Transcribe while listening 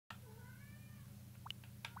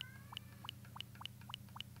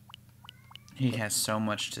He has so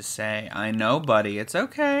much to say. I know, buddy. It's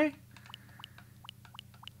okay.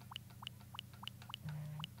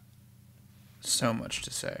 So much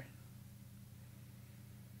to say.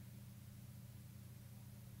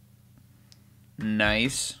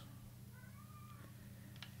 Nice.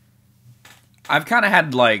 I've kind of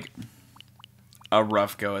had, like, a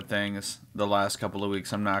rough go at things the last couple of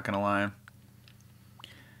weeks, I'm not gonna lie.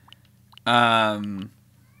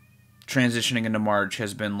 Transitioning into March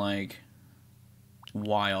has been, like,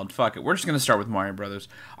 wild. Fuck it. We're just gonna start with Mario Brothers.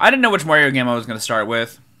 I didn't know which Mario game I was gonna start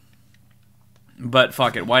with. But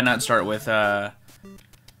fuck it. Why not start with, the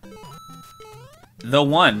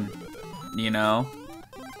one, you know?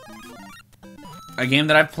 A game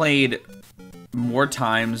that I've played more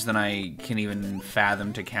times than I can even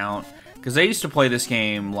fathom to count. Because I used to play this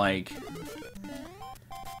game, like,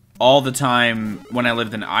 all the time when I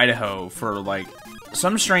lived in Idaho for, like,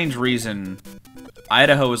 some strange reason.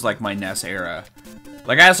 Idaho was, like, my NES era.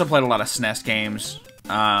 Like, I also played a lot of SNES games,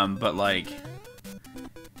 but, like,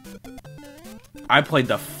 I played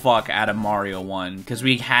the fuck out of Mario 1. Because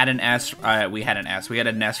we had an S, we had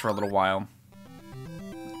a NES for a little while.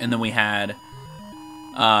 And then we had,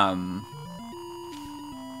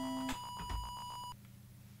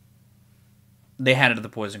 they had it at the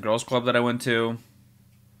Boys and Girls Club that I went to.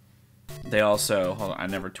 They also... Hold on, I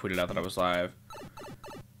never tweeted out that I was live.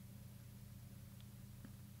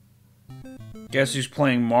 Guess who's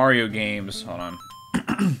playing Mario games? Hold on.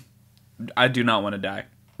 I do not want to die.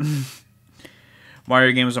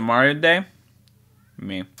 Mario games on Mario Day?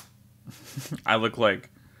 Me. I look like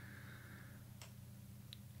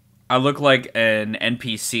an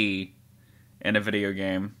NPC in a video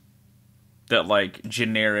game. That, like,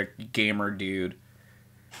 generic gamer dude.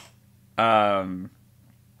 And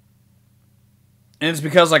it's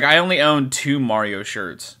because, like, I only own 2 Mario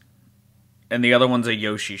shirts. And the other one's a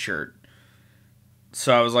Yoshi shirt.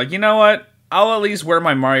 So I was like, you know what? I'll at least wear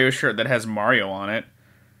my Mario shirt that has Mario on it.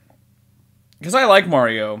 Because I like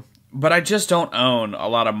Mario. But I just don't own a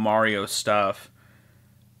lot of Mario stuff.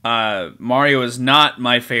 Mario is not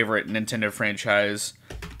my favorite Nintendo franchise.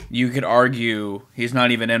 You could argue he's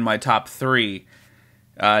not even in my top 3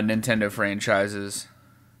 Nintendo franchises.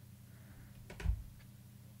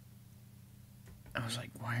 I was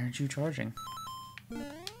like, why aren't you charging?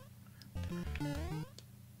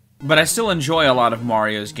 But I still enjoy a lot of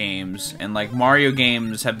Mario's games. And, like, Mario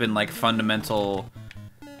games have been, like, fundamental,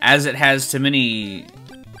 as it has to many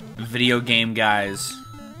video game guys,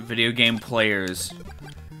 video game players,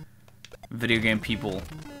 video game people.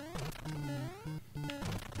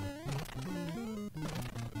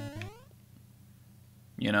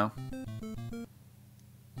 You know?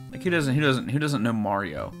 Like, who doesn't know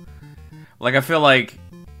Mario? Like, I feel like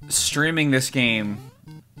streaming this game,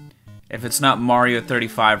 if it's not Mario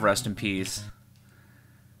 35, rest in peace.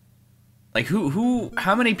 Like,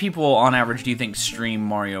 how many people on average do you think stream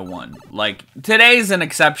Mario 1? Like, today's an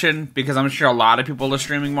exception, because I'm sure a lot of people are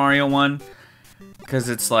streaming Mario 1. Because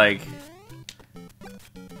it's like,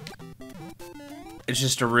 it's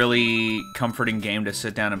just a really comforting game to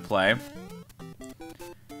sit down and play.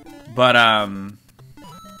 But,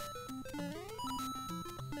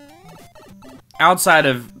 outside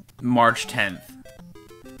of March 10th,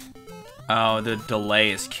 oh, the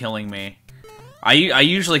delay is killing me. I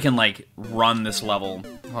usually can, like, run this level.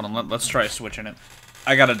 Hold on, let's try switching it.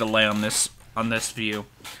 I got a delay on this view.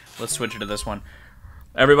 Let's switch it to this one.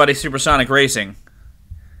 Everybody, Supersonic Racing.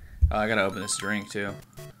 Oh, I gotta open this drink, too.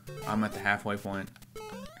 I'm at the halfway point.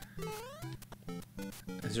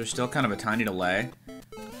 Is there still kind of a tiny delay?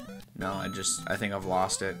 No, I think I've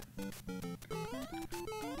lost it.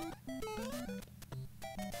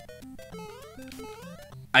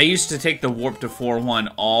 I used to take the warp to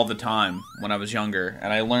 4-1 all the time when I was younger,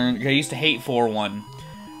 and I used to hate 4-1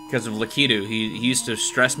 because of Lakitu. He used to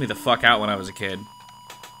stress me the fuck out when I was a kid.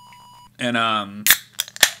 And,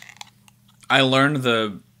 I learned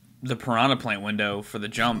the Piranha Plant window for the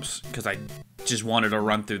jumps because I just wanted to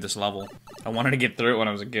run through this level. I wanted to get through it when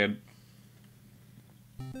I was a kid.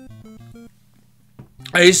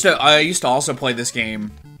 I used to also play this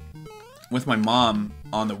game with my mom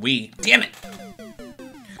on the Wii. Damn it!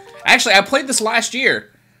 Actually, I played this last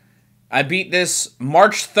year. I beat this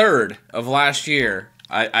March 3rd of last year.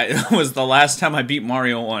 It was the last time I beat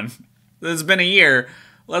Mario 1. It's been a year.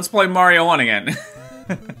 Let's play Mario 1 again.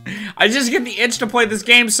 I just get the itch to play this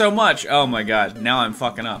game so much. Oh my god, now I'm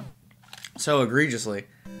fucking up. So egregiously.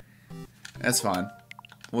 That's fine.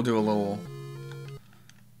 We'll do a little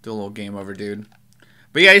game over, dude.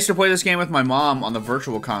 But yeah, I used to play this game with my mom on the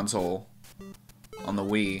Virtual Console. On the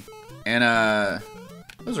Wii. And,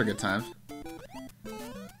 those are good times.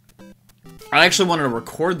 I actually wanted to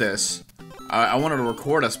record this. I wanted to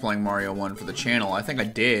record us playing Mario 1 for the channel. I think I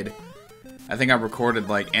did. I think I recorded,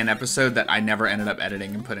 like, an episode that I never ended up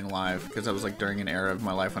editing and putting live. Because I was, like, during an era of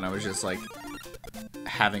my life when I was just, like,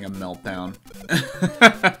 having a meltdown.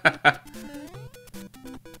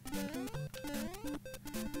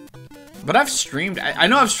 But I've streamed... I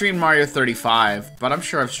know I've streamed Mario 35, but I'm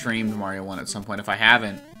sure I've streamed Mario 1 at some point. If I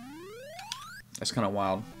haven't, that's kind of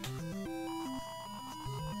wild.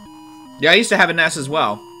 Yeah, I used to have a NES as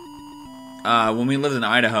well. When we lived in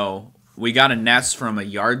Idaho, we got a NES from a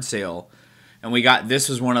yard sale. And we got... This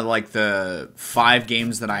was one of, like, the 5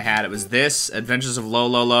 games that I had. It was this, Adventures of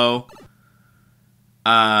Low,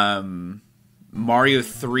 Mario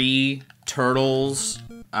 3, Turtles...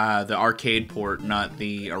 the arcade port, not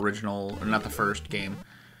the original, or not the first game.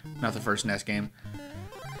 Not the first NES game.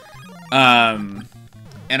 And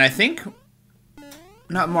I think...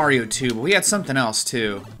 Not Mario 2, but we had something else,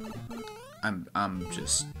 too. I'm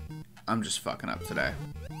just fucking up today.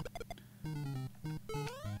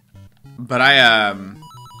 But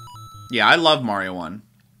yeah, I love Mario 1.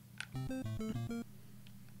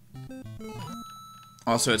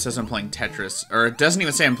 Also, it says I'm playing Tetris. Or it doesn't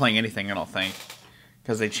even say I'm playing anything, I don't think.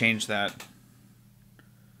 Because they changed that.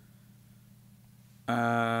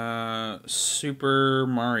 Super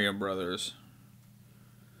Mario Brothers.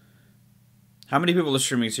 How many people are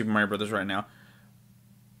streaming Super Mario Brothers right now?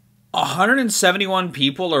 171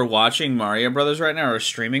 people are watching Mario Brothers right now, or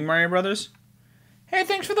streaming Mario Brothers. Hey,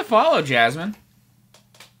 thanks for the follow, Jasmine.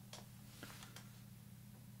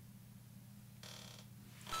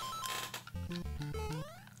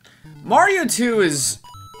 Mario 2 is...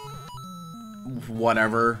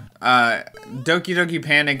 whatever. Doki Doki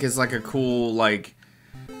Panic is like a cool, like,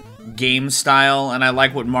 game style, and I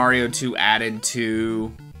like what Mario 2 added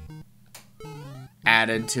to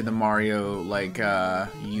the Mario, like,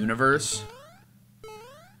 universe.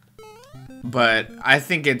 But I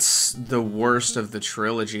think it's the worst of the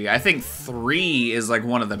trilogy. I think 3 is, like,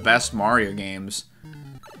 one of the best Mario games.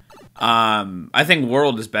 I think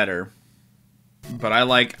World is better. But I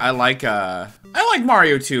like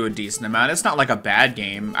Mario 2 a decent amount. It's not like a bad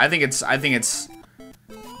game. I think it's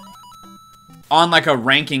on like a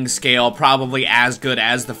ranking scale probably as good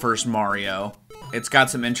as the first Mario. It's got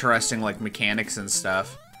some interesting like mechanics and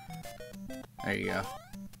stuff. There you go.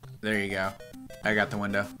 There you go. I got the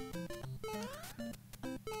window.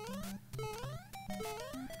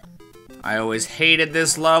 I always hated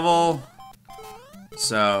this level,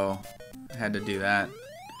 so I had to do that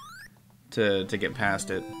to get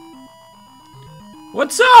past it.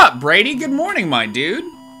 What's up, Brady? Good morning, my dude.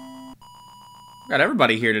 Got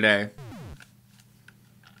everybody here today.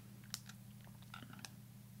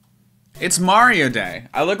 It's Mario Day.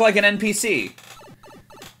 I look like an NPC.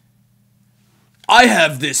 I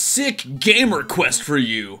have this sick gamer quest for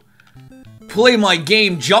you. Play my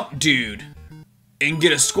game Jump Dude and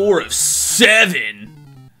get a score of 7.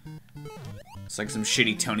 It's like some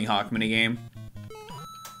shitty Tony Hawk minigame.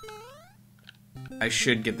 I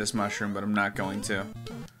should get this mushroom, but I'm not going to.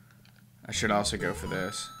 I should also go for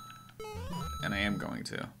this. And I am going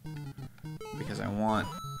to. Because I want...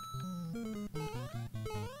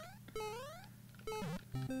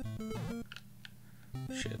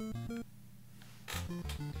 Shit.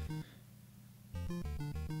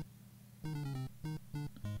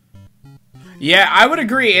 Yeah, I would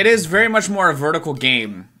agree. It is very much more a vertical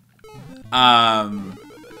game.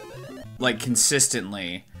 Like,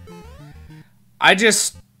 consistently. I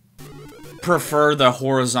just prefer the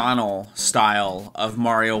horizontal style of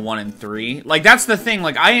Mario 1 and 3. Like, that's the thing.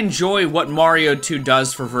 Like, I enjoy what Mario 2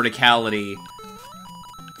 does for verticality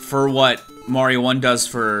for what Mario 1 does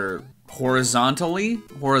for horizontally?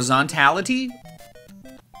 Horizontality?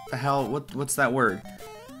 The hell? What's that word?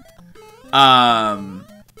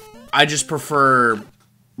 I just prefer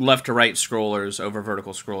left to right scrollers over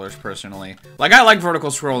vertical scrollers, personally. Like, I like vertical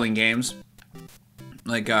scrolling games.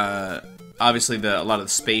 Like, obviously a lot of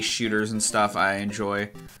the space shooters and stuff I enjoy.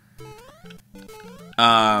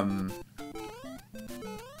 Oh,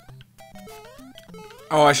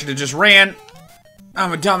 I should have just ran.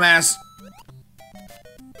 I'm a dumbass.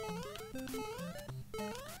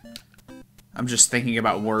 I'm just thinking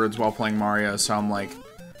about words while playing Mario, so I'm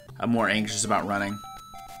more anxious about running.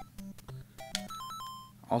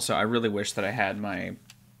 Also, I really wish that I had my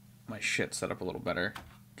shit set up a little better.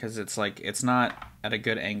 Because it's like, it's not at a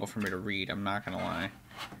good angle for me to read, I'm not gonna lie.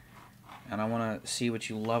 And I want to see what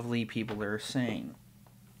you lovely people are saying.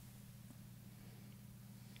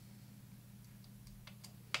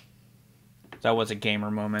 That was a gamer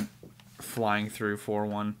moment. Flying through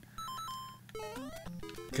 4-1.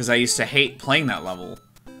 Because I used to hate playing that level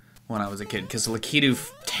when I was a kid, because Lakitu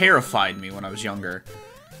terrified me when I was younger.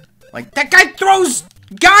 Like, that guy throws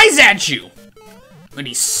guys at you! And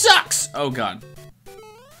he sucks! Oh, God.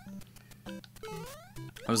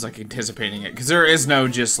 I was, like, anticipating it, because there is no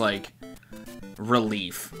just, like,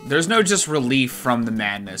 relief. There's no just relief from the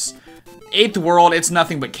madness. 8th world, it's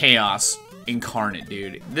nothing but chaos incarnate,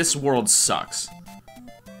 dude. This world sucks.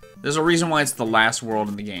 There's a reason why it's the last world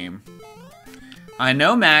in the game. I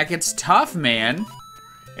know, Mac, it's tough, man.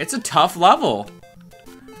 It's a tough level.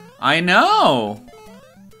 I know.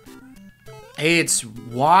 It's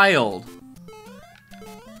wild.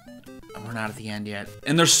 We're not at the end yet.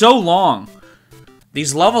 And they're so long.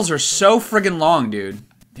 These levels are so friggin' long, dude.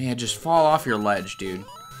 Yeah, just fall off your ledge, dude.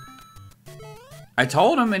 I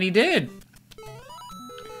told him, and he did.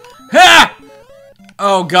 Ha!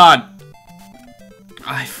 Oh, God.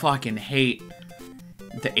 I fucking hate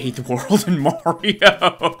the 8th world in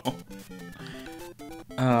Mario.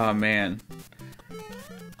 Oh, man.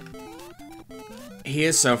 He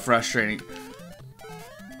is so frustrating.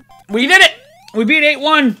 We did it! We beat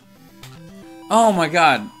 8-1! Oh, my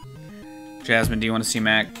God. Jasmine, do you want to see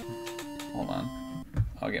Mac? Hold on.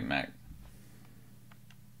 I'll get Mac.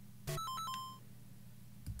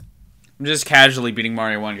 I'm just casually beating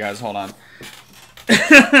Mario 1, guys. Hold on.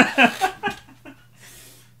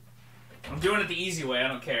 I'm doing it the easy way. I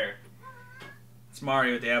don't care. It's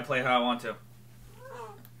Mario Day. I play how I want to.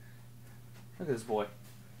 Look at this boy.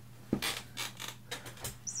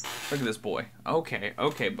 Look at this boy. Okay,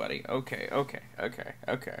 okay, buddy. Okay, okay, okay,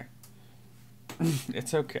 okay.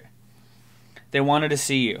 It's okay. They wanted to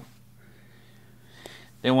see you.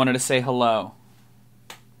 They wanted to say hello.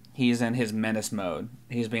 He's in his menace mode.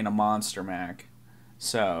 He's being a monster, Mac.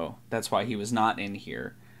 So, that's why he was not in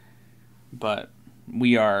here. But,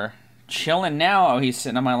 we are chilling now. Oh, he's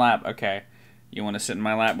sitting on my lap. Okay. You want to sit in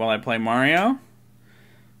my lap while I play Mario?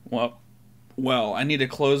 Well, I need to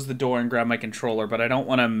close the door and grab my controller, but I don't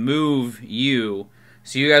want to move you.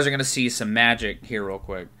 So you guys are going to see some magic here real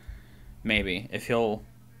quick. Maybe. If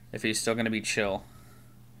he's still going to be chill.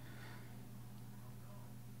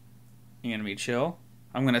 You going to be chill?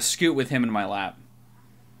 I'm going to scoot with him in my lap.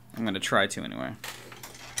 I'm going to try to anyway.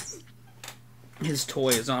 His toy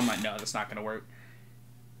is on my... No, that's not going to work.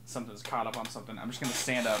 Something's caught up on something. I'm just going to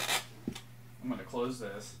stand up. I'm going to close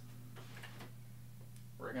this.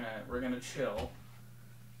 We're gonna chill.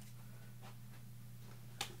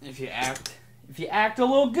 If you act a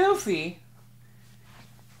little goofy,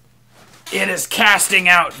 it is casting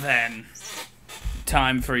out then.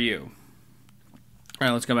 Time for you.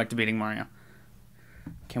 Alright, let's go back to beating Mario.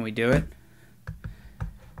 Can we do it?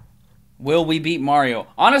 Will we beat Mario?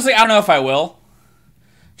 Honestly, I don't know if I will.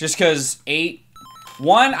 Just because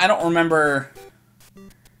 1, I don't remember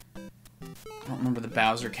the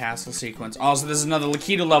Bowser Castle sequence. Also, this is another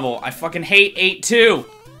Lakitu level. I fucking hate 8 too.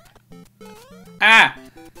 Ah!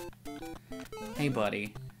 Hey,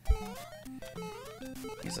 buddy.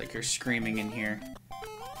 He's like, you're screaming in here.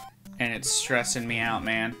 And it's stressing me out,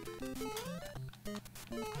 man.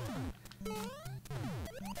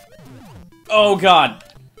 Oh, God.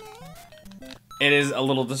 It is a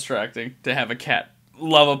little distracting to have a cat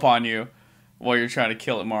love upon you while you're trying to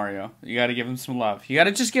kill at Mario. You gotta give him some love. You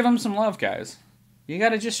gotta just give him some love, guys. You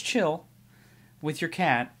gotta just chill with your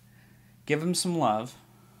cat. Give him some love.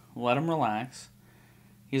 Let him relax.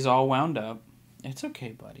 He's all wound up. It's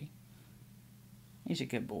okay, buddy. He's a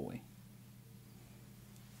good boy.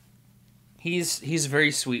 He's a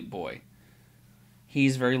very sweet boy.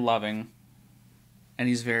 He's very loving. And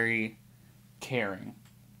he's very caring.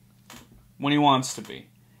 When he wants to be.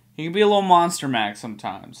 He can be a little monster Mac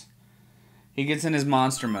sometimes. He gets in his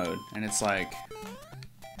monster mode, and it's like...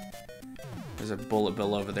 There's a bullet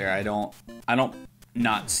bill over there. I don't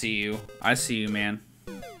not see you. I see you, man.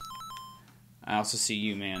 I also see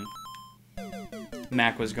you, man.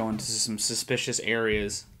 Mac was going to some suspicious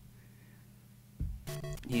areas.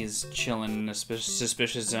 He's chilling in a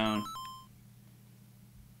suspicious zone.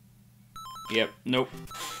 Yep, nope.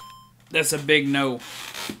 That's a big no.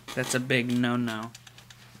 That's a big no-no.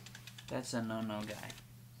 That's a no-no guy.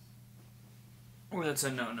 Or that's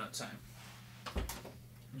a no-no time.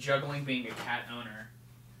 Juggling being a cat owner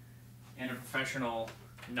and a professional,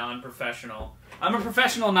 non-professional. I'm a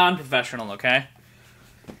professional, non-professional, okay?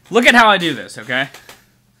 Look at how I do this, okay?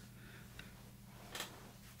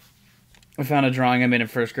 I found a drawing I made in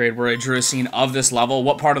 1st grade where I drew a scene of this level.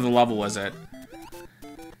 What part of the level was it?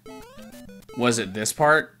 Was it this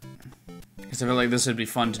part? Because I feel like this would be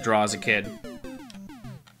fun to draw as a kid.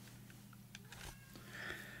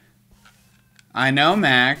 I know,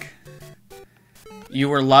 Mac. You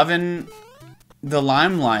were loving the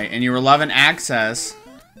limelight, and you were loving access.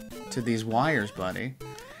 to these wires, buddy.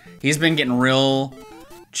 He's been getting real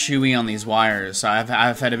chewy on these wires, so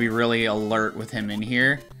I've had to be really alert with him in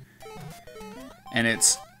here. And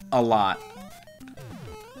it's a lot.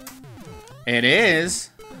 It is.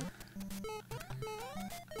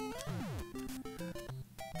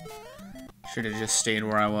 Should have just stayed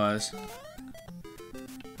where I was.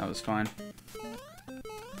 That was fine.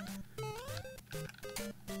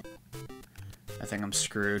 I think I'm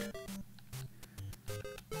screwed.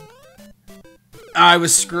 I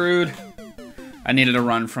was screwed. I needed to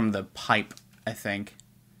run from the pipe, I think.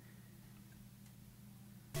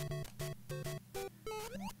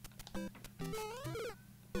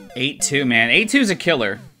 (8-2), man. 8-2's a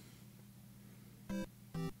killer.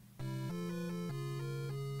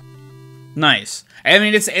 Nice. I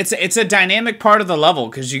mean, it's a dynamic part of the level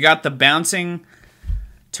because you got the bouncing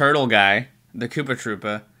turtle guy, the Koopa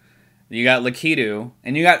Troopa. You got Lakitu,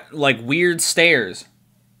 and you got like weird stairs.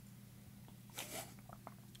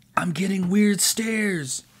 I'm getting weird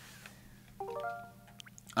stairs.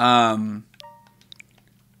 But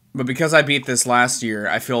because I beat this last year,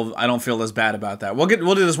 I don't feel as bad about that. We'll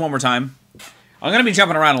do this one more time. I'm gonna be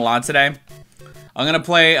jumping around a lot today. I'm gonna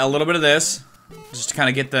play a little bit of this, just to kind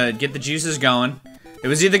of get the juices going. It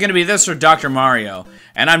was either gonna be this or Dr. Mario,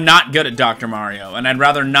 and I'm not good at Dr. Mario, and I'd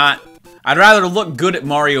rather look good at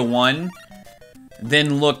Mario 1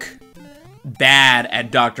 than look bad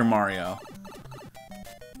at Dr. Mario.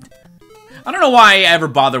 I don't know why I ever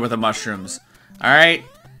bother with the mushrooms. Alright?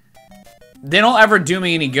 They don't ever do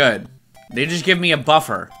me any good. They just give me a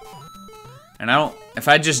buffer. And if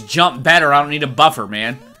I just jump better, I don't need a buffer,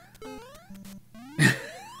 man.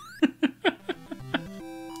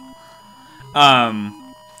 I'm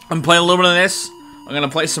playing a little bit of this. I'm gonna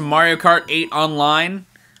play some Mario Kart 8 online.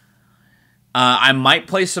 I might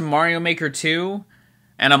play some Mario Maker 2.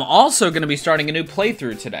 And I'm also gonna be starting a new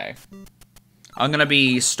playthrough today. I'm gonna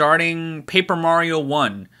be starting Paper Mario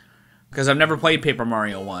 1. Because I've never played Paper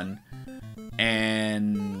Mario 1.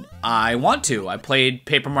 And I want to. I played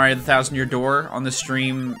Paper Mario the Thousand Year Door on the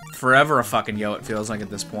stream forever a fucking yo, it feels like at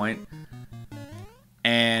this point.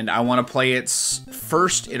 And I want to play its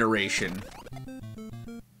first iteration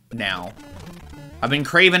now. I've been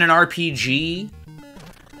craving an RPG.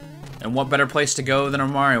 And what better place to go than a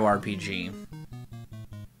Mario RPG?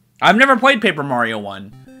 I've never played Paper Mario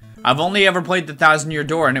 1. I've only ever played the Thousand Year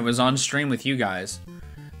Door, and it was on stream with you guys.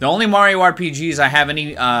 The only Mario RPGs I have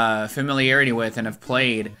any familiarity with and have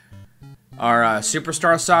played are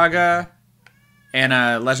Superstar Saga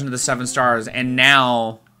and Legend of the Seven Stars, and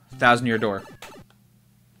now Thousand Year Door.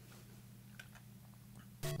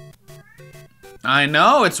 I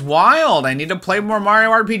know, it's wild. I need to play more Mario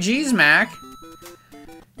RPGs, Mac.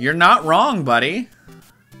 You're not wrong, buddy.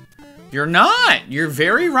 You're not. You're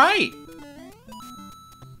very right.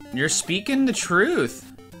 You're speaking the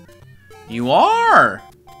truth. You are.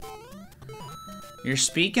 You're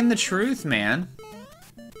speaking the truth, man.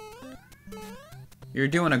 You're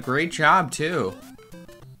doing a great job, too.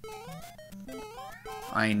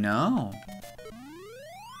 I know.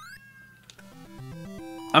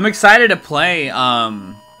 I'm excited to play,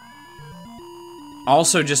 also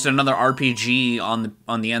just another RPG on the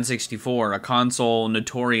N64, a console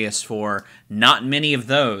notorious for not many of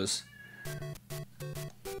those.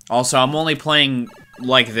 Also, I'm only playing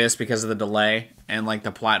like this because of the delay, and like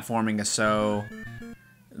the platforming is so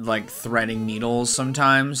like threading needles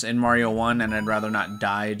sometimes in Mario 1, and I'd rather not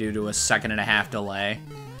die due to a 1.5 delay,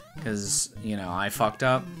 because, you know, I fucked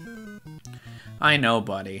up. I know,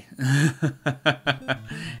 buddy.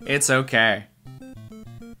 It's okay.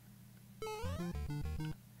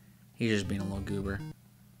 He's just being a little goober.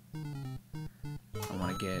 I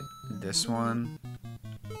want to get this one.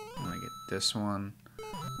 I want to get this one.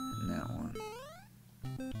 And that one.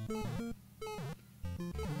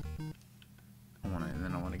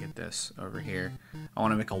 Then I want to get this over here. I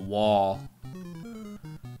want to make a wall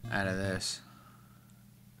out of this.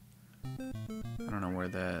 I don't know where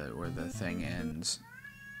the thing ends.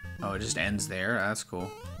 Oh, it just ends there? That's cool.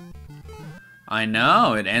 I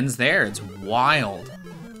know, it ends there. It's wild.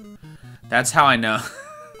 That's how I know.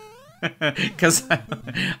 Because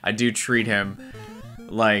I do treat him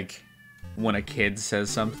like when a kid says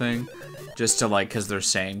something. Just to like, because they're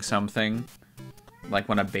saying something. Like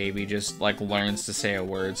when a baby just like learns to say a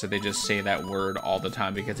word, so they just say that word all the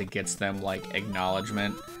time because it gets them like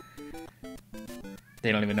acknowledgement.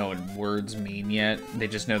 They don't even know what words mean yet. They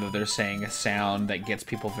just know that they're saying a sound that gets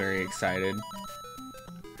people very excited.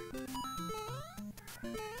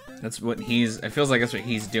 That's what it feels like that's what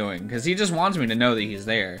he's doing. Because he just wants me to know that he's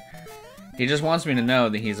there. He just wants me to know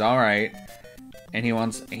that he's alright. And he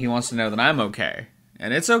wants to know that I'm okay.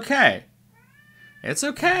 And it's okay. It's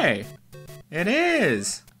okay. It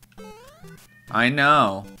is. I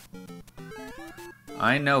know.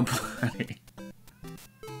 I know, buddy.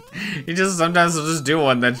 He just sometimes will just do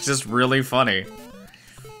one that's just really funny.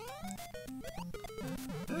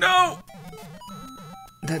 No!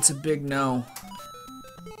 That's a big no.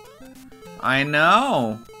 I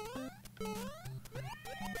know.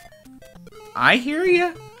 I hear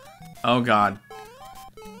you. Oh, God.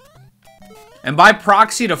 And by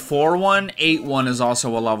proxy to 4-1, 8-1 is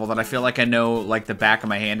also a level that I feel like I know like the back of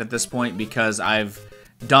my hand at this point because I've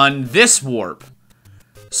done this warp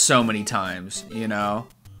so many times, you know?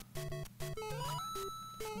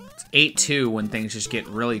 It's 8-2 when things just get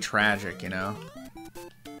really tragic, you know?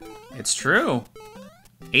 It's true.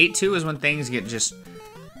 8-2 is when things get just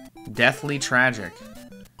deathly tragic.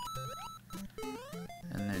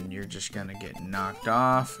 And then you're just gonna get knocked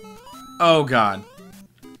off. Oh, God.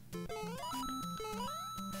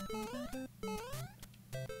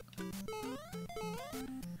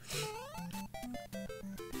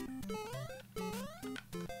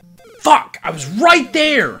 Fuck! I was right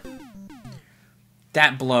there!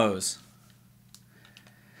 That blows.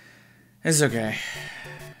 It's okay.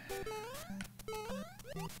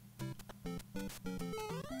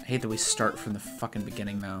 I hate that we start from the fucking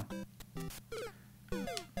beginning now.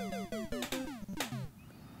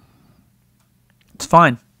 It's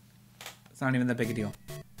fine. It's not even that big a deal.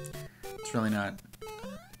 It's really not.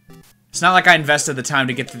 It's not like I invested the time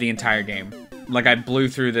to get through the entire game. Like I blew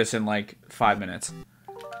through this in like 5 minutes.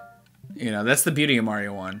 You know, that's the beauty of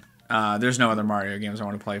Mario 1. There's no other Mario games I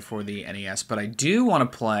want to play for the NES, but I do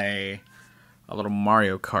want to play a little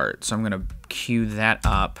Mario Kart, so I'm going to queue that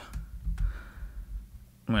up.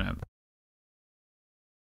 I'm going to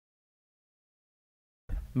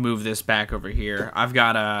move this back over here. I've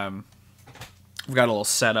got a little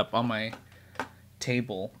setup on my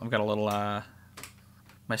table. I've got a little,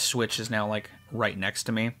 my Switch is now, like, right next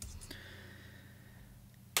to me.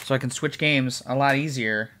 So I can switch games a lot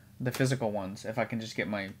easier, the physical ones, if I can just get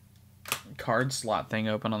my card slot thing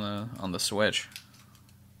open on the Switch.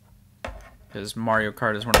 Because Mario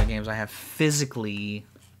Kart is one of the games I have physically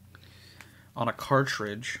on a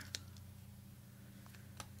cartridge.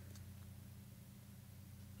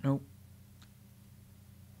 Nope.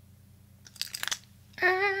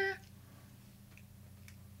 I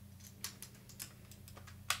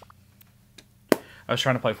was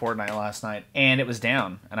trying to play Fortnite last night, and it was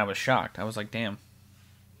down, and I was shocked. I was like, damn.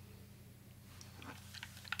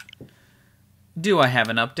 Do I have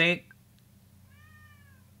an update?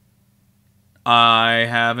 I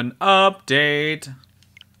have an update.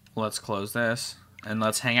 Let's close this, and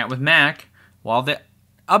let's hang out with Mac while the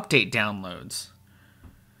update downloads.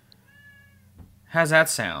 How's that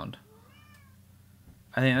sound?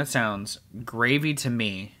 I think that sounds gravy to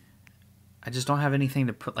me. I just don't have anything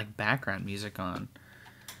to put like background music on.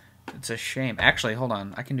 It's a shame. Actually, hold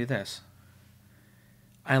on. I can do this.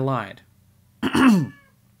 I lied. I'm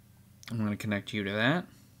going to connect you to that.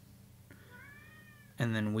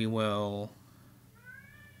 And then we will...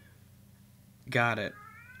 Got it.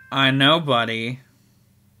 I know, buddy.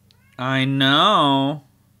 I know.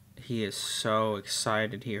 He is so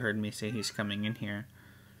excited. He heard me say he's coming in here.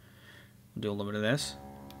 We'll do a little bit of this.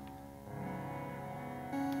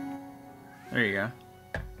 There you go.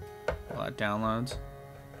 While it downloads.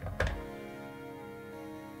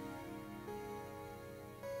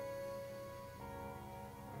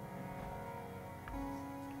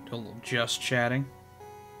 Do a little just chatting.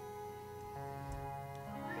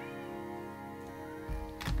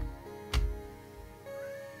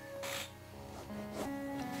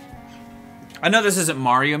 I know this isn't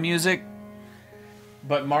Mario music,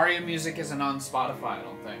 but Mario music isn't on Spotify, I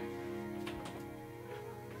don't think.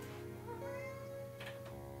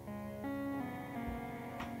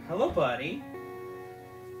 Hello, buddy.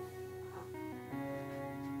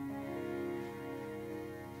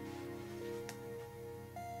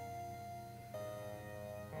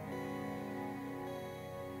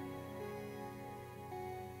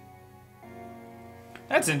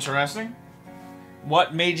 That's interesting.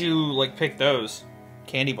 What made you, like, pick those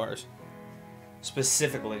candy bars?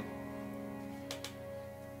 Specifically.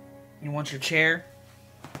 You want your chair?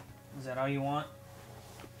 Is that all you want?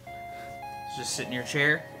 Just sit in your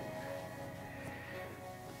chair?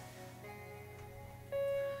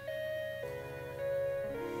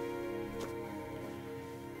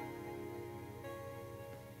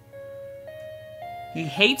 He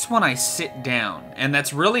hates when I sit down, and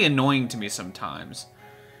that's really annoying to me sometimes.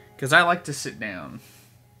 Because I like to sit down.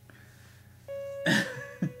 He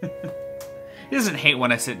doesn't hate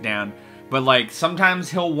when I sit down. But, like, sometimes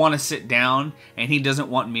he'll want to sit down, and he doesn't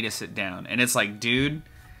want me to sit down. And it's like, dude,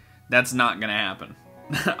 that's not gonna happen.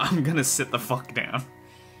 I'm gonna sit the fuck down.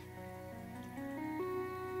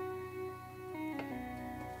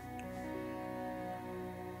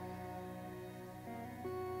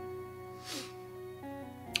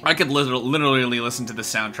 I could literally listen to the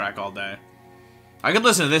soundtrack all day. I could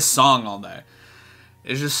listen to this song all day.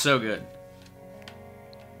 It's just so good.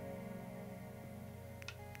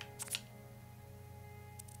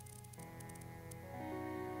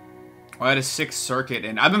 I had a sick circuit,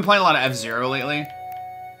 and I've been playing a lot of F-Zero lately.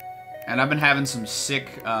 And I've been having some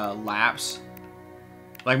sick laps.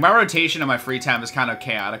 Like, my rotation in my free time is kind of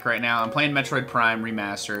chaotic right now. I'm playing Metroid Prime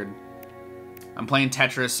Remastered. I'm playing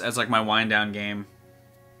Tetris as, like, my wind-down game.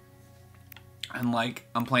 And, like,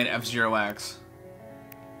 I'm playing F-Zero X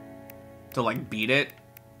to, like, beat it.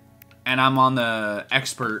 And I'm on the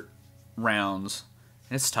expert rounds.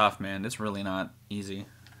 It's tough, man. It's really not easy.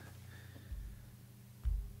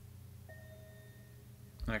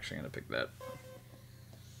 I'm actually going to pick that.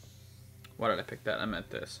 Why did I pick that? I meant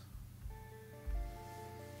this.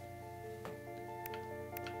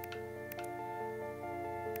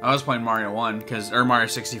 I was playing Mario 1, or Mario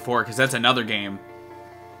 64, because that's another game.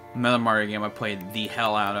 Another Mario game I played the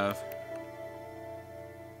hell out of.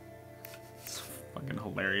 It's fucking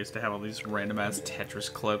hilarious to have all these random-ass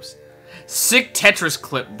Tetris clips. Sick Tetris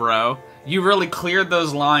clip, bro. You really cleared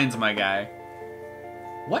those lines, my guy.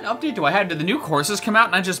 What update do I have? Did the new courses come out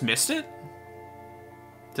and I just missed it?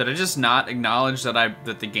 Did I just not acknowledge that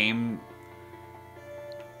the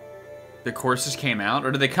courses came out?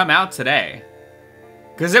 Or did they come out today?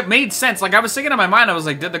 Because it made sense. Like, I was thinking in my mind, I was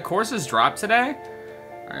like, did the courses drop today?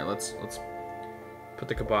 Alright, let's put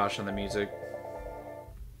the kibosh on the music.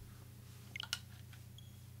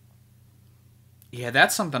 Yeah,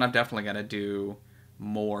 that's something I've definitely got to do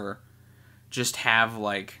more. Just have,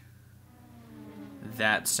 like,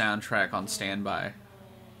 that soundtrack on standby.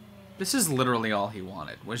 This is literally all he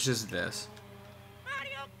wanted, which is this.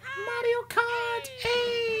 Mario Kart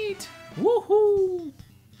 8! Woohoo!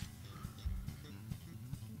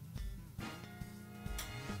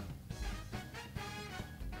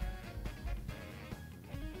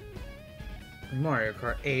 Mario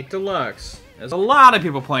Kart 8 Deluxe. There's a lot of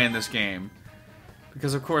people playing this game.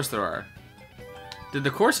 Because of course there are. Did the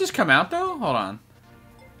courses come out though? Hold on.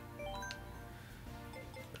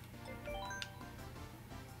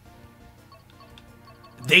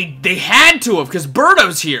 They had to have, because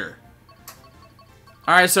Birdo's here.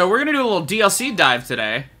 Alright, so we're gonna do a little DLC dive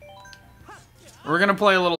today. We're gonna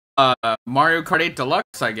play a little Mario Kart 8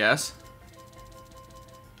 Deluxe, I guess.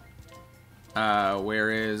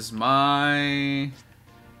 Where is my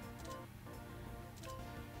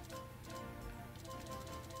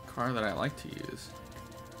car that I like to use?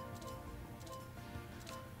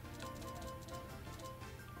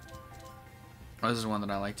 Oh, this is one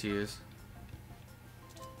that I like to use.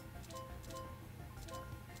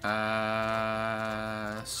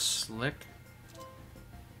 Slick.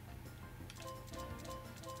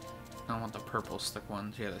 I want the purple slick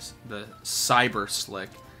ones. Yeah, the cyber slick.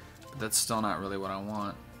 But that's still not really what I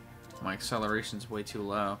want. My acceleration's way too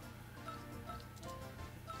low.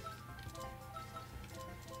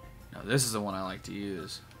 No, this is the one I like to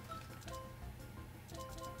use.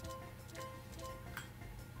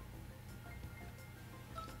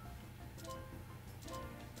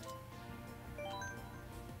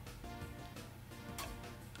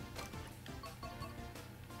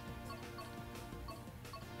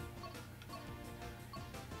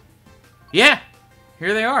 Yeah,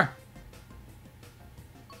 here they are.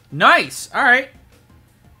 Nice. All right.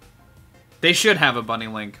 They should have a bunny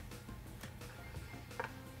link.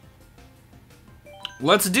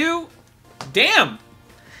 Let's do... Damn.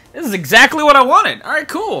 This is exactly what I wanted. All right,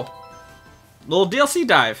 cool. Little DLC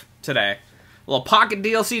dive today. A little pocket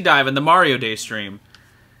DLC dive in the Mario Day stream.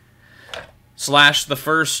 / the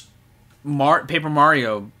first Paper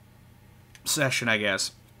Mario session, I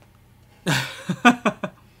guess.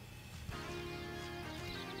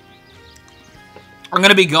 I'm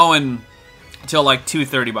going to be going till like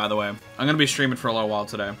 2:30, by the way. I'm going to be streaming for a little while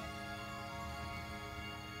today.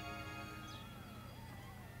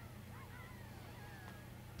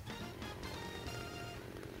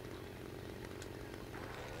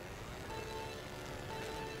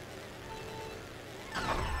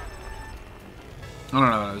 I don't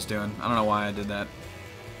know what I was doing. I don't know why I did that.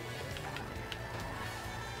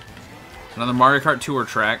 Another Mario Kart Tour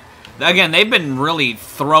track. Again, they've been really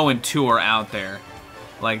throwing Tour out there.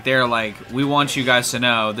 Like, they're like, we want you guys to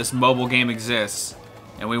know this mobile game exists,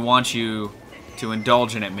 and we want you to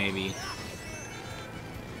indulge in it, maybe.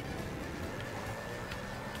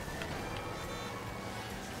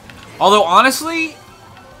 Although, honestly,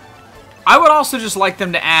 I would also just like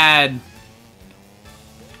them to add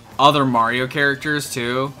other Mario characters,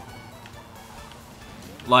 too.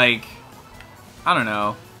 Like, I don't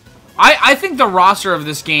know. I think the roster of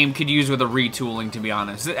this game could use with a retooling, to be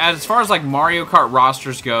honest. As far as, like, Mario Kart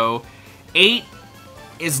rosters go, 8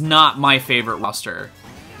 is not my favorite roster.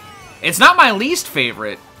 It's not my least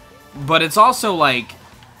favorite, but it's also, like,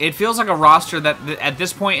 it feels like a roster that, at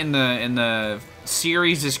this point in the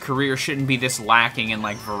series' career, shouldn't be this lacking in,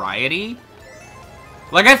 like, variety.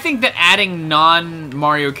 Like, I think that adding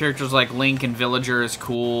non-Mario characters like Link and Villager is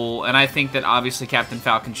cool, and I think that, obviously, Captain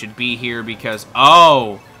Falcon should be here because,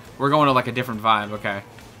 oh, we're going to, like, a different vibe, okay.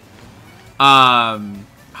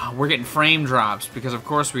 We're getting frame drops, because of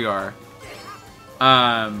course we are.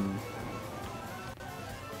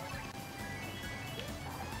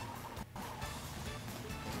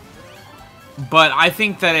 But I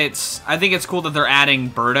think that it's cool that they're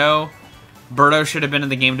adding Birdo. Birdo should have been in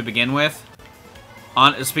the game to begin with.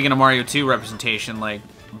 Speaking of Mario 2 representation, like,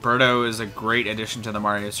 Birdo is a great addition to the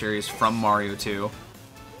Mario series from Mario 2.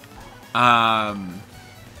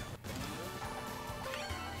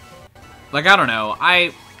 Like, I don't know.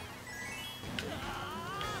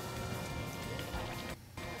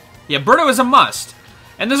 Yeah, Birdo is a must.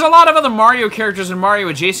 And there's a lot of other Mario characters and Mario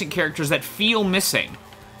adjacent characters that feel missing.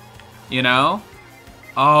 You know?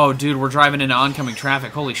 Oh, dude, we're driving into oncoming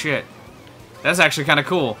traffic. Holy shit. That's actually kind of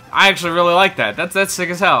cool. I actually really like that. That's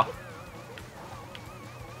sick as hell.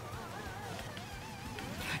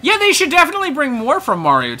 Yeah, they should definitely bring more from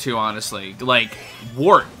Mario 2, honestly. Like,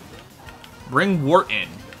 Wart. Bring Wart in.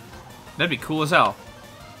 That'd be cool as hell.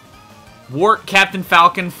 Wart, Captain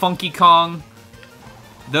Falcon, Funky Kong.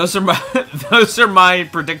 Those are my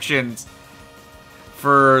predictions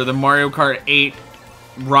for the Mario Kart 8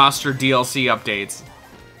 roster DLC updates.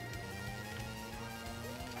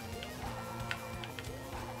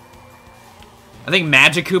 I think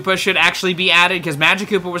Magic Koopa should actually be added, because Magic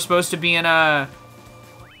Koopa was supposed to be in a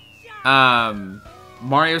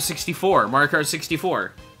Mario 64, Mario Kart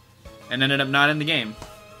 64, and ended up not in the game.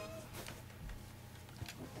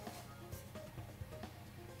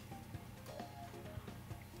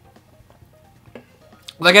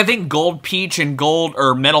 Like, I think Gold Peach and Gold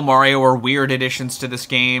or Metal Mario are weird additions to this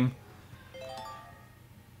game.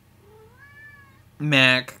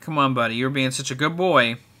 Mac, come on, buddy. You're being such a good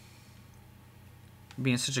boy.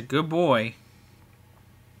 Being such a good boy.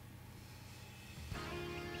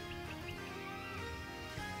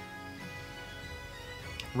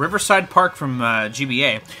 Riverside Park from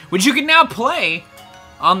GBA, which you can now play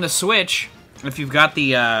on the Switch if you've got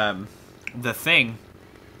the thing,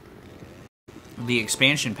 the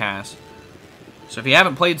expansion pass. So if you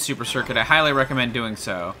haven't played Super Circuit, I highly recommend doing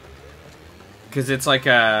so, because it's like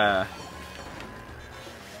a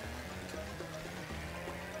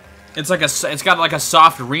it's got like a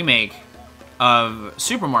soft remake of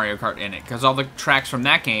Super Mario Kart in it, because all the tracks from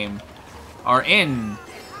that game are in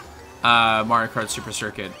Mario Kart Super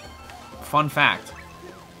Circuit. Fun fact.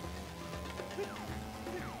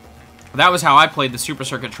 That was how I played the Super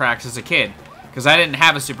Circuit tracks as a kid, because I didn't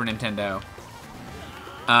have a Super Nintendo.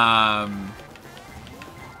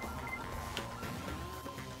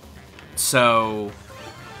 So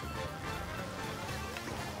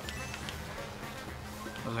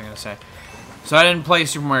what was I gonna say? So I didn't play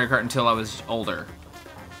Super Mario Kart until I was older.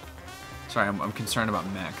 Sorry, I'm concerned about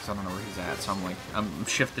Mac, because I don't know where he's at, so I'm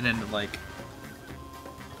shifting into, like,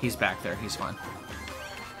 he's back there, he's fine.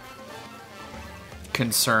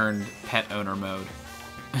 Concerned pet owner mode.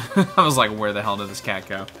 I was like, where the hell did this cat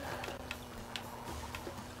go?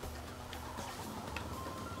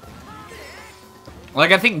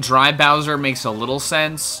 Like, I think Dry Bowser makes a little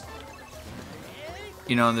sense.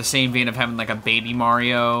 You know, in the same vein of having, like, a baby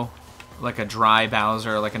Mario, like a Dry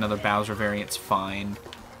Bowser, like another Bowser variant's fine.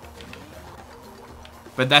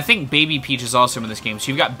 But I think Baby Peach is also in this game. So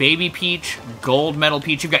you've got Baby Peach, Gold Metal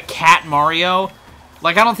Peach, you've got Cat Mario.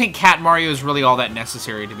 Like, I don't think Cat Mario is really all that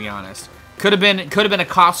necessary, to be honest. Could have been a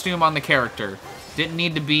costume on the character. Didn't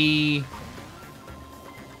need to be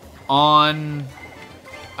on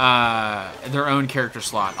their own character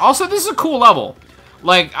slot. Also, this is a cool level.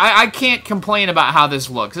 Like, I can't complain about how this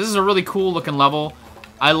looks. This is a really cool looking level.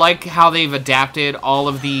 I like how they've adapted all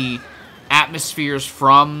of the atmospheres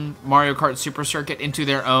from Mario Kart Super Circuit into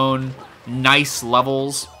their own nice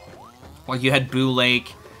levels. Like, you had Boo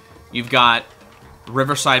Lake, you've got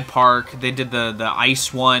Riverside Park, they did the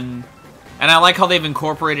ice one, and I like how they've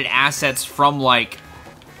incorporated assets from, like,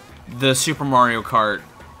 the Super Mario Kart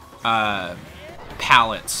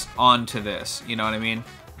palettes onto this, you know what I mean?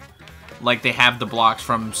 like they have the blocks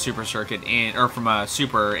from Super Circuit in, or from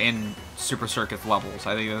Super in Super Circuit levels.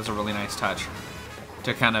 I think that's a really nice touch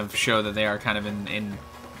to kind of show that they are kind of in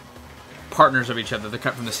partners of each other. They're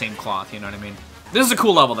cut from the same cloth, you know what I mean? This is a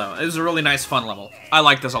cool level, though. This is a really nice, fun level. I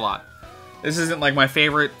like this a lot. This isn't like my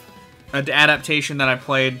favorite adaptation that I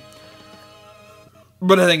played,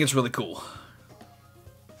 but I think it's really cool.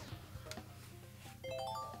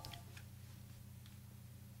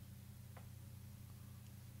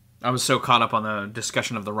 I was so caught up on the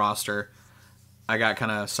discussion of the roster, I got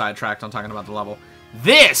kind of sidetracked on talking about the level.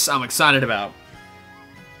 This I'm excited about.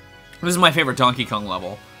 This is my favorite Donkey Kong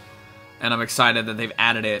level, and I'm excited that they've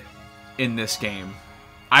added it in this game.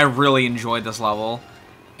 I really enjoyed this level,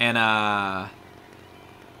 and I'm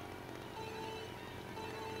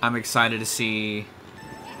excited to see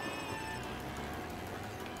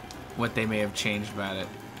what they may have changed about it.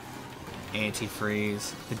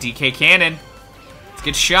 Antifreeze. The DK cannon. Let's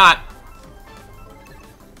get shot.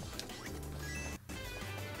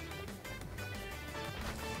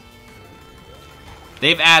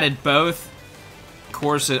 They've added both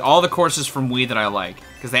courses, all the courses from Wii that I like.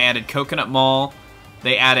 Because they added Coconut Mall,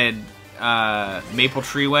 they added Maple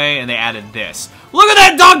Treeway, and they added this. Look at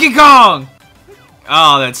that Donkey Kong!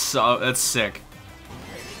 Oh, that's sick.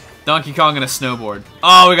 Donkey Kong and a snowboard.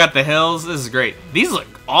 Oh, we got the hills. This is great. These look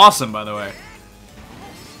awesome, by the way.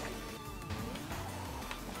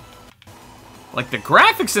 Like, the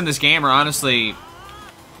graphics in this game are honestly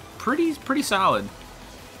pretty solid.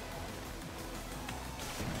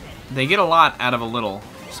 They get a lot out of a little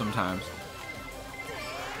sometimes.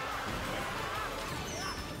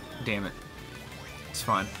 Damn it. It's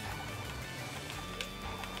fine.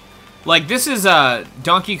 Like, this is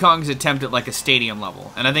Donkey Kong's attempt at, like, a stadium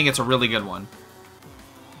level. And I think it's a really good one.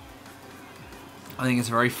 I think it's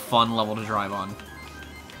a very fun level to drive on.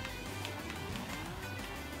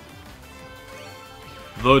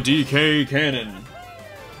 The DK Cannon.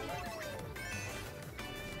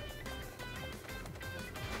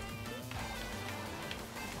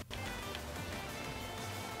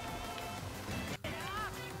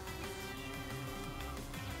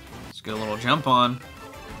 Let's get a little jump on.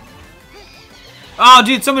 Oh,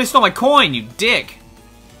 dude, somebody stole my coin, you dick.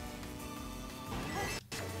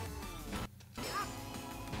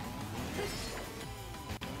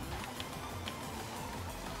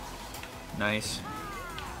 Nice.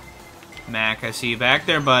 Mac, I see you back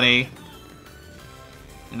there, buddy.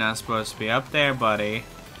 You're not supposed to be up there, buddy.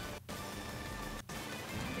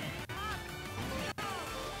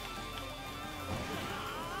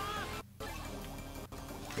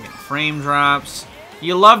 Getting frame drops.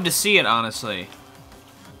 You love to see it, honestly.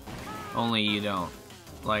 Only you don't.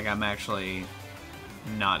 Like, I'm actually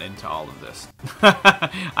not into all of this.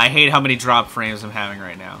 I hate how many drop frames I'm having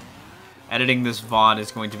right now. Editing this VOD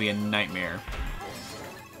is going to be a nightmare.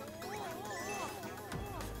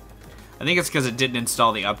 I think it's because it didn't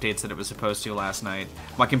install the updates that it was supposed to last night.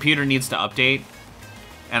 My computer needs to update,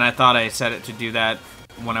 and I thought I set it to do that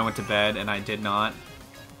when I went to bed, and I did not.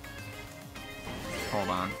 Hold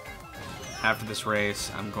on. After this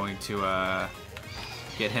race, I'm going to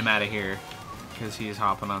get him out of here, because he's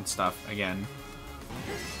hopping on stuff again.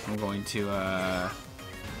 I'm going to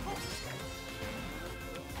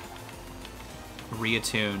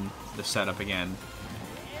reattune the setup again.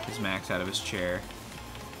 He's maxed out of his chair.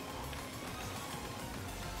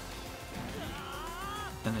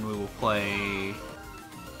 And then we will play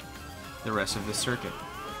the rest of this circuit.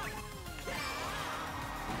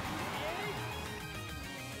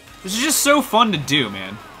 This is just so fun to do,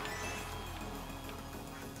 man.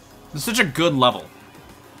 It's such a good level.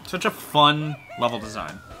 Such a fun level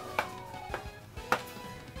design.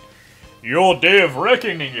 Your day of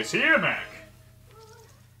reckoning is here, Mac.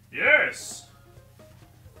 Yes.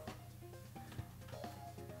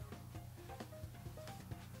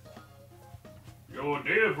 Your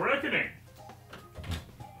day of reckoning.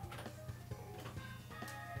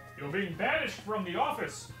 You're being banished from the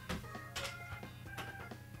office.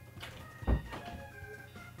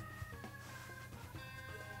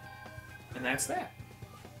 And that's that.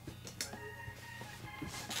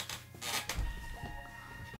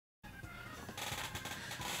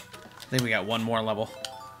 I think we got one more level.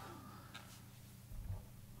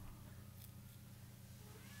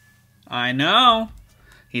 I know.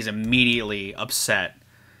 He's immediately upset.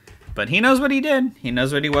 But he knows what he did. He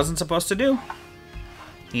knows what he wasn't supposed to do.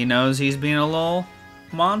 He knows he's being a little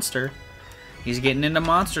monster. He's getting into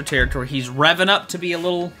monster territory. He's revving up to be a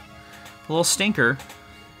little stinker.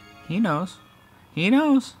 He knows. He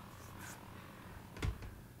knows.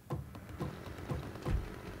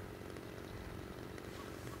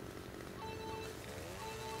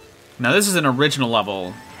 Now, this is an original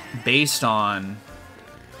level based on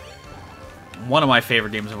one of my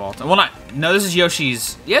favorite games of all time. Well, no, this is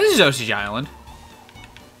Yoshi's... Yeah, this is Yoshi's Island.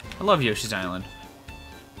 I love Yoshi's Island.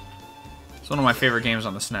 It's one of my favorite games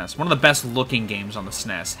on the SNES. One of the best looking games on the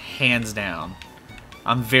SNES, hands down.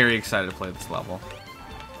 I'm very excited to play this level.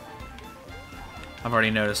 I've already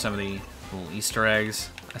noticed some of the little Easter eggs.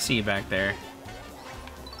 I see you back there.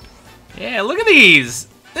 Yeah, look at these!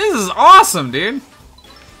 This is awesome, dude!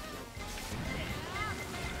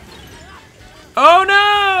 Oh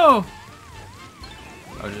no!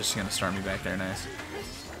 I was just gonna start me back there, nice.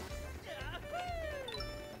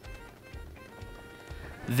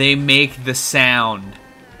 They make the sound.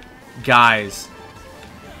 Guys.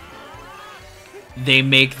 They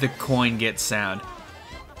make the coin get sound.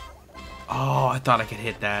 Oh, I thought I could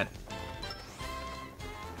hit that.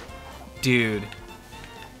 Dude.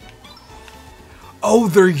 Oh,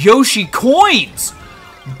 they're Yoshi coins!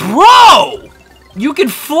 Bro! You can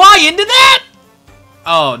fly into that?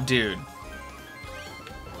 Oh, dude.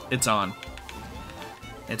 It's on.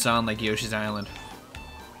 It's on like Yoshi's Island.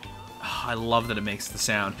 Oh, I love that it makes the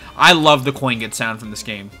sound. I love the coin get sound from this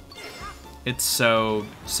game. It's so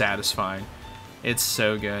satisfying. It's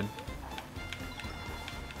so good.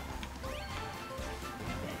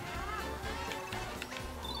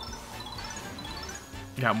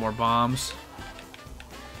 Got more bombs.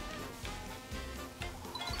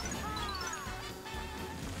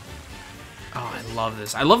 Oh, I love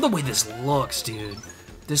this. I love the way this looks, dude.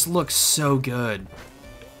 This looks so good.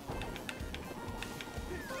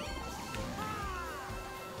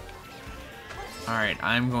 Alright,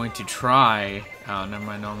 I'm going to try... Oh, never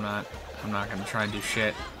mind. No, I'm not. I'm not going to try and do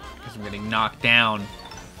shit. Because I'm getting knocked down.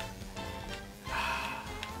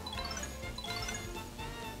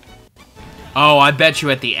 Oh, I bet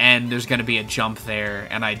you at the end there's going to be a jump there.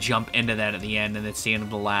 And I jump into that at the end and it's the end of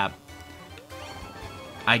the lap.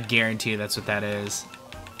 I guarantee you that's what that is.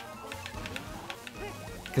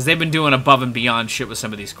 Because they've been doing above and beyond shit with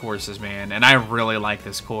some of these courses, man. And I really like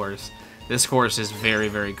this course. This course is very,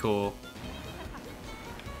 very cool.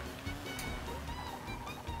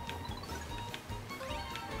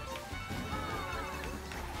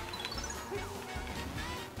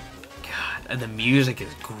 God, and the music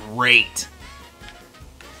is great.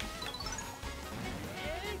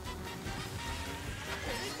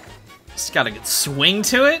 It's got a good swing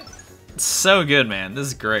to it. It's so good, man. This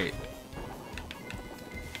is great.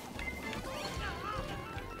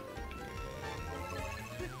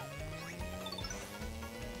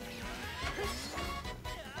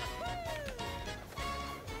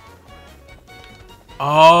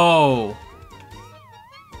 Oh.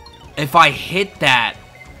 If I hit that,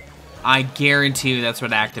 I guarantee you that's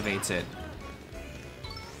what activates it.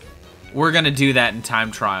 We're gonna do that in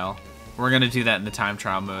time trial. We're gonna do that in the time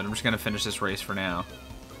trial mode. I'm just gonna finish this race for now.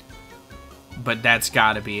 But that's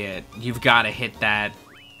gotta be it. You've gotta hit that.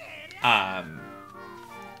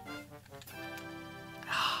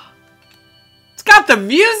 It's got the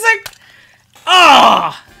music!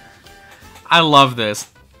 Oh! I love this.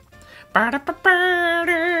 That's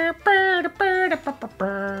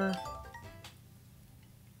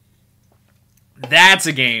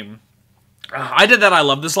a game. I did that I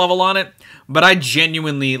love this level on it, but I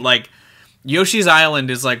genuinely, like, Yoshi's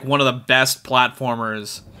Island is, like, one of the best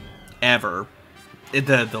platformers ever.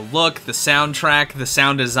 The look, the soundtrack, the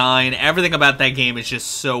sound design, everything about that game is just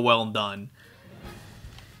so well done.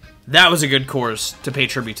 That was a good course to pay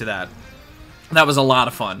tribute to that. That was a lot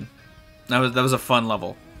of fun. That was a fun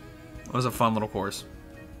level. It was a fun little course.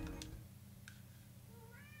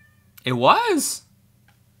 It was.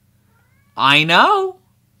 I know.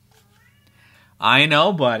 I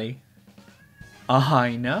know, buddy.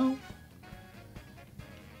 I know.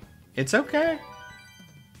 It's okay.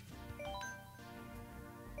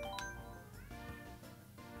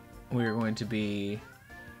 We're going to be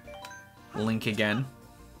Link again.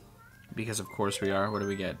 Because of course we are. What do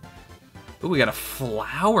we get? Ooh, we got a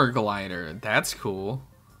flower glider. That's cool.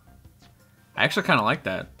 I actually kind of like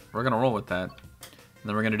that. We're going to roll with that. And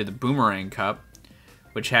then we're going to do the Boomerang Cup,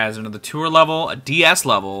 which has another tour level, a DS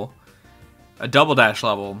level, a Double Dash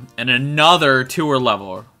level, and another tour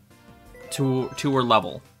level. Tour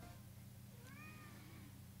level.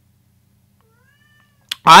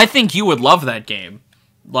 I think you would love that game.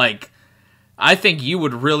 Like, I think you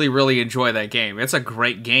would really, really enjoy that game. It's a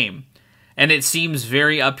great game. And it seems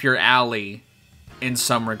very up your alley in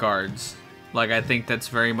some regards. Like, I think that's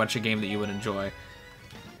very much a game that you would enjoy.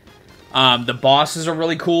 The bosses are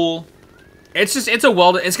really cool. It's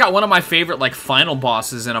got one of my favorite, like, final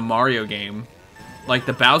bosses in a Mario game. Like,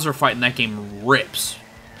 the Bowser fight in that game rips.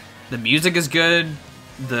 The music is good.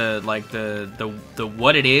 the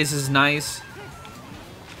what it is nice.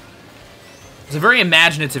 It's a very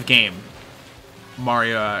imaginative game,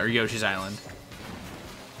 Mario or Yoshi's Island.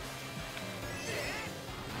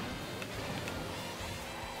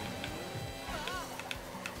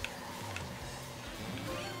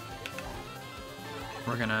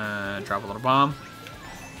 We're gonna drop a little bomb.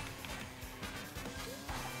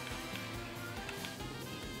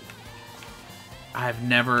 I've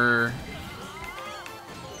never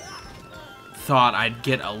thought I'd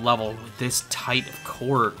get a level with this tight of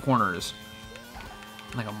corners.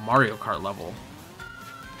 Like a Mario Kart level.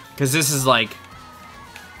 Because this is like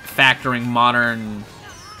factoring modern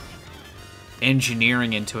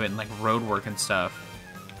engineering into it and like road work and stuff.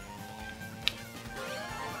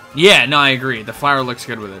 Yeah, no, I agree. The flower looks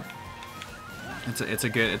good with it. It's a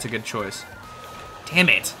good choice. Damn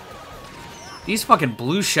it. These fucking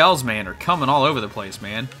blue shells, man, are coming all over the place,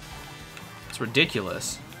 man. It's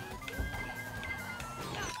ridiculous.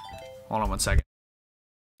 Hold on one second.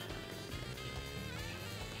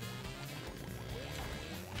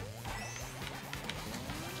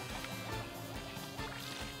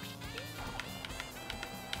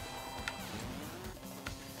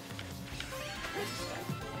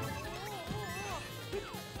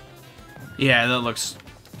 Yeah, that looks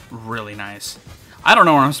really nice. I don't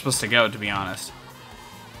know where I'm supposed to go, to be honest.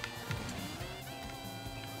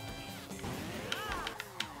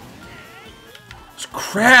 There's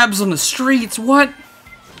crabs on the streets, what?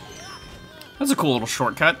 That's a cool little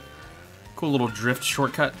shortcut. Cool little drift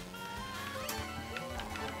shortcut.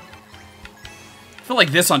 I feel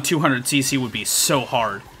like this on 200cc would be so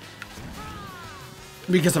hard.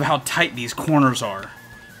 Because of how tight these corners are.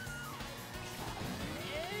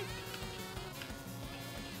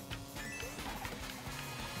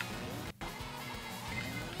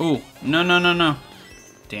 Ooh, no, no, no, no.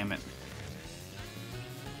 Damn it.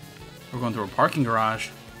 We're going through a parking garage.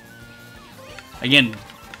 Again,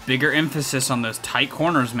 bigger emphasis on those tight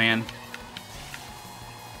corners, man.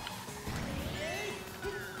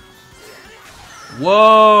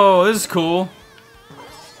 Whoa, this is cool.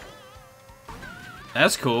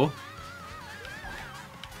 That's cool.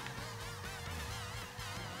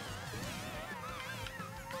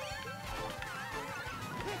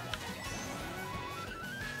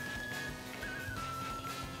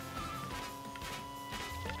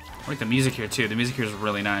 I like the music here, too. The music here is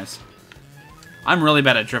really nice. I'm really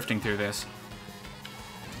bad at drifting through this.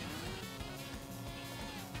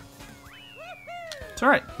 It's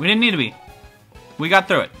alright. We didn't need to be. We got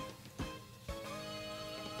through it.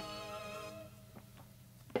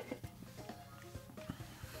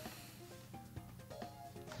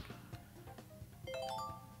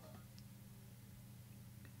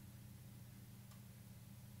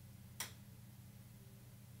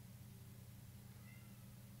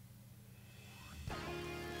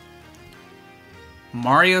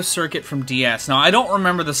 Mario Circuit from DS. Now, I don't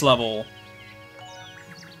remember this level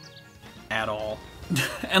at all.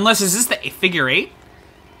 Unless, is this the figure 8?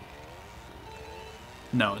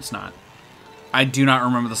 No, it's not. I do not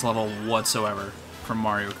remember this level whatsoever from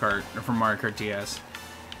Mario Kart, or from Mario Kart DS.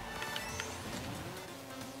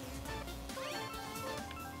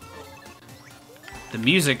 The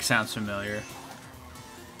music sounds familiar.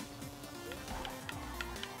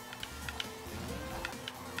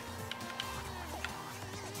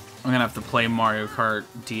 I'm gonna have to play Mario Kart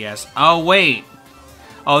DS. Oh, wait!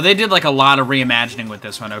 Oh, they did, like, a lot of reimagining with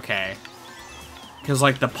this one, okay. Because,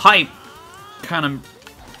 like, the pipe kind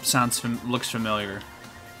of looks familiar.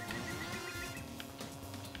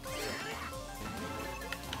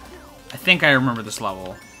 I think I remember this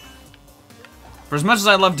level. For as much as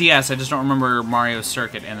I love DS, I just don't remember Mario's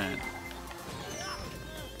Circuit in it.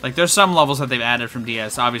 Like, there's some levels that they've added from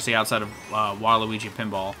DS, obviously outside of Waluigi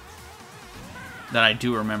Pinball, that I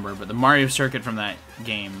do remember, but the Mario Circuit from that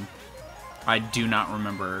game, I do not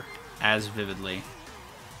remember as vividly.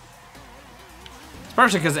 It's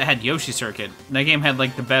partially because it had Yoshi Circuit. That game had,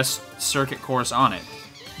 like, the best circuit course on it.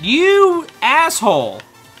 You asshole!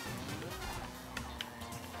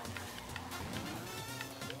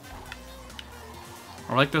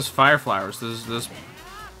 I like those fire flowers. Those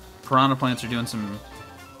piranha plants are doing some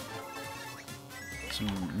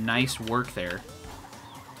nice work there.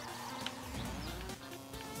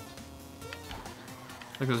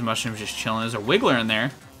 Look at those mushrooms just chilling. There's a Wiggler in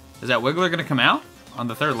there. Is that Wiggler going to come out on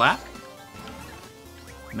the third lap?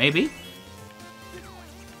 Maybe.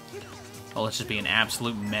 Oh, let's just be an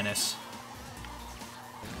absolute menace.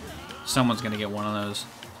 Someone's going to get one of those.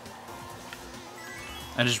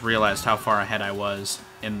 I just realized how far ahead I was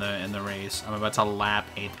in the race. I'm about to lap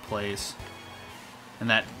 8th place.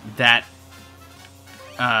 And that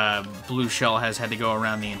Blue Shell has had to go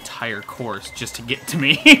around the entire course just to get to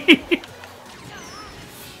me.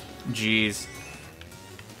 Jeez.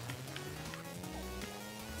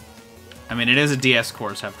 I mean, it is a DS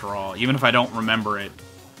course after all. Even if I don't remember it,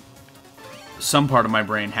 some part of my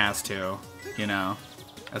brain has to, you know.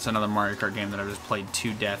 That's another Mario Kart game that I've just played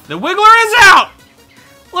to death. The Wiggler is out!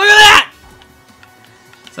 Look at that!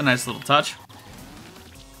 It's a nice little touch.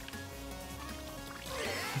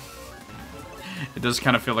 It does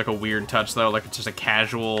kind of feel like a weird touch, though. Like it's just a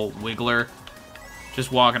casual Wiggler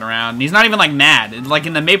just walking around. And he's not even, like, mad. Like,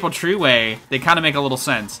 in the Maple Tree way, they kind of make a little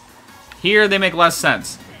sense. Here, they make less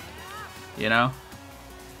sense. You know?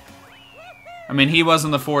 I mean, he was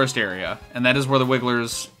in the forest area, and that is where the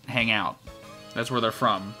Wigglers hang out. That's where they're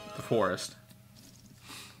from, the forest.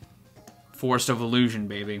 Forest of Illusion,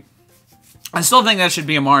 baby. I still think that should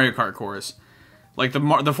be a Mario Kart course. Like,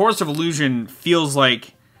 the Forest of Illusion feels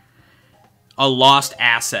like a lost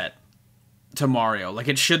asset to Mario. Like,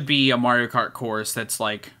 it should be a Mario Kart course that's,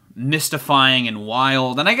 like, mystifying and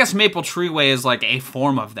wild. And I guess Maple Treeway is, like, a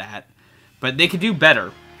form of that. But they could do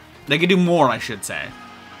better. They could do more, I should say.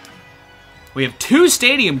 We have 2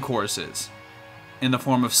 stadium courses in the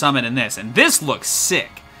form of Summit and this looks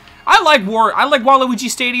sick. I like Waluigi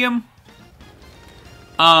Stadium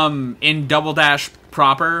in Double Dash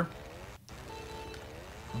proper,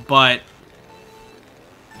 but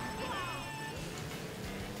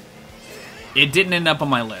it didn't end up on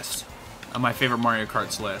my list, on my favorite Mario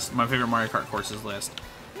Kart's list, my favorite Mario Kart courses list.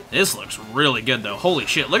 This looks really good though. Holy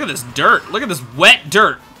shit, look at this dirt. Look at this wet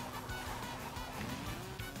dirt.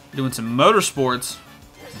 Doing some motorsports.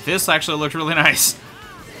 This actually looked really nice.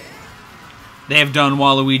 They have done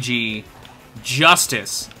Waluigi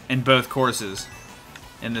justice in both courses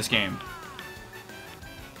in this game.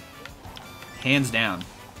 Hands down.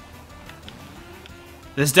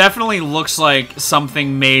 This definitely looks like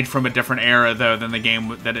something made from a different era, though, than the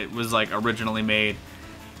game that it was, like, originally made.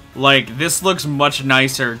 Like, this looks much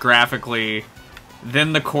nicer graphically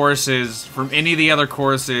than the courses from any of the other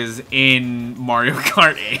courses in Mario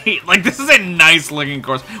Kart 8. Like, this is a nice-looking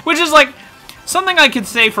course, which is, like, something I could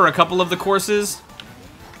say for a couple of the courses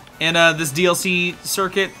in this DLC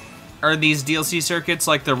circuit, or these DLC circuits.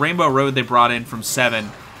 Like, the Rainbow Road they brought in from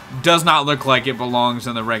 7 does not look like it belongs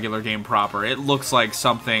in the regular game proper. It looks like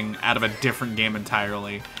something out of a different game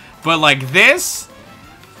entirely. But, like, this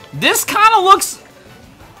kind of looks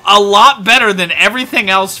a lot better than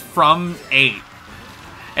everything else from 8.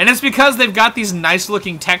 And it's because they've got these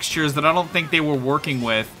nice-looking textures that I don't think they were working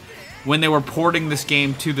with when they were porting this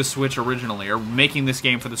game to the Switch originally, or making this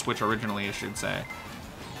game for the Switch originally, I should say.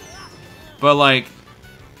 But, like,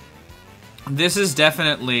 this is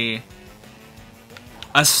definitely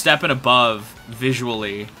a step and above,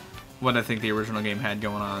 visually, what I think the original game had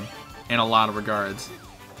going on, in a lot of regards.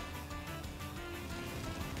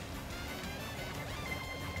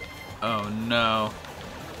 Oh, no.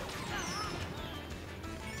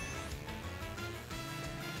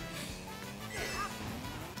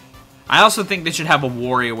 I also think they should have a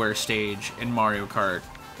WarioWare stage in Mario Kart.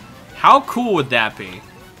 How cool would that be?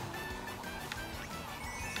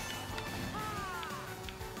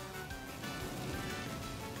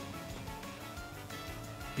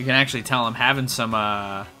 You can actually tell I'm having some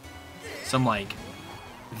like,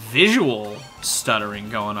 visual stuttering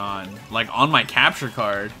going on. Like, on my capture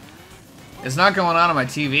card. It's not going on my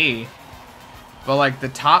TV. But, like, the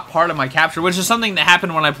top part of my capture, which is something that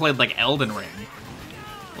happened when I played, like, Elden Ring.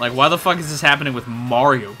 Like, why the fuck is this happening with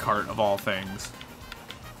Mario Kart, of all things?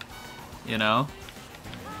 You know?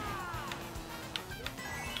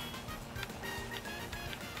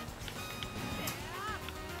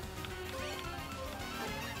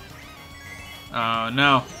 Oh,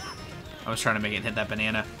 no. I was trying to make it hit that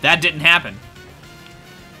banana. That didn't happen.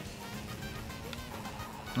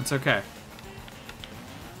 That's okay.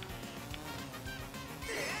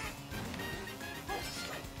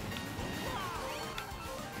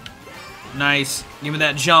 Nice. Give me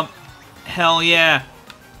that jump. Hell yeah.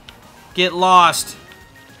 Get lost.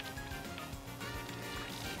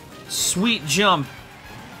 Sweet jump.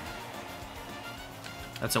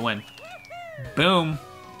 That's a win. Boom.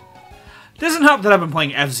 Doesn't help that I've been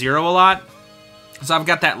playing F-Zero a lot. So I've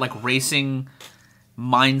got that, like, racing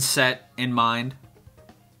mindset in mind.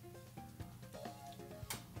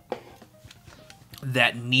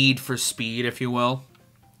 That need for speed, if you will.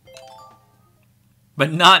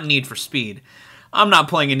 But not Need for Speed. I'm not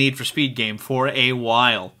playing a Need for Speed game for a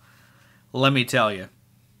while. Let me tell you.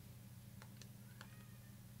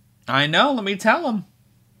 I know, let me tell them.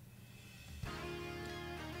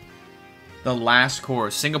 The last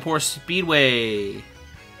course, Singapore Speedway.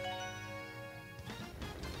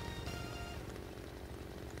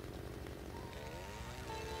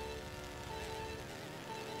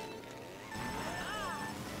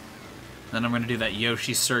 Then I'm gonna do that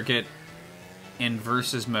Yoshi circuit in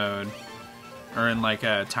versus mode, or in like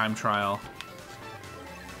a time trial.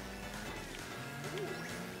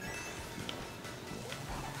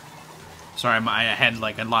 Sorry, I had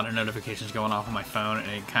like a lot of notifications going off on my phone, and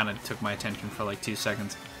it kind of took my attention for like 2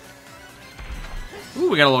 seconds. Ooh,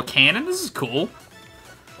 we got a little cannon. This is cool.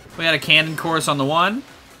 We got a cannon course on the one,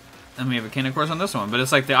 and we have a cannon course on this one, but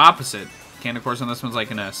it's like the opposite. Cannon course on this one's like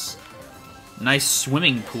in a nice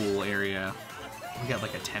swimming pool area. We got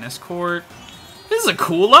like a tennis court. This is a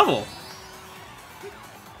cool level.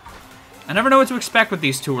 I never know what to expect with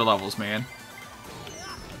these tour levels, man.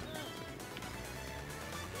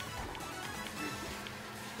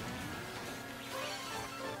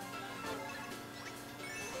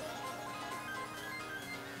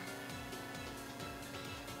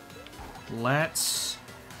 Let's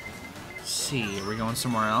see. Are we going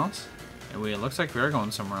somewhere else? It looks like we're going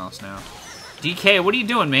somewhere else now. DK, what are you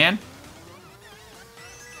doing, man?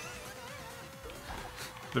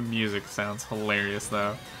 The music sounds hilarious,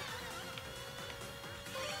 though.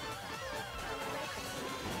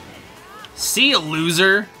 See you,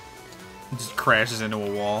 loser! It just crashes into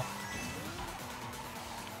a wall.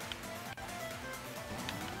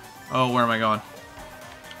 Oh, where am I going?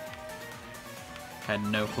 Had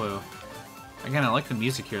no clue. Again, I like the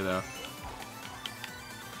music here, though.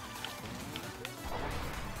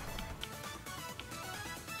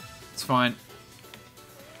 It's fine.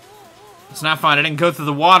 It's not fine. I didn't go through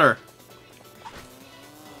the water.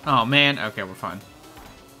 Oh, man. Okay, we're fine.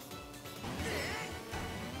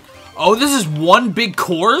 Oh, this is one big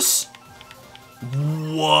course?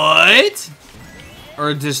 What?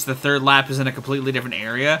 Or just the third lap is in a completely different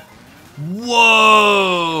area?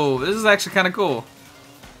 Whoa! This is actually kind of cool.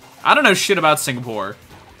 I don't know shit about Singapore.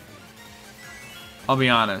 I'll be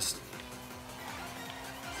honest.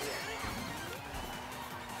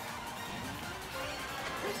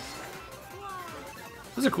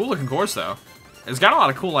 This is a cool looking course, though. It's got a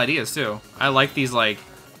lot of cool ideas, too. I like these, like,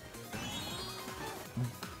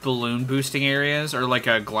 balloon boosting areas, or like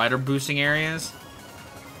glider boosting areas.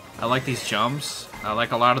 I like these jumps. I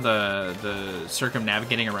like a lot of the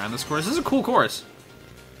circumnavigating around this course. This is a cool course.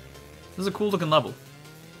 This is a cool looking level.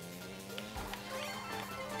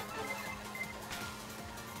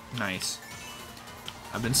 Nice.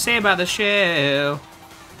 I've been saved by the shell.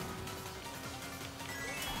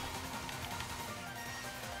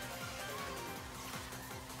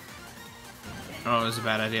 Oh, it was a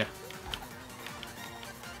bad idea.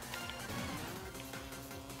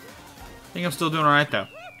 I think I'm still doing alright, though,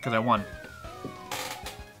 because I won.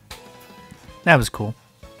 That was cool.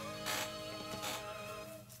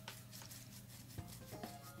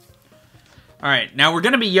 Alright, now we're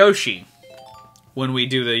going to be Yoshi when we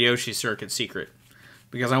do the Yoshi Circuit Secret.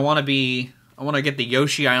 Because I want to get the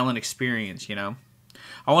Yoshi Island experience, you know?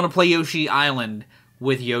 I want to play Yoshi Island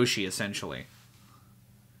with Yoshi, essentially.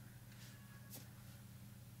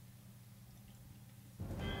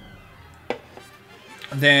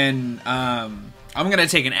 Then, I'm going to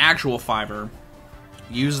take an actual fiver,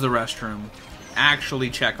 use the restroom, actually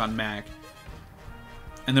check on Mac,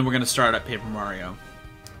 and then we're going to start up Paper Mario.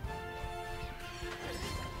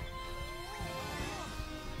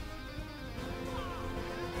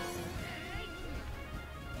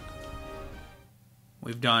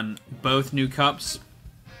 We've done both new cups.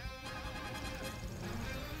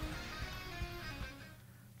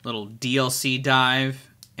 Little DLC dive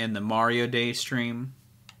in the Mario Day stream.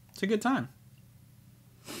 It's a good time.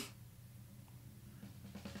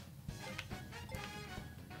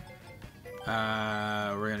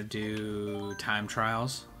 We're gonna do time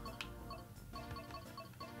trials.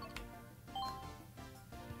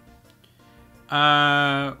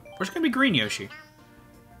 We're just gonna be green Yoshi.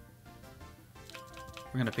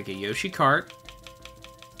 We're gonna pick a Yoshi Kart.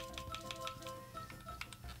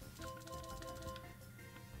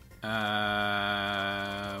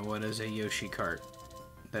 What is a Yoshi Kart?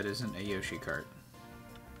 That isn't a Yoshi Kart.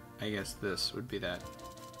 I guess this would be that.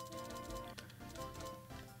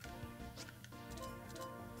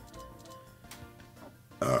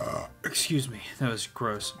 Excuse me, that was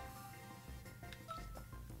gross.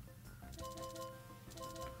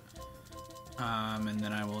 And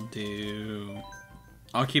then I will do...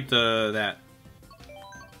 I'll keep that.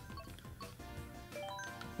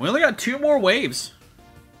 We only got 2 more waves.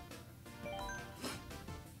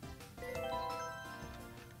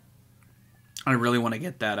 I really want to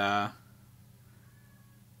get that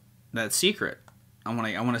that secret. I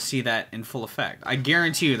want to see that in full effect. I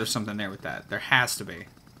guarantee you there's something there with that. There has to be.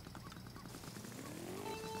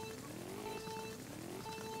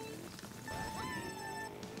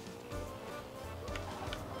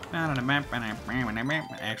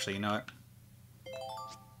 Actually, you know what?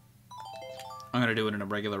 I'm going to do it in a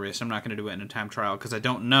regular race. I'm not going to do it in a time trial because I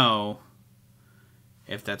don't know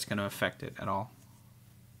if that's going to affect it at all.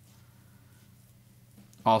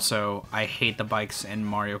 Also, I hate the bikes in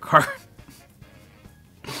Mario Kart.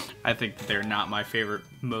 I think that they're not my favorite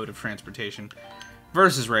mode of transportation.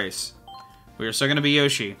 Versus race. We are still going to be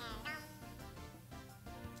Yoshi.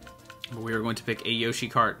 But we are going to pick a Yoshi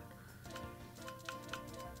Kart.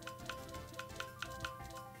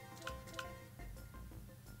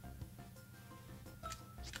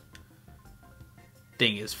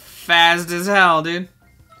 Thing is fast as hell, dude.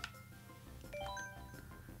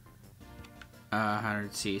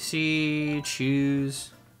 100cc,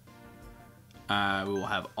 choose. We will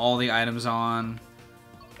have all the items on.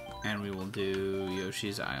 And we will do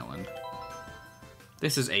Yoshi's Island.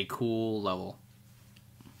 This is a cool level.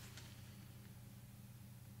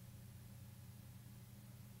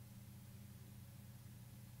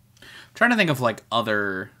 I'm trying to think of like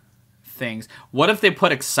other things. What if they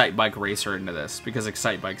put Excite Bike Racer into this? Because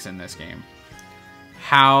Excite Bike's in this game.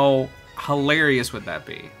 How hilarious would that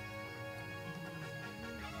be?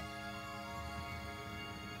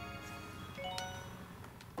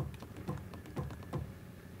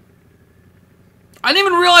 I didn't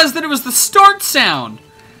even realize that it was the start sound.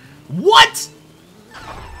 What?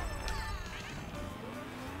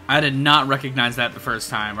 I did not recognize that the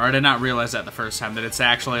first time, or I did not realize that the first time, that it's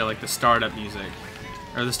actually like the startup music,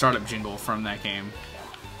 or the startup jingle from that game.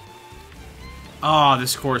 Oh,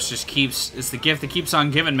 this course just keeps, it's the gift that keeps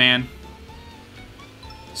on giving, man.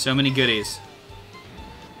 So many goodies.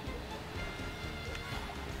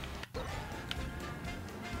 Kind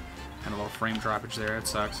of a little frame droppage there, it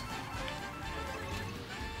sucks.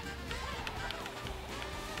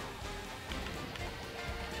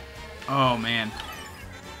 Oh, man.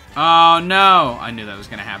 Oh, no! I knew that was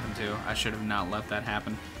going to happen, too. I should have not let that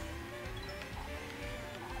happen.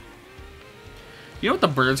 You know what the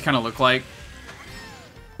birds kind of look like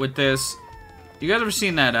with this? You guys ever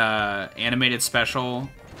seen that animated special?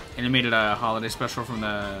 Animated holiday special from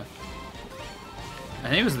the... I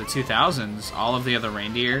think it was the 2000s. All of the Other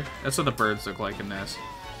Reindeer. That's what the birds look like in this.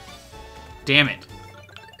 Damn it.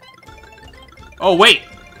 Oh, wait!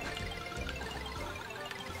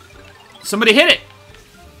 Somebody hit it!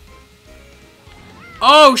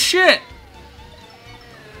 Oh, shit!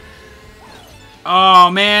 Oh,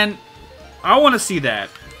 man. I want to see that.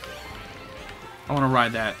 I want to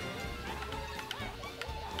ride that.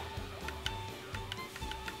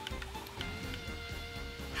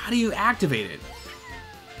 How do you activate it?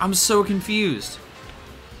 I'm so confused.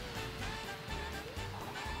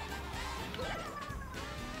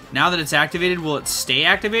 Now that it's activated, will it stay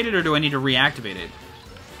activated, or do I need to reactivate it?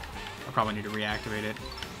 I probably need to reactivate it.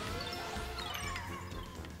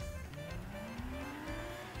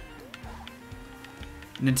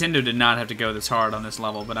 Nintendo did not have to go this hard on this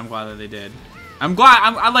level, but I'm glad that they did. I'm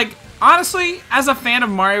glad, I like, honestly, as a fan of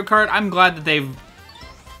Mario Kart, I'm glad that they've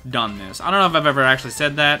done this. I don't know if I've ever actually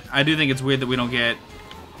said that. I do think it's weird that we don't get,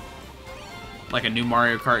 like, a new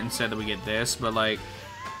Mario Kart instead that we get this, but, like...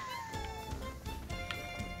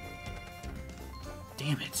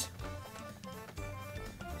 Damn it.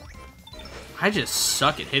 I just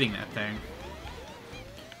suck at hitting that thing.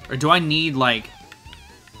 Or do I need, like,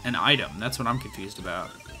 an item? That's what I'm confused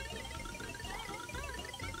about.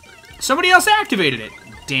 Somebody else activated it!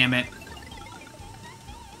 Damn it.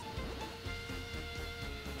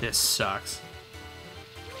 This sucks.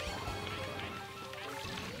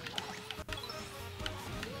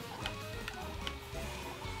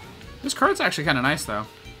 This kart's actually kind of nice, though.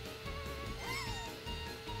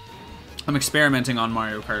 I'm experimenting on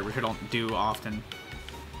Mario Kart, which I don't do often.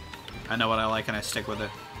 I know what I like and I stick with it.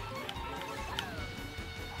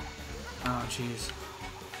 Oh, jeez.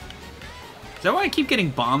 Is that why I keep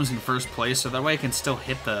getting bombs in first place, so that way I can still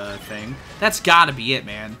hit the thing? That's gotta be it,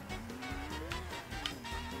 man.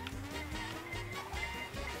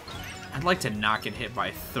 I'd like to not get hit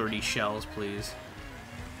by 30 shells, please.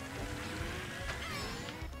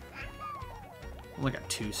 I only got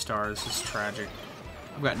 2 stars. This is tragic.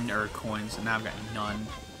 I've got nerd coins, and now I've got none.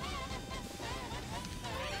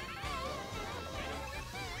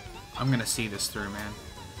 I'm gonna see this through, man.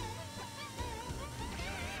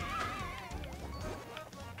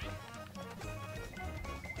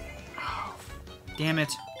 Oh, damn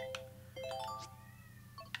it.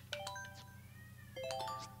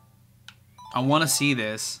 I want to see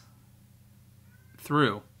this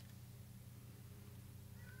through.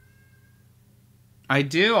 I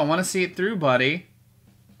do. I want to see it through, buddy.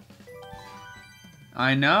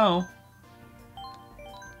 I know.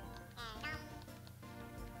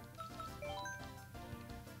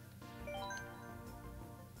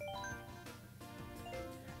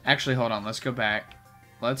 Actually, hold on. Let's go back.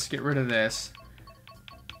 Let's get rid of this.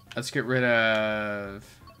 Let's get rid of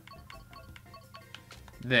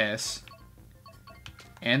this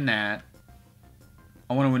and that.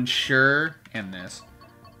 I want to ensure, and this,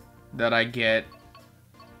 that I get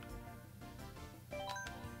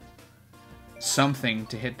something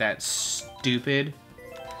to hit that stupid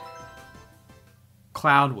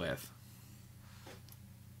cloud with.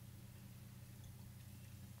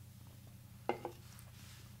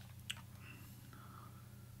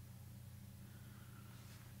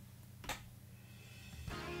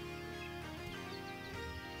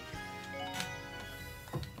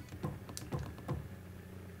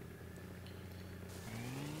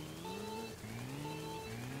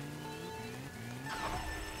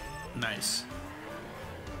 Nice.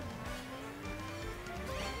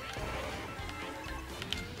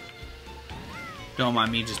 Don't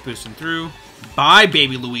mind me just boosting through. Bye,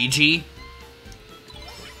 baby Luigi.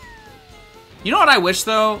 You know what I wish,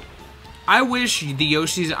 though? I wish the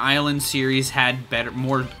Yoshi's Island series had better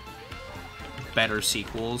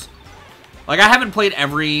sequels. Like, I haven't played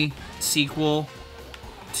every sequel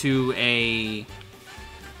to a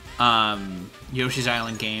Yoshi's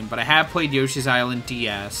Island game, but I have played Yoshi's Island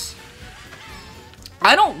DS.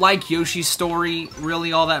 I don't like Yoshi's Story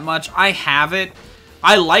really all that much. I have it.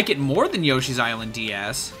 I like it more than Yoshi's Island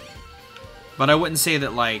DS. But I wouldn't say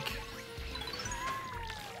that, like...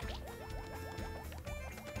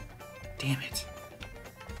 Damn it.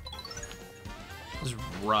 That was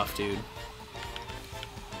rough, dude.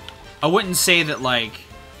 I wouldn't say that, like...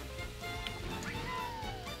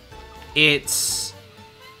 It's...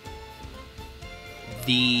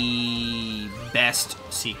 the best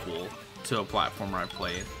sequel to a platformer I've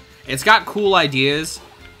played. It's got cool ideas,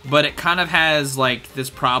 but it kind of has, like, this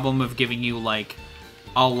problem of giving you, like,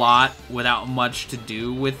 a lot without much to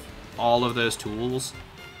do with all of those tools.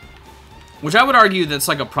 Which I would argue that's,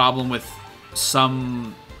 like, a problem with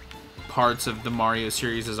some parts of the Mario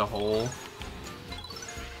series as a whole.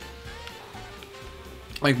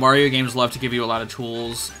 Like, Mario games love to give you a lot of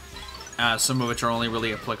tools, some of which are only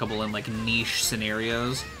really applicable in, like, niche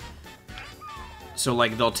scenarios. So,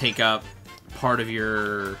 like, they'll take up part of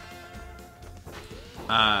your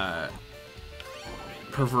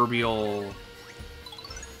proverbial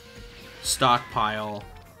stockpile.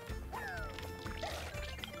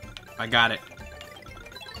 I got it.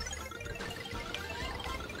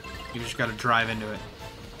 You just gotta drive into it.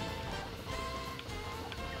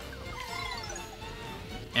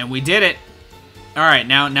 And we did it! Alright,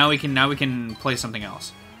 now we can play something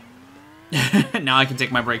else. Now I can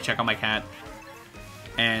take my break, check on my cat,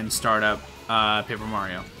 and start up Paper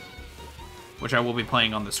Mario. Which I will be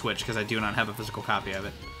playing on the Switch, because I do not have a physical copy of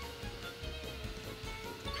it.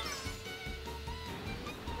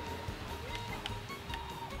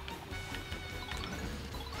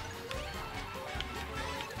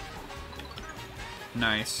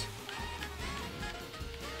 Nice.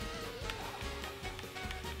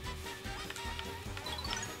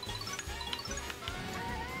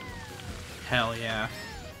 Hell yeah.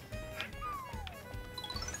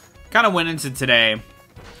 Kind of went into today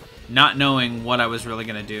not knowing what I was really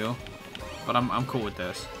gonna do, but I'm cool with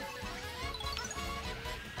this.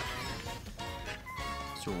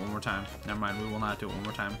 Let's do it one more time. Never mind, we will not do it one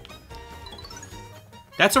more time.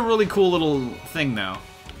 That's a really cool little thing, though.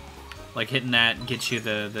 Like, hitting that gets you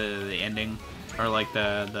the ending, or like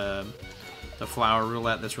the flower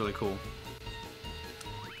roulette. That's really cool.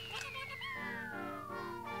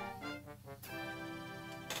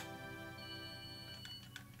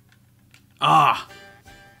 Ah,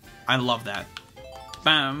 I love that.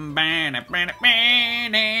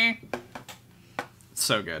 It's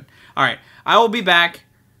so good. All right, I will be back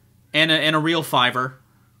in a real fiver,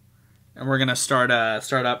 and we're gonna start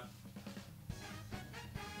up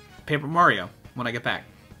Paper Mario when I get back.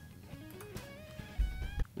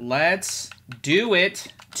 Let's do it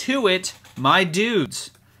to it, my dudes.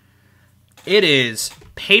 It is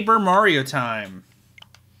Paper Mario time.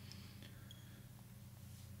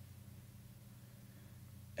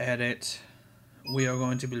 Edit. We are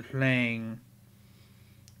going to be playing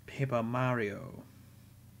Paper Mario.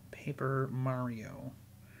 Paper Mario.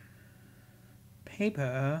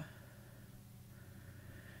 Paper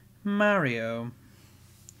Mario.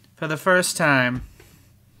 For the first time.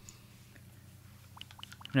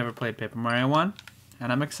 Never played Paper Mario 1,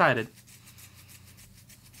 and I'm excited.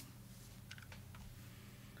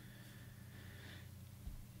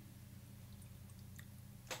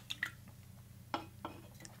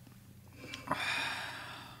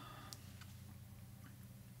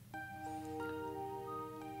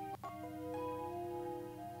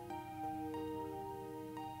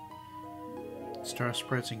 Star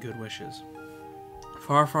spreads and good wishes.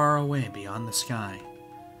 Far, far away beyond the sky,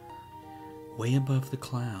 way above the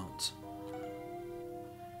clouds,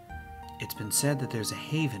 it's been said that there's a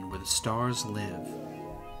haven where the stars live.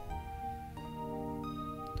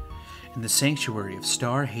 In the sanctuary of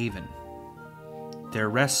Star Haven, there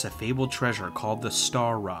rests a fabled treasure called the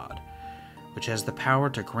Star Rod, which has the power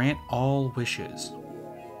to grant all wishes.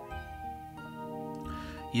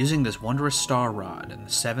 Using this wondrous star rod and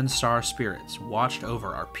the 7 star spirits watched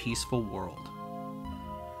over our peaceful world.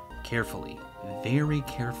 Carefully, very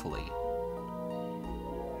carefully.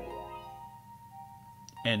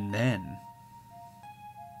 And then...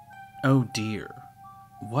 oh dear.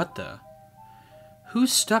 What the... who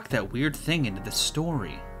stuck that weird thing into the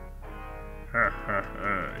story?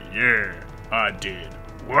 Yeah, I did.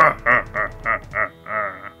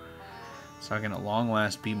 So I can at long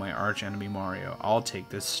last be my arch enemy Mario. I'll take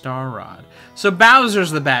this Star Rod. So Bowser's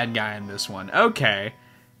the bad guy in this one. Okay.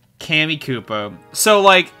 Kammy Koopa. So,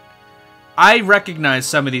 like, I recognize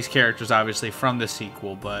some of these characters, obviously, from the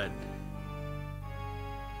sequel, but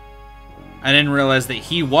I didn't realize that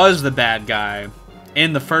he was the bad guy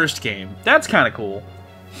in the first game. That's kind of cool.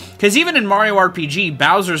 Because even in Mario RPG,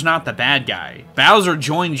 Bowser's not the bad guy. Bowser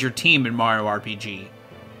joins your team in Mario RPG.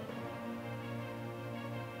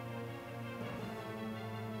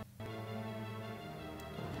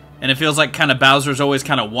 And it feels like kind of Bowser's always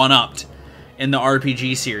kind of one-upped in the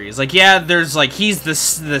RPG series. Like, yeah, there's like, he's the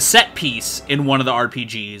set piece in one of the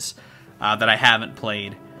RPGs that I haven't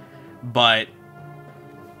played. But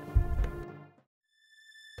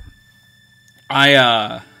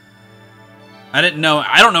I didn't know,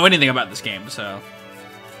 I don't know anything about this game, so.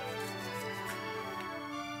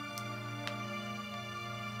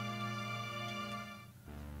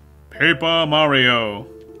 Paper Mario.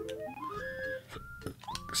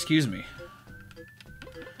 Excuse me.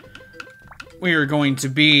 We are going to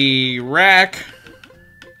be Rack.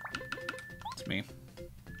 It's me.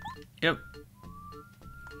 Yep.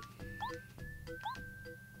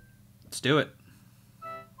 Let's do it.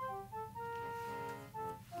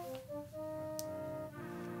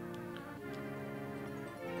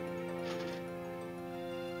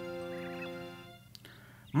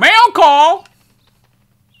 Mail call!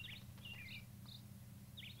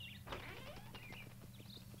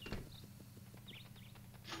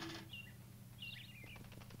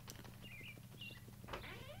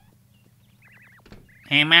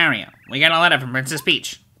 Hey Mario, we got a letter from Princess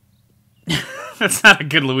Peach. That's not a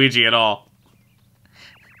good Luigi at all.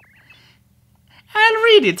 I'll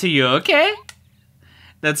read it to you, okay?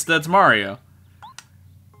 That's Mario.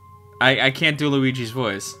 I can't do Luigi's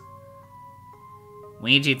voice.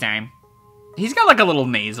 Luigi time. He's got like a little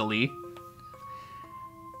nasally.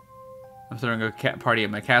 I'm throwing a party at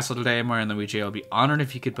my castle today. Mario and Luigi, I'll be honored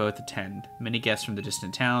if you could both attend. Many guests from the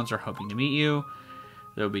distant towns are hoping to meet you.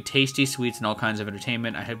 There will be tasty sweets and all kinds of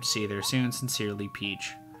entertainment. I hope to see you there soon. Sincerely,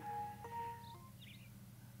 Peach.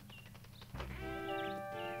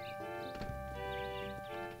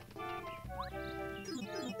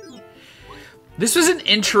 This was an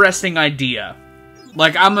interesting idea.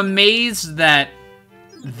 Like, I'm amazed that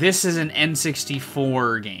this is an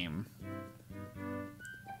N64 game.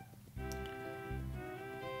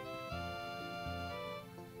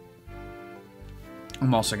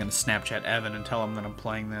 I'm also going to Snapchat Evan and tell him that I'm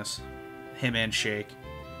playing this. Him and Shake.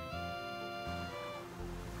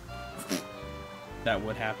 That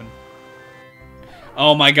would happen.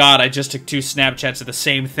 Oh my god, I just took 2 Snapchats of the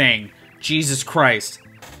same thing. Jesus Christ.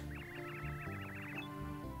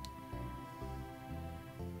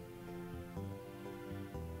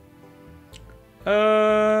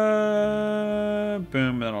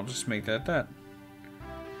 Boom, then I'll just make that.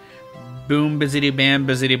 Boom, bizzity bam,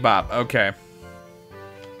 bizzity bop. Okay.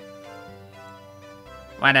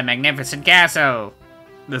 What a magnificent castle!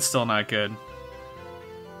 That's still not good.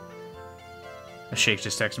 A Shake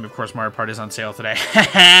just texted me, of course Mario Party is on sale today.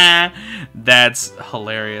 That's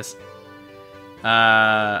hilarious.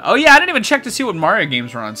 Oh yeah, I didn't even check to see what Mario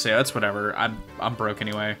games were on sale. That's whatever. I'm broke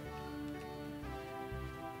anyway.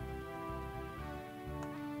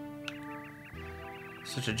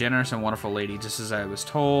 Such a generous and wonderful lady, just as I was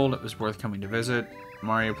told. It was worth coming to visit.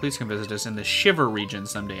 Mario, please come visit us in the Shiver region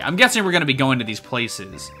someday. I'm guessing we're going to be going to these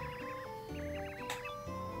places.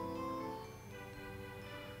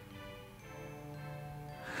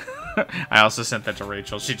 I also sent that to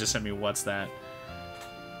Rachel. She just sent me, what's that?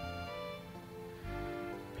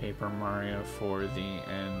 Paper Mario for the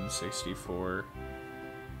N64.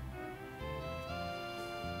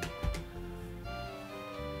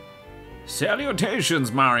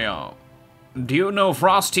 Salutations, Mario. Do you know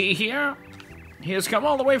Frosty here? He has come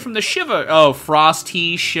all the way from the Shiver. Oh,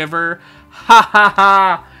 Frosty Shiver. Ha ha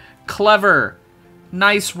ha. Clever.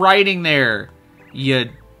 Nice writing there. You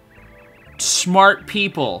smart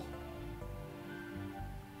people.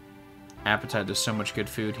 Appetite, there's so much good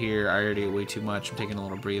food here. I already ate way too much. I'm taking a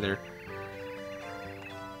little breather.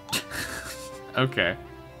 Okay.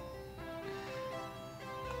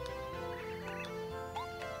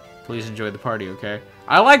 Please enjoy the party, okay?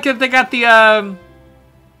 I like that they got the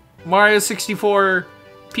Mario 64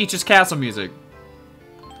 Peach's Castle music.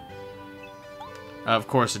 Of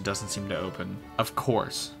course it doesn't seem to open. Of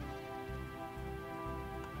course.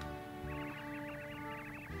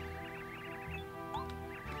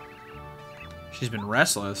 She's been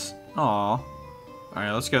restless. Aw.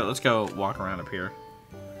 Alright, let's go walk around up here.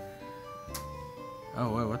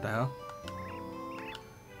 Oh, wait, what the hell?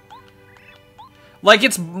 Like,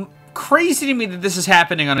 it's crazy to me that this is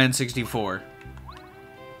happening on N64.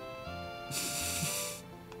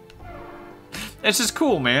 It's just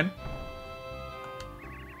cool, man.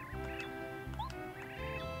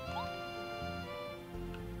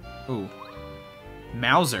 Ooh.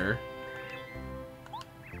 Mauser.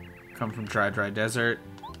 Come from Dry Desert,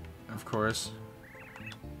 of course.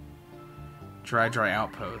 Dry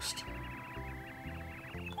Outpost.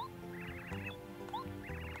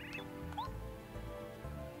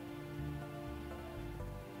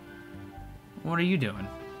 What are you doing?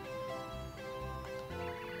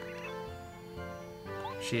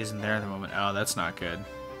 She isn't there at the moment. Oh, that's not good.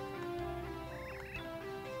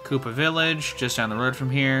 Koopa Village, just down the road from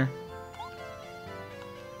here.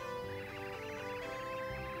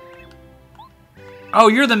 Oh,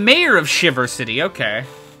 you're the mayor of Shiver City. Okay.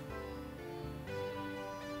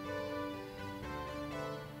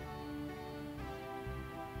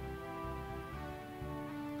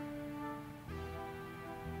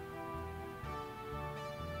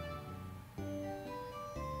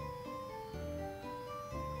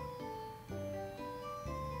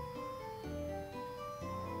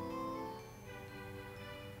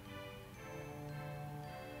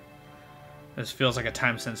 This feels like a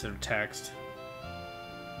time-sensitive text.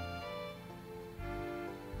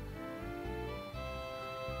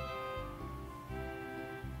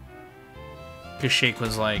 Because Shake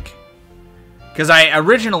was like... Because I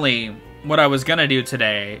originally... What I was going to do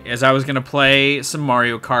today is I was going to play some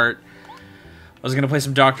Mario Kart. I was going to play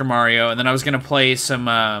some Dr. Mario. And then I was going to play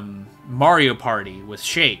some Mario Party with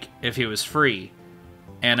Shake if he was free.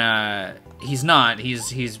 And he's not.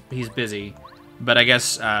 He's busy. But I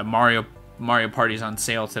guess Mario Party's on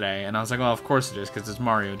sale today. And I was like, well, of course it is because it's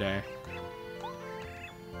Mario Day.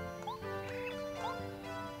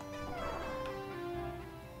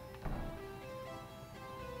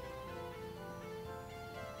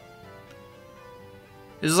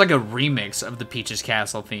 This is like a remix of the Peach's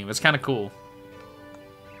Castle theme. It's kind of cool.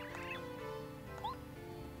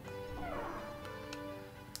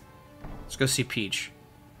 Let's go see Peach.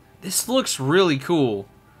 This looks really cool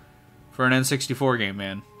for an N64 game,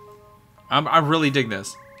 man. I really dig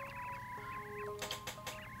this.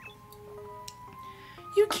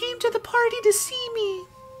 You came to the party to see me.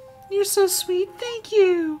 You're so sweet. Thank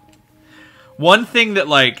you. One thing that,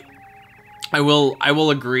 like, I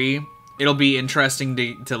will agree, it'll be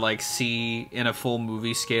interesting to like see in a full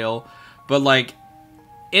movie scale, but like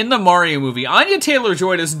in the Mario movie, Anya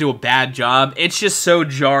Taylor-Joy doesn't do a bad job. It's just so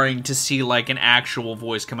jarring to see like an actual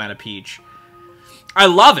voice come out of Peach. I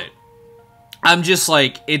love it. I'm just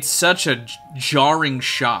like, it's such a jarring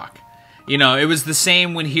shock. You know, it was the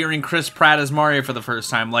same when hearing Chris Pratt as Mario for the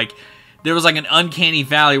first time. Like, there was like an uncanny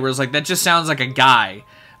valley where it's like, that just sounds like a guy.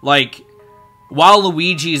 Like, while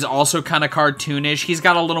Luigi is also kind of cartoonish, he's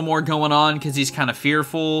got a little more going on because he's kind of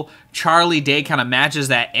fearful. Charlie Day kind of matches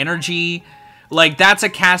that energy. Like, that's a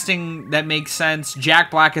casting that makes sense.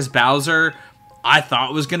 Jack Black as Bowser, I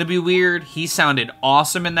thought was going to be weird. He sounded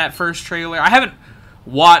awesome in that first trailer. I haven't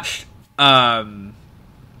watched... I've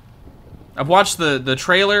watched the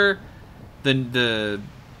trailer, the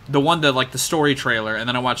one that, like, the story trailer, and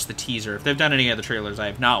then I watched the teaser. If they've done any other trailers, I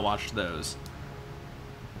have not watched those.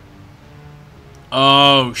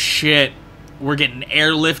 Oh, shit. We're getting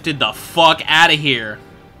airlifted the fuck out of here.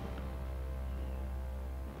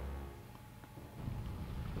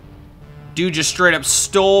 Dude just straight up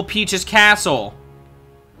stole Peach's castle.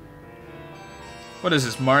 What is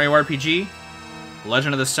this, Mario RPG?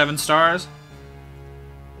 Legend of the Seven Stars?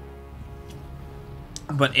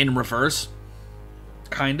 But in reverse?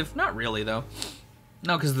 Kind of. Not really, though.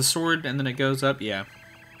 No, because the sword, and then it goes up. Yeah.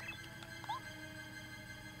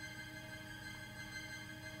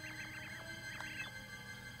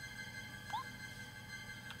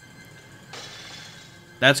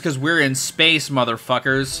 That's because we're in space,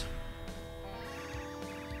 motherfuckers.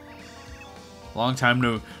 Long time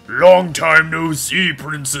no see,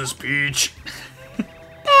 Princess Peach.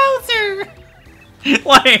 Bowser.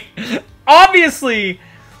 Like, obviously,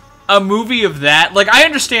 a movie of that. Like, I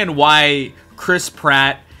understand why Chris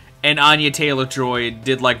Pratt and Anya Taylor-Joy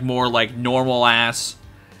did like more like normal ass.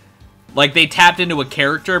 Like, they tapped into a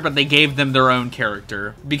character, but they gave them their own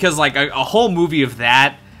character. Because, like, a whole movie of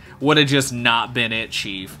that would have just not been it,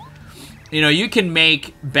 Chief. You know, you can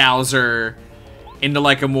make Bowser into,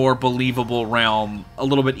 like, a more believable realm a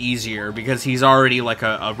little bit easier. Because he's already, like,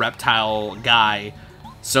 a reptile guy.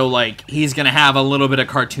 So, like, he's gonna have a little bit of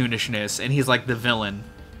cartoonishness. And he's, like, the villain.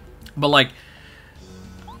 But, like,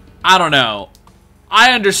 I don't know.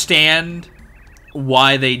 I understand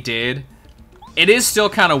why they did. It is still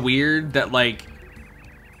kind of weird that, like,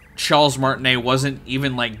 Charles Martinet wasn't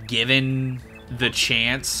even, like, given the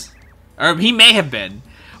chance. Or he may have been.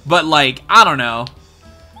 But, like, I don't know.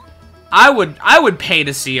 I would pay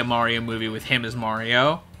to see a Mario movie with him as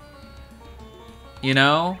Mario. You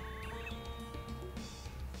know?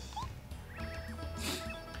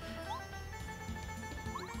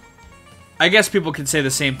 I guess people could say the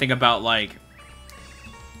same thing about, like...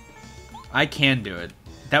 I can do it.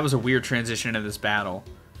 That was a weird transition into this battle.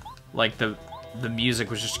 Like, the music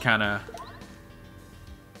was just kind of...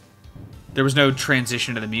 There was no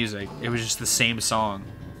transition to the music. It was just the same song.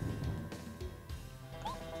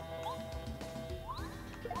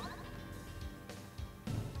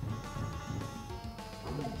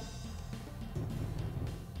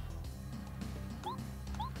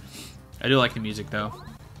 I do like the music, though.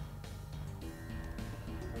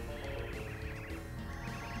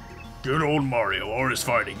 Good old Mario, always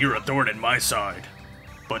fighting. You're a thorn in my side.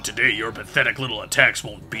 But today, your pathetic little attacks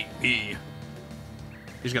won't beat me.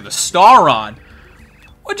 He's got the star on.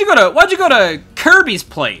 Why'd you go to Kirby's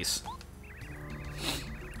place?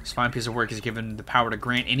 This fine piece of work is given the power to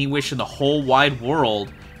grant any wish in the whole wide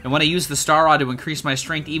world. And when I use the star rod to increase my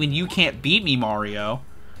strength, even you can't beat me, Mario.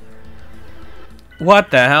 What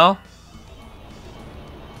the hell?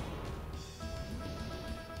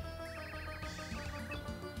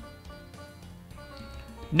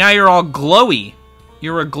 Now you're all glowy.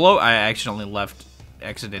 You're a glow... I accidentally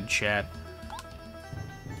exited chat.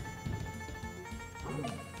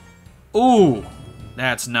 Ooh.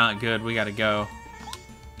 That's not good. We gotta go.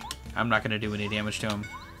 I'm not gonna do any damage to him.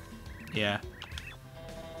 Yeah.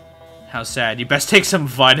 How sad. You best take some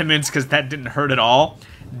vitamins, because that didn't hurt at all.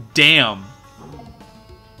 Damn.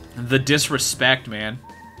 The disrespect, man.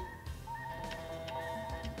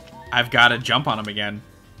 I've gotta jump on him again.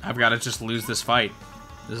 I've gotta just lose this fight.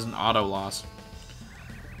 This is an auto loss.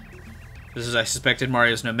 This is, I suspected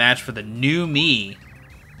Mario's no match for the new me.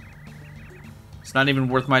 It's not even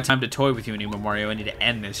worth my time to toy with you anymore, Mario. I need to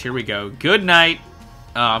end this. Here we go. Good night.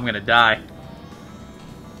 Oh, I'm gonna die.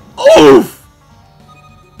 Oof!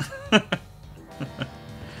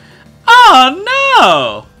 Oh,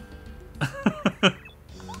 no!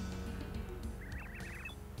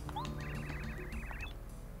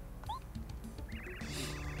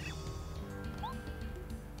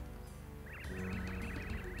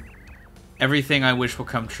 Everything I wish will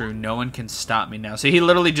come true. No one can stop me now. So he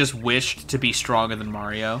literally just wished to be stronger than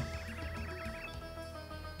Mario.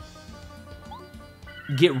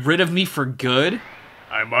 Get rid of me for good?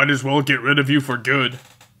 I might as well get rid of you for good.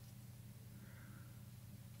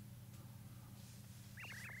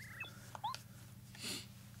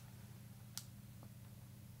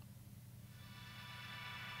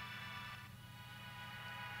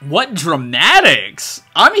 What dramatics!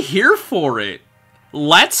 I'm here for it.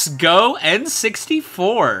 Let's go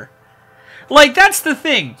N64. Like, that's the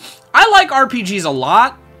thing. I like RPGs a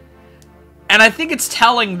lot. And I think it's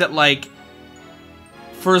telling that, like,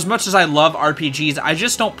 for as much as I love RPGs, I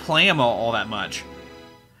just don't play them all that much.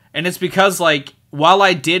 And it's because, like, while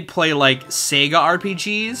I did play, like, Sega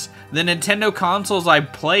RPGs, the Nintendo consoles I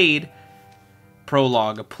played...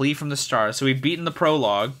 Prologue, A Plea from the Stars. So we've beaten the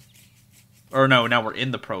prologue. Or no, now we're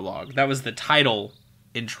in the prologue. That was the title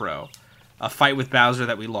intro. A fight with Bowser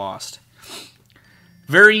that we lost.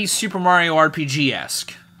 Very Super Mario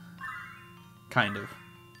RPG-esque. Kind of.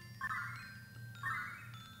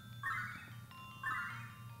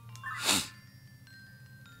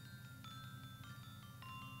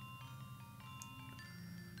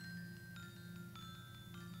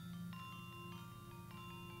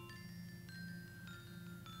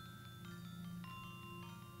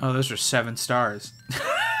 Oh, those are 7 stars.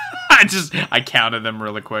 I counted them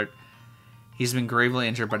really quick. He's been gravely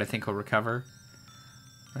injured, but I think he'll recover.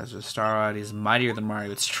 As a star rod, he's mightier than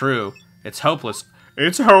Mario. It's true. It's hopeless.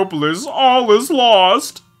 It's hopeless. All is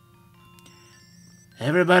lost.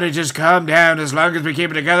 Everybody just calm down. As long as we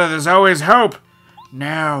keep it together, there's always hope.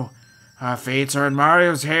 Now, our fates are in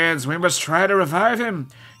Mario's hands. We must try to revive him.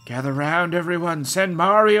 Gather round, everyone. Send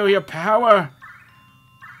Mario your power.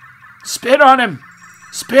 Spit on him.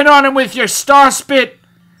 Spit on him with your star spit.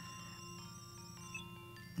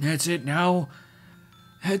 That's it now.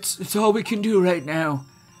 That's all we can do right now.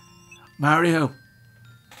 Mario,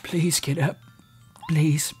 please get up.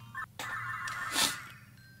 Please.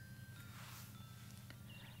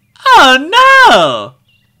 Oh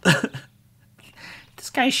no! This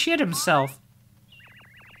guy shit himself.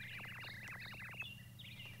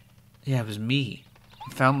 Yeah, it was me.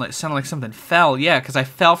 It sounded like something fell. Yeah, because I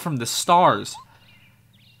fell from the stars.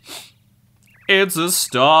 It's a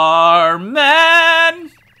star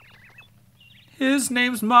man. His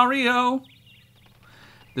name's Mario.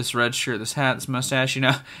 This red shirt, this hat, this mustache, you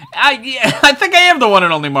know. I think I am the one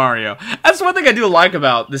and only Mario. That's one thing I do like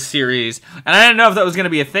about this series. And I didn't know if that was going to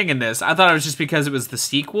be a thing in this. I thought it was just because it was the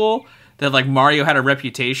sequel that, like, Mario had a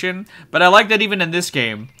reputation. But I like that even in this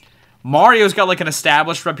game, Mario's got, like, an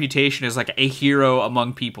established reputation as, like, a hero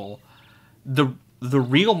among people. The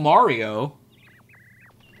real Mario...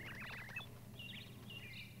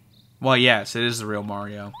 Well, yes, it is the real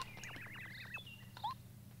Mario.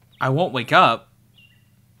 I won't wake up.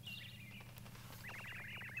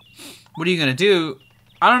 What are you gonna do?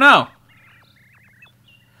 I don't know.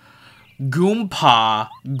 Goomba.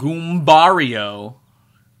 Goombario.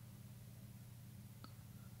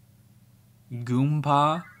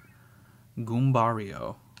 Goomba.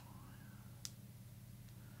 Goombario.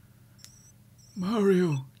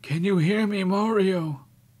 Mario, can you hear me, Mario?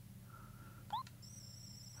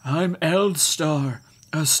 I'm Eldstar,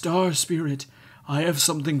 a star spirit. I have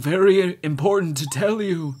something very important to tell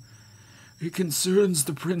you. It concerns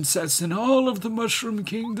the princess and all of the Mushroom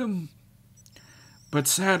Kingdom. But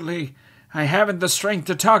sadly, I haven't the strength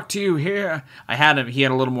to talk to you here. He had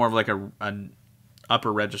a little more of like an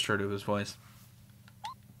upper register to his voice.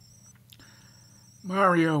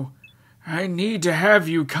 Mario, I need to have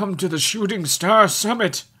you come to the Shooting Star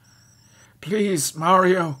Summit. Please,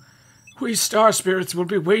 Mario, we star spirits will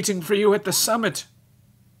be waiting for you at the summit.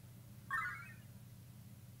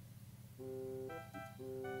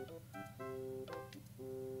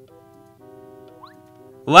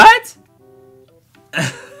 What?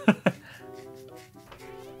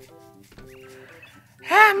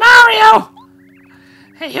 Hey, Mario!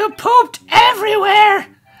 You pooped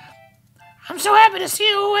everywhere! I'm so happy to see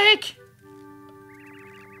you awake.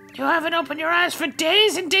 You haven't opened your eyes for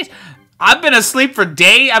days and days. I've been asleep for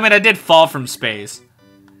days. I mean, I did fall from space.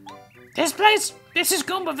 This is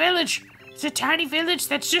Goomba Village. It's a tiny village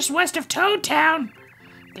that's just west of Toad Town.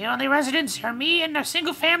 The only residents are me and a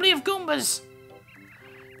single family of Goombas.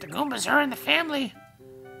 The Goombas are in the family.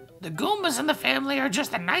 The Goombas in the family are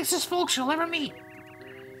just the nicest folks you'll ever meet.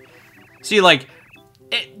 See, like,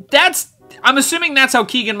 I'm assuming that's how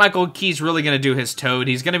Keegan-Michael Key's really gonna do his Toad.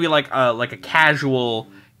 He's gonna be like a casually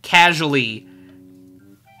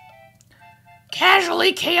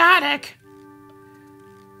chaotic.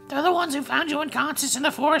 They're the ones who found you unconscious in the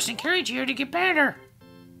forest and carried you here to get better.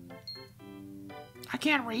 I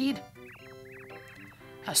can't read.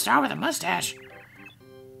 A star with a mustache.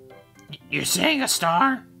 You're saying a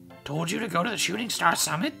star told you to go to the Shooting Star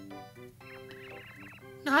Summit?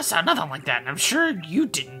 No, I saw nothing like that, and I'm sure you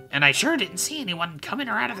didn't. And I sure didn't see anyone come in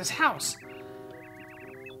or out of this house.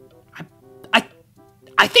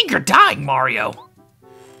 I think you're dying, Mario.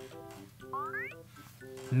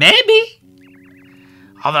 Maybe.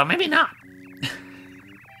 Although, maybe not.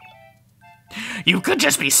 You could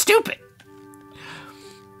just be stupid.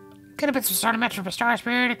 Could have been some sort of metro for Star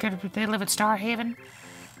Spirit. It could have they live at Star Haven.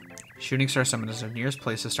 Shooting Star Summit is the nearest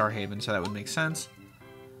place to Star Haven, so that would make sense.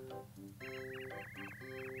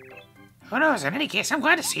 Who knows? In any case, I'm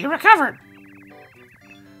glad to see you recovered.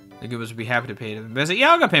 The Goombas would be happy to pay a visit.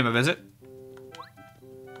 Yeah, I'll go pay him a visit.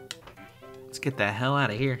 Let's get the hell out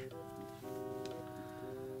of here.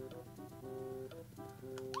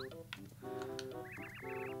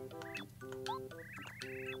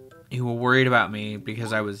 You were worried about me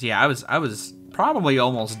because I was probably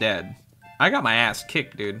almost dead. I got my ass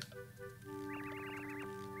kicked, dude.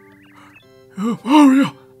 Oh,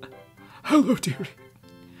 Mario! Hello, dearie.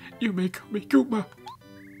 You may call me Goomba.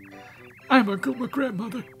 I'm a Goomba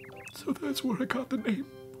grandmother, so that's where I got the name.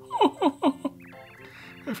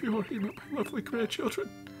 Have you already met my lovely grandchildren?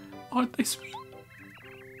 Aren't they sweet?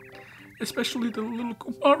 Especially the little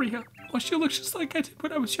Goomaria. Oh, she looks just like I did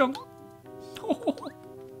when I was young.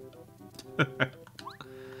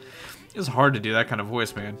 It's hard to do that kind of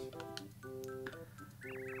voice, man.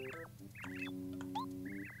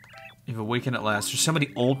 You've awakened at last. There's so many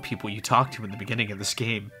old people you talk to in the beginning of this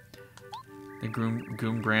game. The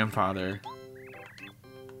groom grandfather.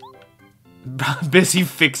 Busy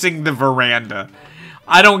fixing the veranda.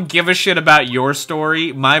 I don't give a shit about your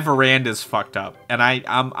story. My veranda's fucked up, and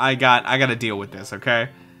I gotta deal with this. Okay.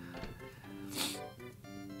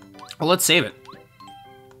 Well, let's save it.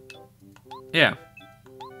 Yeah.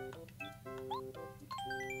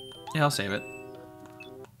 Yeah, I'll save it.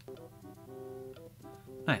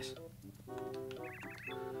 Nice.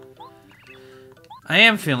 I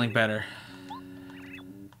am feeling better.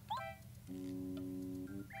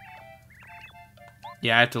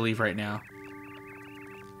 Yeah, I have to leave right now.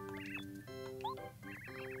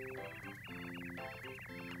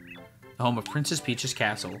 The home of Princess Peach's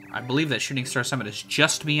castle. I believe that Shooting Star Summit is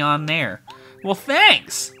just beyond there. Well,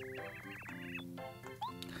 thanks!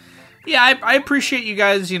 Yeah, I appreciate you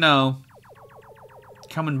guys, you know,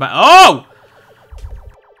 coming by. Oh!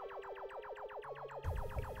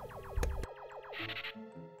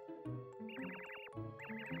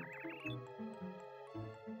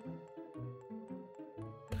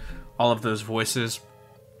 All of those voices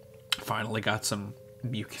finally got some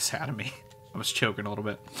mucus out of me. I was choking a little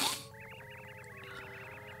bit.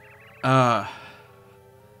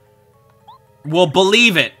 Well,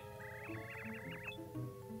 believe it.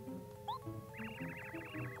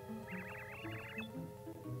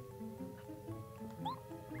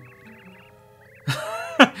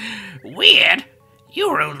 Weird.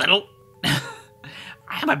 You rude little...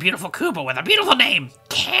 I'm a beautiful Koopa with a beautiful name.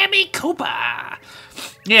 Cammy Koopa.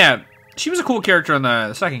 Yeah, she was a cool character in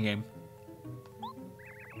the second game.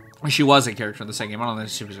 She was a character in the second game. I don't think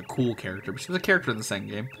she was a cool character, but she was a character in the second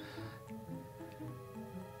game.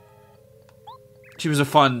 She was a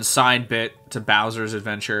fun side bit to Bowser's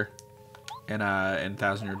adventure in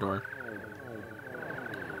Thousand Year Door.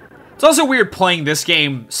 It's also weird playing this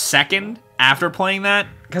game second after playing that,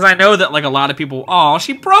 because I know that like a lot of people, oh,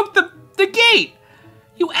 she broke the gate,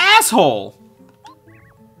 you asshole.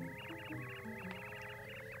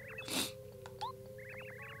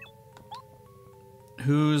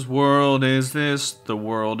 Whose world is this? The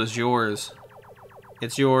world is yours.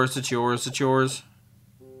 It's yours, it's yours, it's yours.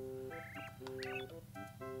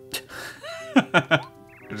 I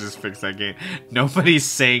just fixed that gate. Nobody's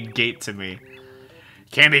saying gate to me.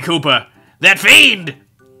 Cammy Koopa, that fiend!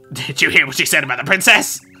 Did you hear what she said about the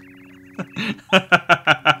princess?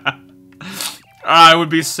 I would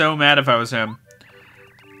be so mad if I was him.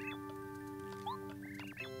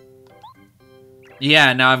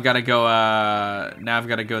 Yeah, now I've got to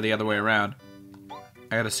go, the other way around.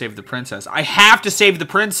 I gotta save the princess. I have to save the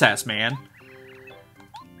princess, man!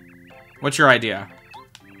 What's your idea?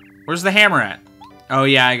 Where's the hammer at? Oh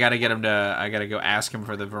yeah, I gotta get him to, I gotta go ask him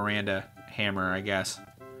for the veranda hammer, I guess.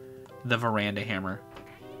 The veranda hammer.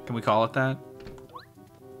 Can we call it that?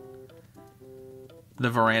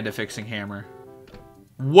 The veranda fixing hammer.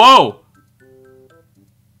 Whoa!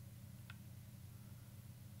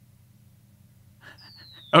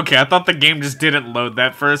 Okay, I thought the game just didn't load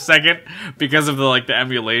that for a second because of the the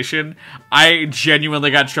emulation. I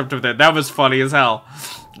genuinely got tripped with it. That was funny as hell.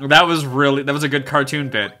 That was a good cartoon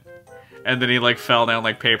bit. And then he fell down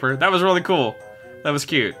like paper. That was really cool. That was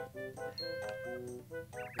cute.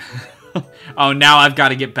 Oh, now I've got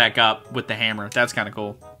to get back up with the hammer. That's kind of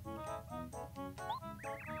cool.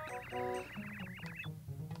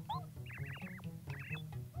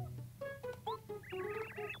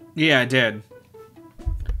 Yeah, I did.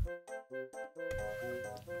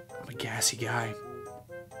 I'm a gassy guy.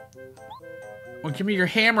 Well, give me your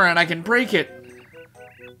hammer and I can break it.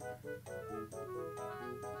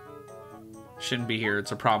 Shouldn't be here.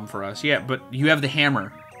 It's a problem for us. Yeah, but you have the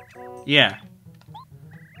hammer. Yeah.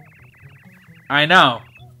 I know.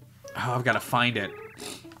 Oh, I've got to find it.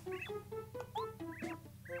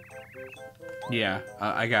 Yeah,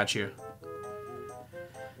 I got you.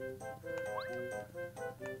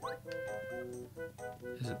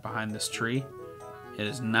 Is it behind this tree? It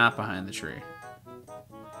is not behind the tree.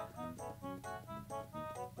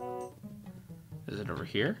 Is it over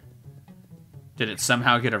here? Did it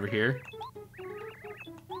somehow get over here?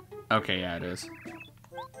 Okay, yeah, it is.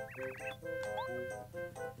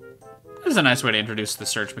 This is a nice way to introduce the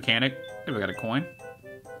search mechanic. Hey, we got a coin.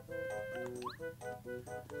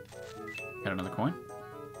 Got another coin.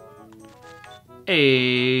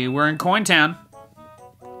 Hey, we're in Coin Town.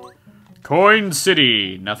 Coin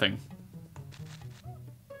City. Nothing.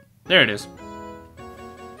 There it is.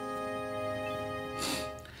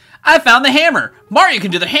 I found the hammer. Mario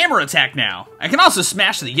can do the hammer attack now. I can also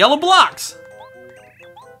smash the yellow blocks.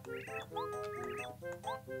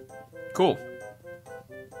 Cool.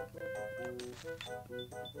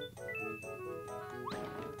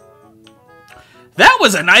 That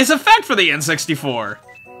was a nice effect for the N64.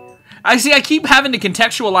 I see, I keep having to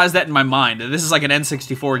contextualize that in my mind, that this is like an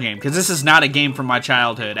N64 game, because this is not a game from my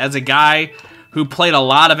childhood. As a guy who played a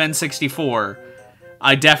lot of N64,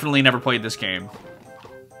 I definitely never played this game.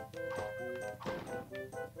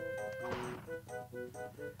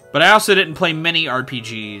 But I also didn't play many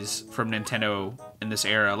RPGs from Nintendo in this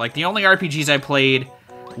era. Like, the only RPGs I played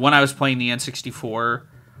when I was playing the N64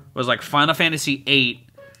 was, like, Final Fantasy VIII,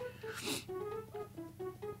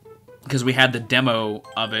 because we had the demo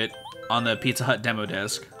of it on the Pizza Hut demo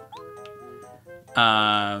disc.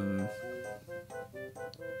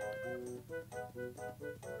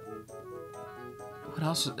 What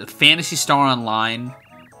else? Phantasy Star Online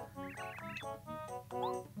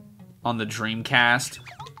on the Dreamcast.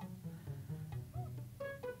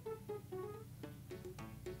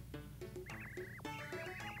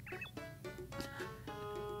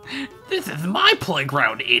 This is my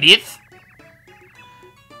playground, idiots!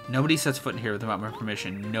 Nobody sets foot in here without my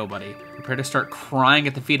permission. Nobody. Prepare to start crying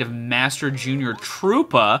at the feet of Master Junior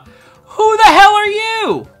Troopa. Who the hell are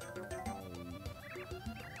you?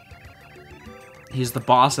 He's the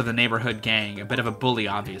boss of the neighborhood gang. A bit of a bully,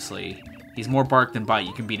 obviously. He's more bark than bite.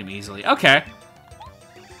 You can beat him easily. Okay.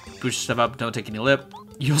 Push stuff up. Don't take any lip.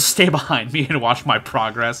 You'll stay behind me and watch my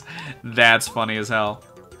progress. That's funny as hell.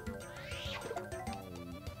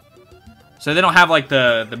 So they don't have, like,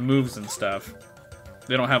 the moves and stuff.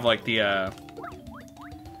 They don't have, like, the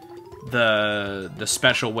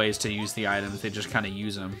special ways to use the items. They just kind of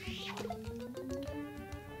use them.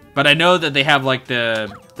 But I know that they have, like,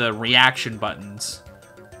 the reaction buttons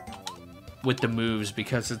with the moves,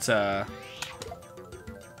 because it's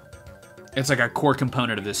like a core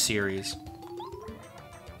component of this series.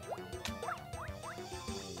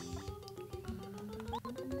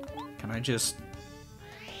 Can I just...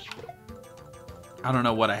 I don't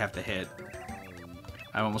know what I have to hit.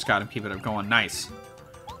 I almost got him. Keep it up going. Nice.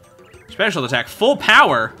 Special attack. Full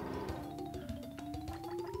power.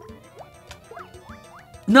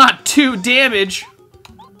 Not 2 damage.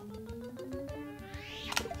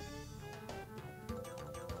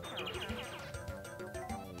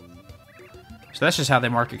 So that's just how they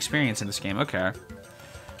mark experience in this game. Okay.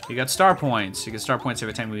 You got star points. You get star points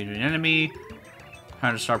every time you beat an enemy.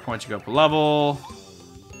 100 star points, you go up a level.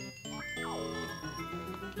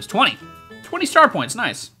 It's 20. 20 star points.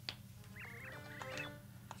 Nice.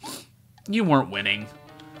 You weren't winning.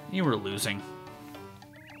 You were losing.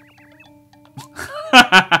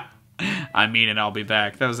 I mean it, I'll be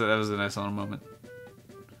back. That was a nice little moment.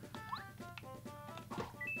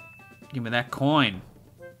 Give me that coin.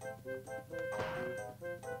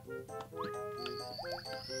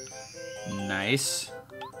 Nice.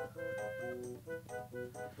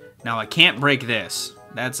 Now I can't break this.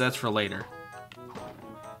 That's for later.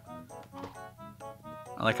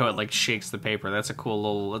 I like how it like shakes the paper. That's a cool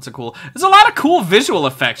little. There's a lot of cool visual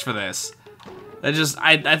effects for this. That just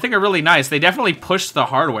I think are really nice. They definitely pushed the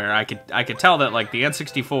hardware. I could tell that like the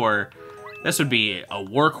N64, this would be a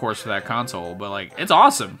workhorse for that console. But like it's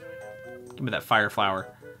awesome. Give me that fire flower.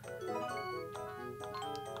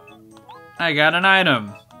 I got an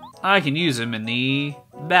item. I can use them in the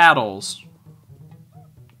battles.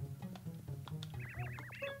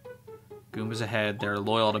 Goombas ahead. They're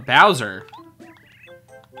loyal to Bowser.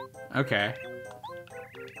 Okay.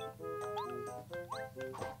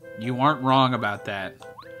 You aren't wrong about that.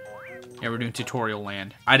 Yeah, we're doing tutorial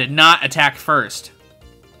land. I did not attack first.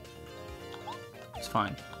 It's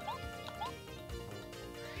fine.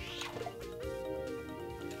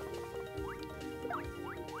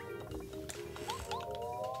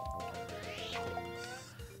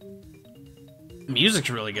 Music's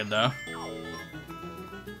really good, though.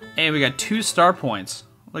 Hey, we got 2 star points.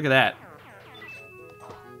 Look at that.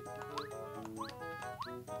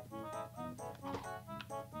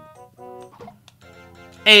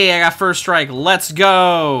 Hey, I got first strike. Let's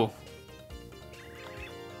go.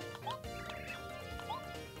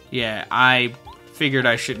 Yeah, I figured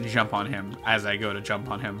I shouldn't jump on him as I go to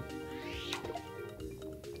jump on him.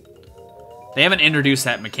 They haven't introduced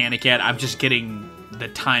that mechanic yet. I'm just getting the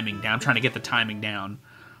timing down. I'm trying to get the timing down,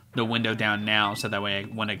 the window down now, so that way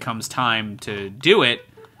when it comes time to do it,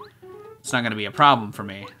 it's not going to be a problem for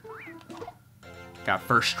me. Got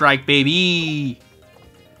first strike, baby.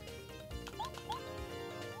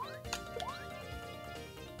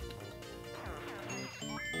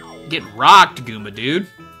 Get rocked, Goomba dude.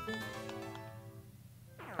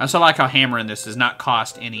 I also like how hammering this does not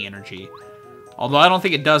cost any energy. Although I don't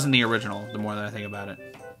think it does in the original, the more that I think about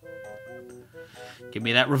it. Give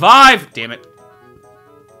me that revive! Damn it.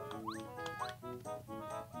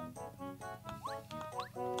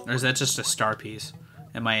 Or is that just a star piece?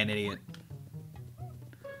 Am I an idiot?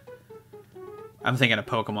 I'm thinking of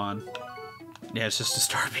Pokemon. Yeah, it's just a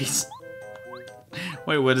star piece.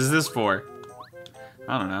 Wait, what is this for?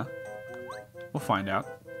 I don't know. We'll find out.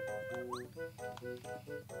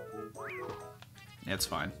 It's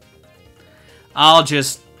fine. I'll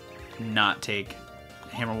just not take.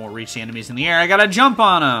 The hammer won't reach the enemies in the air. I gotta jump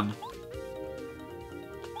on them.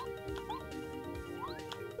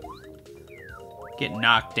 Get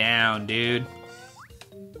knocked down, dude.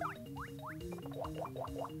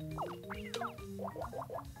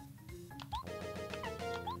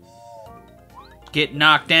 Get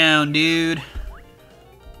knocked down, dude.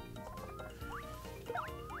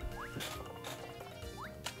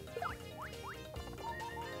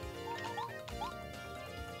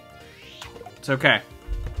 It's okay.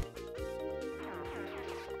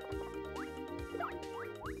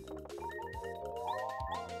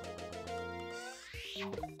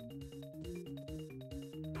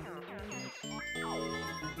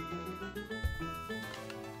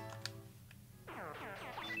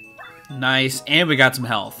 Nice, and we got some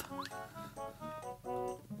health.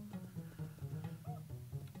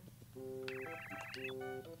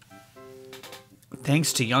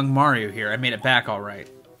 Thanks to young Mario here, I made it back all right.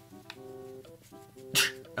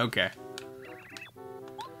 Okay.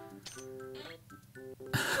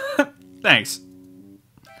 Thanks.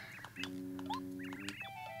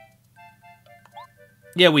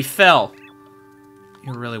 Yeah, we fell.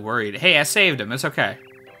 You were really worried. Hey, I saved him. It's okay.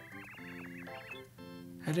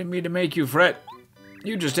 I didn't mean to make you fret.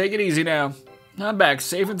 You just take it easy now. I'm back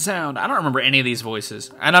safe and sound. I don't remember any of these voices.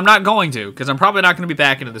 And I'm not going to, because I'm probably not going to be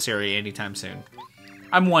back into this area anytime soon.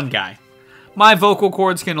 I'm one guy. My vocal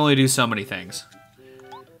cords can only do so many things.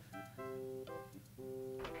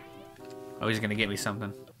 Oh, he's going to get me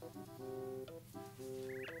something.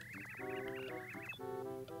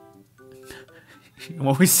 You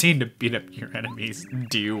always seem to beat up your enemies.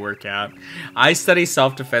 Do you work out? I study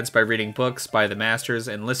self-defense by reading books by the masters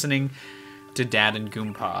and listening to Dad and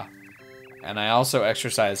Goomba. And I also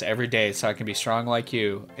exercise every day so I can be strong like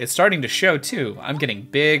you. It's starting to show, too. I'm getting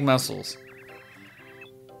big muscles.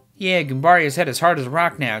 Yeah, Goombario's head is hard as a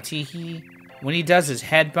rock now, teehee. When he does his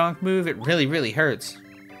head bonk move, it really, really hurts.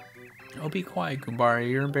 Oh, be quiet, Goombario.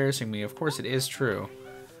 You're embarrassing me. Of course it is true.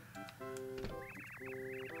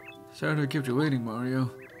 Sorry to keep you waiting, Mario.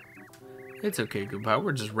 It's okay, Goomba.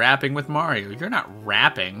 We're just rapping with Mario. You're not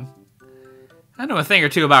rapping. I know a thing or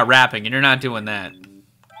two about rapping, and you're not doing that.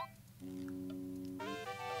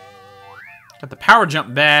 Got the power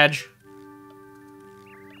jump badge.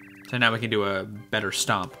 So now we can do a better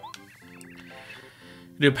stomp.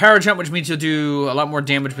 Do a power jump, which means you'll do a lot more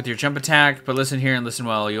damage with your jump attack. But listen here and listen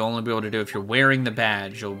well. You'll only be able to do it if you're wearing the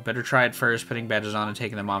badge. You'll better try it first. Putting badges on and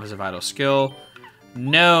taking them off is a vital skill.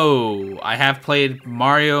 No, I have played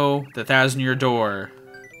Mario the Thousand-Year Door.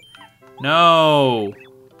 No.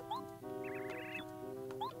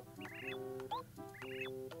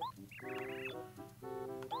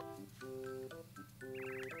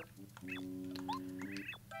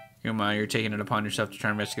 Yuma, you're taking it upon yourself to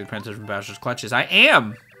try and rescue the princess from Bowser's clutches. I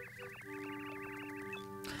am.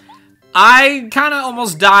 I kind of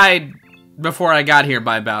almost died before I got here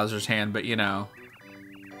by Bowser's hand, but you know.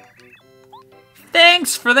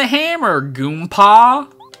 Thanks for the hammer,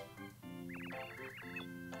 Goomba.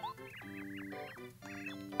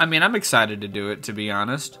 I mean, I'm excited to do it, to be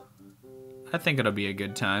honest. I think it'll be a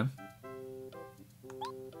good time.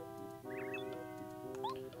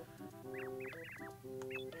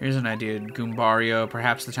 Here's an idea, Goombario.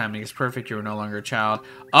 Perhaps the timing is perfect. You are no longer a child.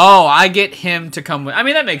 Oh, I get him to come with... I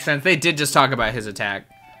mean, that makes sense. They did just talk about his attack.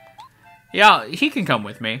 Yeah, he can come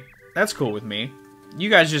with me. That's cool with me. You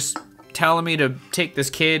guys just... telling me to take this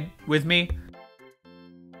kid with me.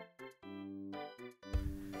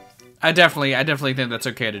 I definitely think that's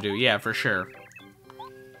okay to do. Yeah, for sure.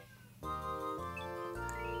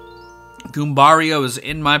 Goombario is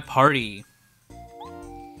in my party.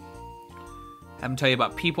 Have him tell you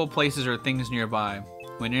about people, places, or things nearby.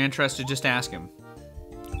 When you're interested, just ask him.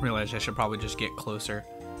 Realize I should probably just get closer.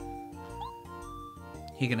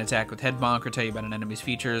 He can attack with Head Bonk or tell you about an enemy's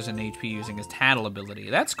features and HP using his Tattle ability.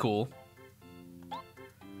 That's cool.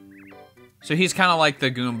 So he's kind of like the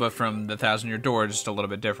Goomba from the Thousand-Year Door, just a little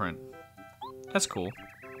bit different. That's cool.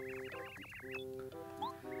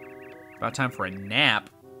 About time for a nap.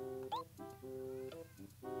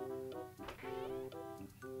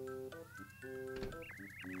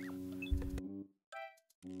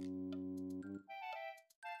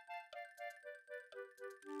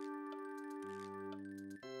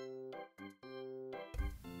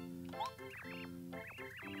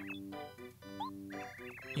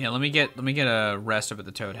 Yeah, let me get a rest up at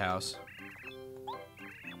the Toad House.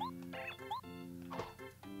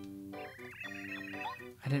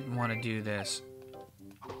 I didn't want to do this.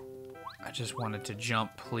 I just wanted to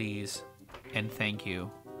jump, please. And thank you.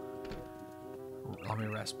 Let me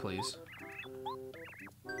rest, please.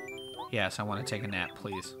 Yes, I want to take a nap,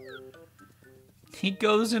 please. He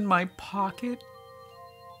goes in my pocket?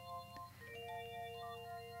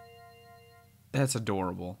 That's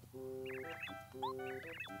adorable.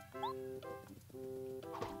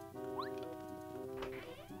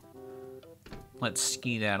 Let's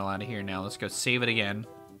skedaddle out of here now. Let's go save it again.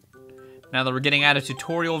 Now that we're getting out of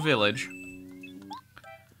Tutorial Village.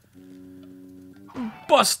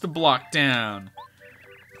 Bust the block down.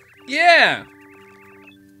 Yeah!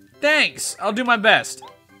 Thanks! I'll do my best.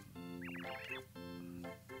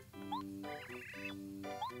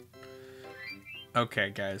 Okay,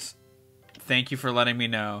 guys. Thank you for letting me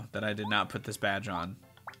know that I did not put this badge on.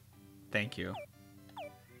 Thank you.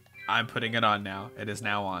 I'm putting it on now. It is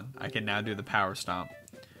now on. I can now do the power stomp.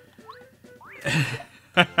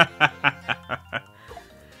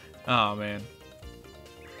 Oh, man.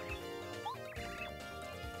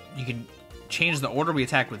 You can change the order we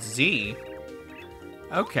attack with Z.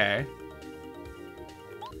 Okay.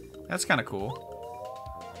 That's kind of cool.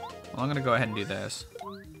 Well, I'm going to go ahead and do this.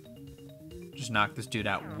 Just knock this dude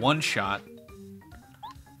out one shot.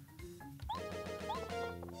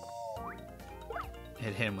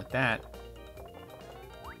 Hit him with that.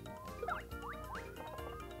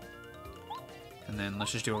 And then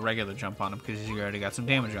let's just do a regular jump on him because you already got some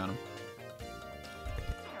damage on him.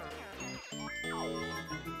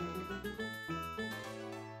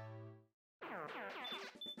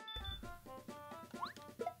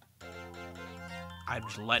 I'm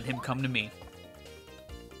just letting him come to me.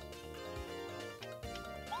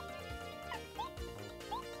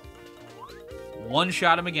 One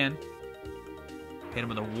shot him again. Hit him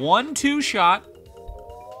with a 1-2 shot.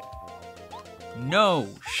 No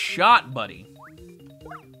shot, buddy.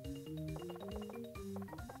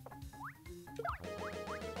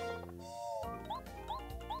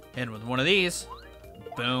 Hit him with one of these.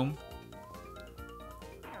 Boom.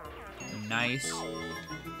 Nice.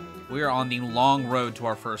 We are on the long road to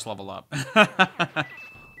our first level up.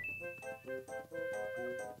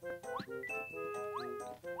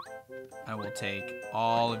 I will take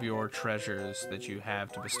all of your treasures that you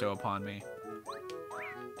have to bestow upon me.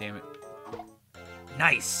 Damn it.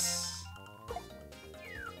 Nice!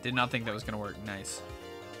 Did not think that was going to work. Nice.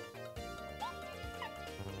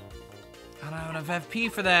 I don't have enough FP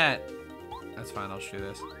for that. That's fine, I'll shoot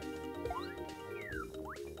this.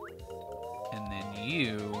 And then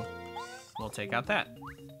you will take out that.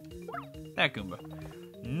 That Goomba.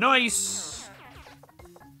 Nice!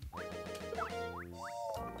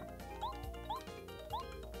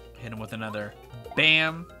 Hit him with another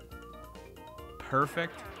bam.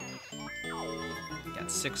 Perfect.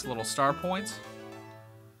 Got 6 little star points.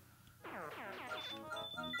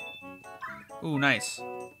 Ooh, nice.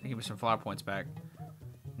 They give me some flower points back.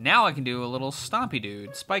 Now I can do a little stompy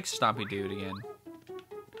dude. Spike stompy dude again.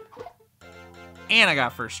 And I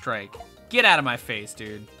got first strike. Get out of my face,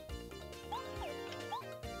 dude.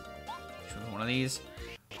 One of these.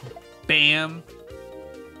 Bam.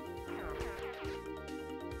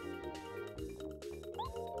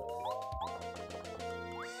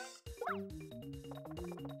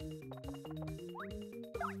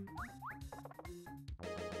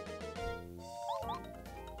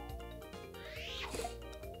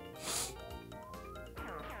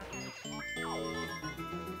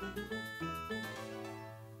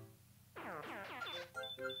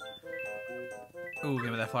 Ooh,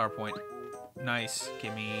 give me that flower point. Nice.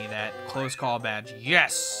 Give me that close call badge.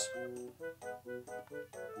 Yes!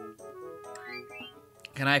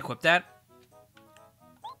 Can I equip that?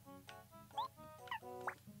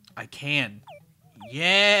 I can.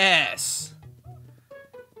 Yes!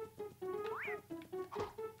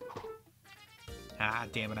 Ah,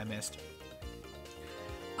 damn it, I missed.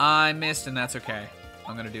 I missed, and that's okay.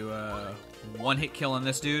 I'm gonna do a one-hit kill on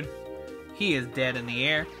this dude. He is dead in the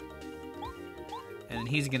air. And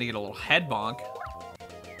he's gonna get a little head bonk.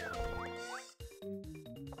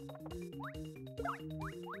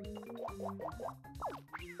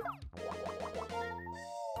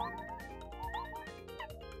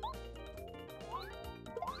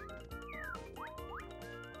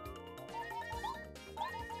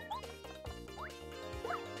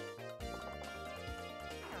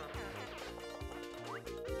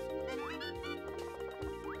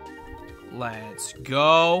 Let's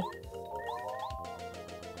go.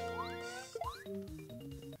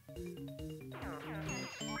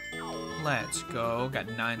 Let's Let's go. Got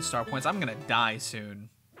 9 star points. I'm gonna die soon.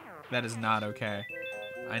 That is not okay.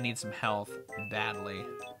 I need some health badly.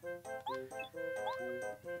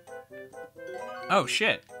 Oh,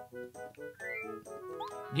 shit.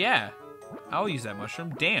 Yeah. I'll use that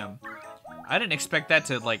mushroom. Damn. I didn't expect that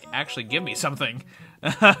to, like, actually give me something.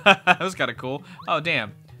 That was kind of cool. Oh,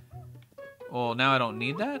 damn. Well, now I don't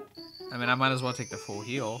need that? I mean, I might as well take the full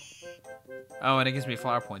heal. Oh, and it gives me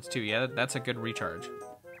flower points, too. Yeah, that's a good recharge.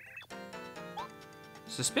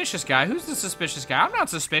 Suspicious guy? Who's the suspicious guy? I'm not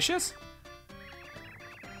suspicious.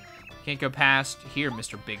 Can't go past here,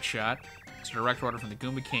 Mr. Big Shot. It's a direct order from the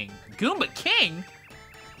Goomba King. Goomba King?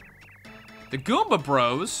 The Goomba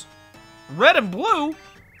Bros? Red and blue?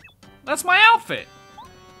 That's my outfit.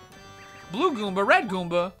 Blue Goomba, red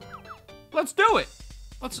Goomba. Let's do it.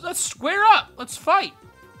 Let's square up. Let's fight.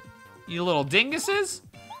 You little dinguses.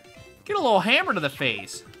 Get a little hammer to the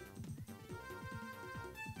face.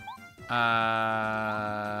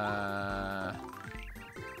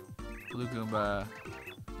 Blue Goomba.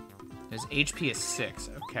 His HP is 6.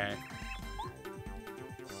 Okay.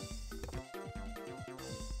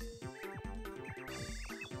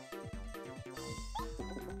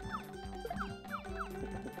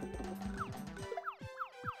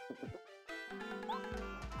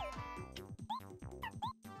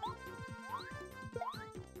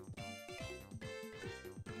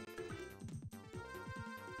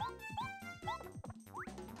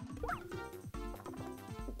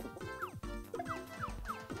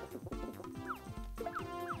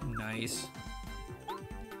 Nice.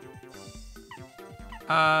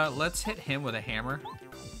 Let's hit him with a hammer.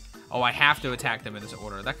 Oh, I have to attack them in this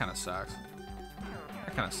order. That kind of sucks.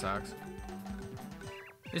 That kind of sucks.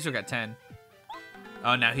 They still got 10.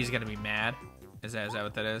 Oh, now he's gonna be mad. Is that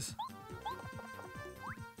what that is?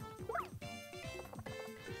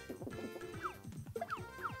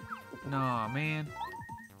 Nah, man.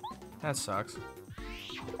 That sucks.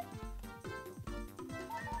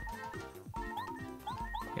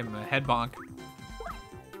 Give him a head bonk.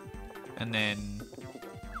 And then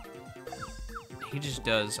he just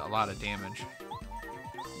does a lot of damage.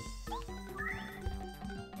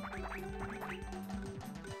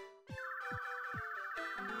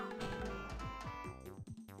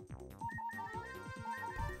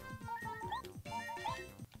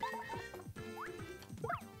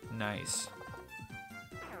 Nice.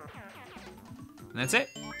 And that's it.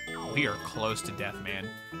 We are close to death, man.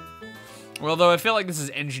 Although I feel like this is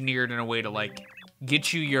engineered in a way to, like,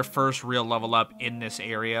 get you your first real level up in this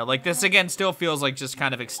area. Like, this, again, still feels like just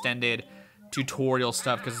kind of extended tutorial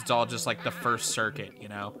stuff because it's all just, like, the first circuit, you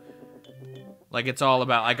know? Like, it's all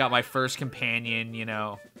about, I got my first companion, you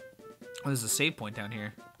know? Oh, there's a save point down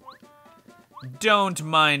here. Don't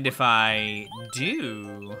mind if I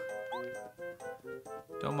do.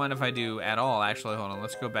 Don't mind if I do at all. Actually, hold on.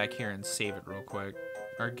 Let's go back here and save it real quick.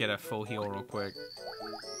 Or get a full heal real quick.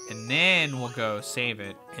 And then we'll go save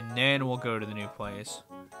it. And then we'll go to the new place.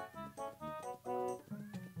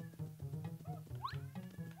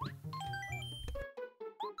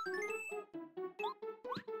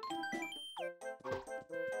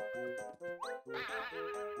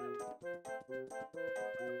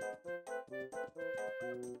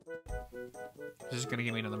 Is this gonna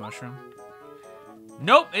give me another mushroom?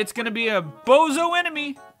 Nope, it's gonna be a bozo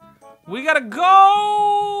enemy. We gotta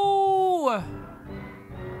go!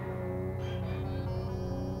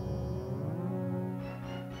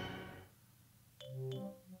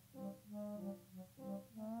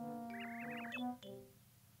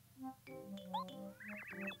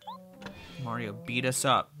 Mario beat us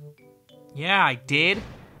up. Yeah, I did.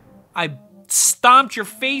 I stomped your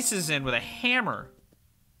faces in with a hammer.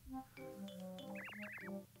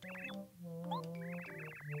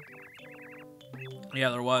 Yeah,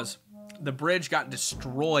 there was. The bridge got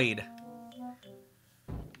destroyed.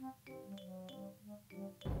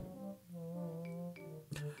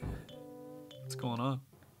 What's going on?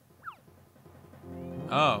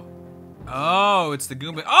 Oh. Oh, it's the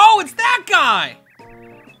Goomba. Oh, it's that guy!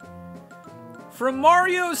 From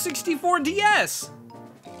Mario 64 DS.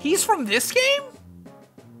 He's from this game?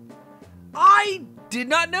 I did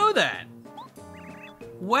not know that.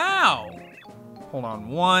 Wow. Hold on,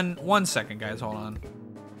 one second, guys, hold on.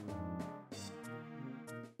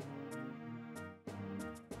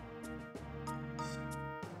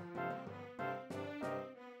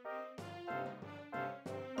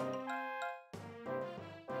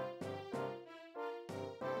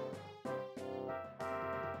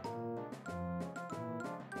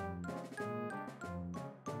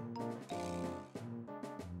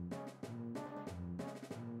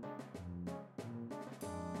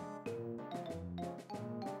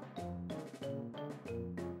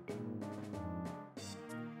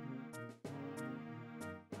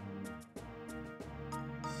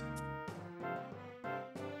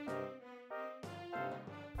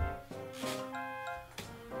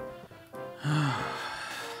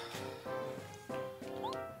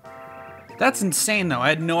 That's insane, though. I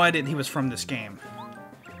had no idea he was from this game.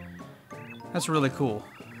 That's really cool.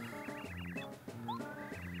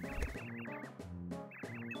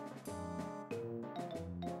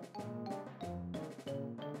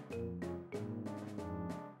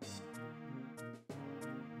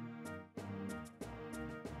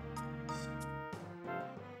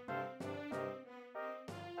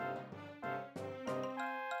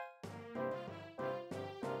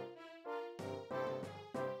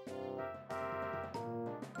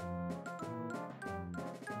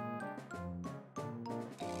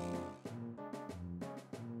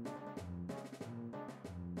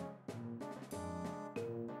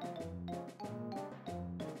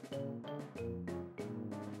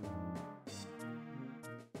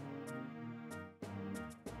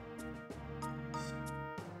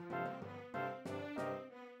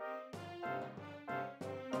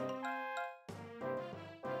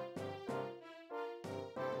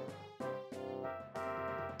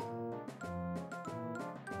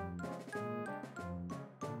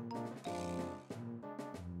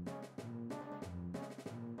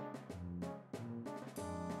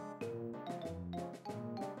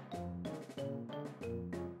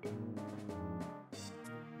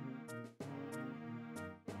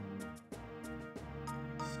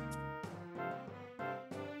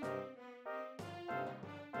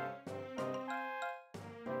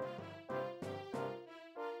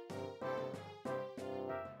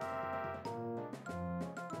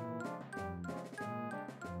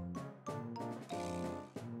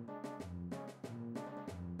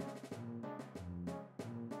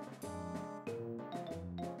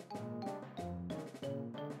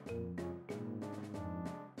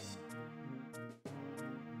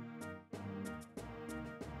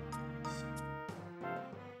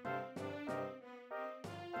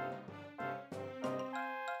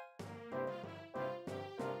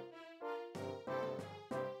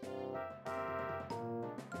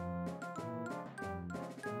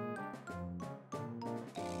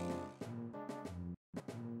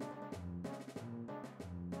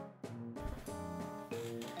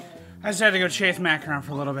 I just had to go chase Mac around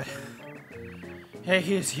for a little bit. Hey,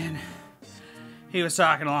 Houston. He was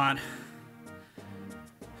talking a lot.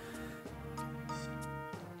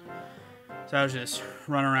 So I was just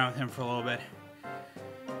running around with him for a little bit.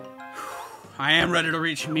 I am ready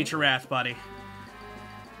to meet your wrath, buddy.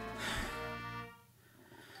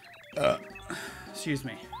 Excuse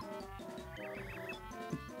me.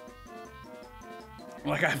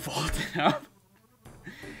 Like I vaulted up.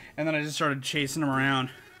 And then I just started chasing him around.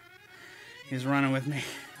 He's running with me.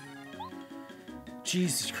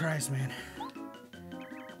 Jesus Christ, man.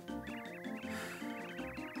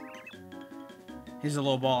 He's a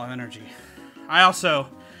low ball of energy. I also,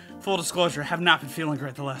 full disclosure, have not been feeling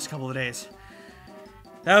great the last couple of days.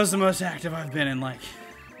 That was the most active I've been in like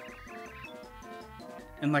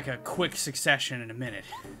a quick succession in a minute.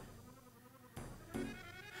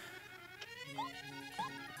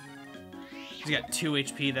 He's got 2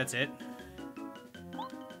 HP, that's it.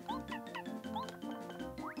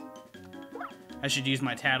 I should use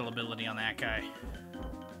my tattle ability on that guy.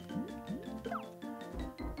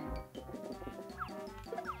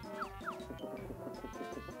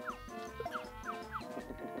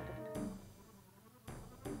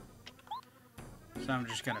 So I'm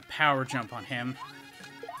just gonna power jump on him.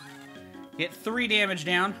 Get 3 damage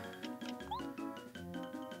down.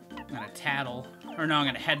 I'm gonna tattle. Or no, I'm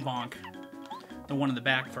gonna head bonk the one in the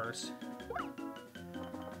back first.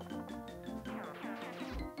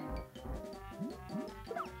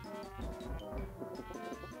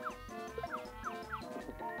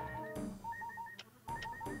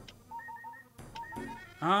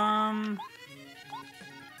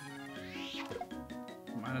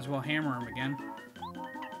 Might as well hammer him again.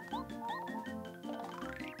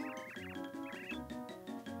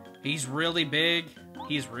 He's really big.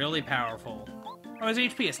 He's really powerful. Oh, his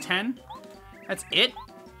HP is 10? That's it?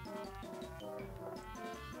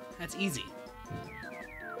 That's easy.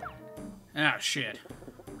 Ah, shit.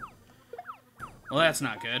 Well, that's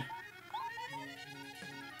not good.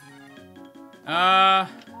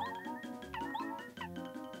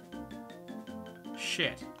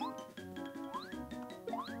 Shit.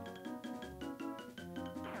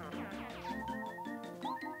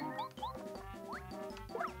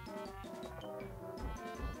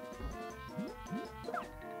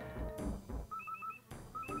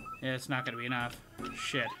 Yeah, it's not gonna be enough.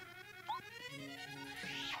 Shit.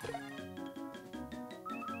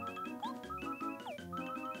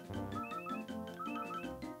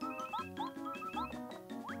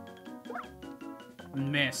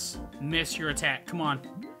 Miss. Miss your attack. Come on.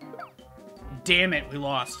 Damn it, we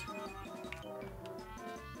lost.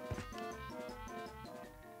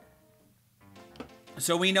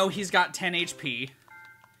 So we know he's got 10 HP.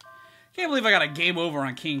 Can't believe I got a game over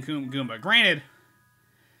on King Goomba. Granted,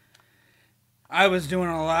 I was doing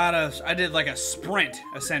a lot of... I did like a sprint,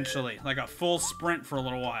 essentially. Like a full sprint for a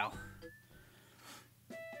little while.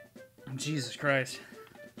 Jesus Christ.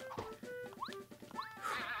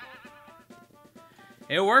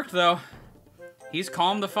 It worked, though. He's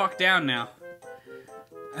calmed the fuck down now.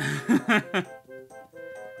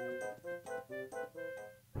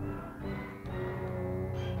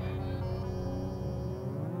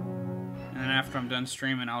 And then after I'm done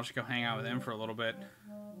streaming, I'll just go hang out with him for a little bit.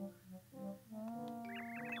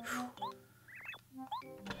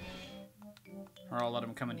 Or I'll let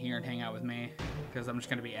him come in here and hang out with me, because I'm just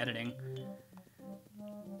going to be editing.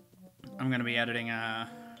 I'm going to be editing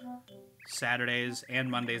Saturdays and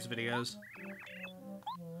Mondays videos.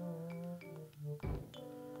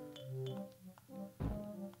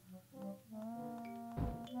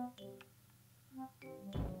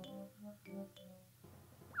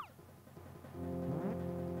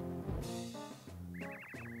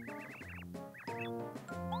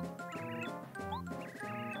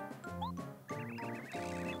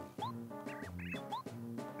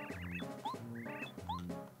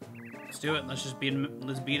 Let's do it. Let's just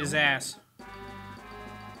beat his ass.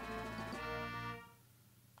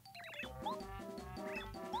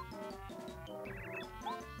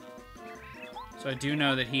 So I do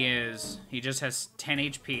know that he just has 10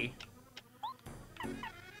 HP.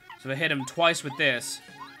 So if I hit him twice with this,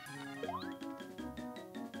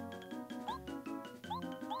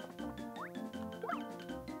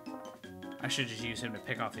 I should just use him to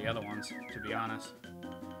pick off the other ones, to be honest.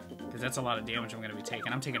 Because that's a lot of damage I'm going to be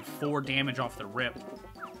taking. I'm taking 4 damage off the rip.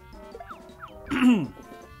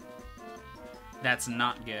 That's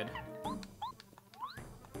not good. I'm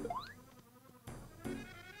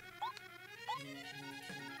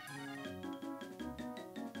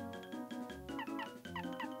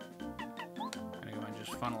going to go and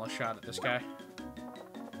just funnel a shot at this guy.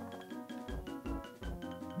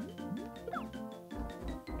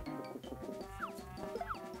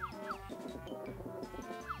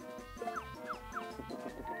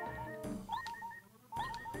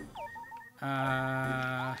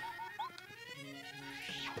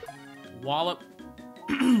 Wallop.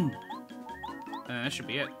 And that should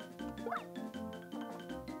be it.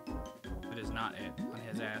 It is not it on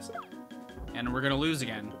his ass. And we're gonna lose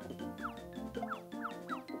again.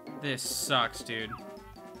 This sucks, dude.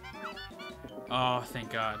 Oh,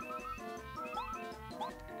 thank God.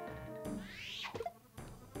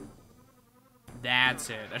 That's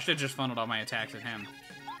it. I should have just funneled all my attacks at him.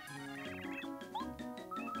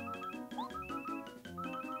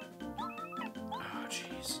 Oh,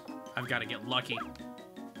 jeez. I've got to get lucky.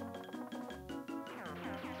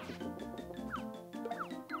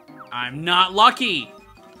 I'm not lucky!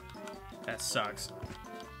 That sucks.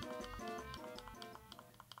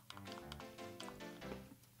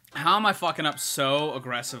 How am I fucking up so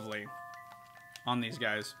aggressively on these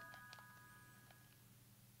guys?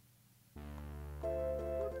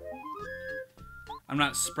 I'm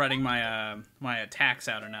not spreading my my attacks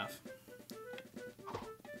out enough.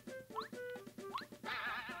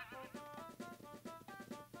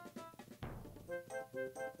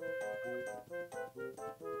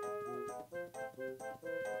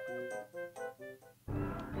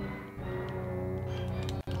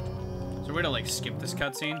 Is there a way to like skip this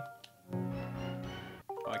cutscene?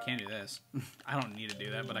 Oh, I can't do this. I don't need to do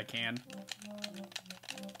that, but I can.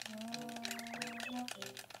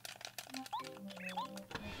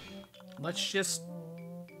 Let's just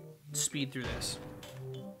speed through this.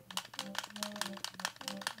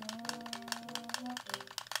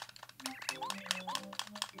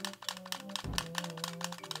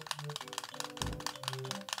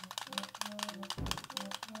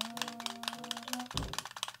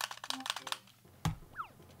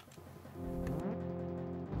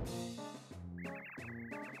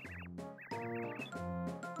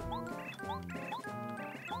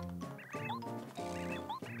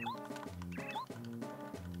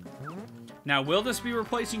 Now, will this be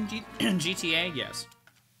replacing GTA? Yes.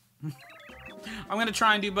 I'm going to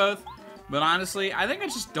try and do both, but honestly, I think I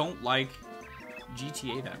just don't like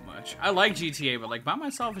GTA that much. I like GTA, but like by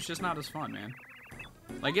myself, it's just not as fun, man.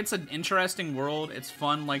 Like, it's an interesting world. It's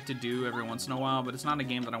fun, like, to do every once in a while, but it's not a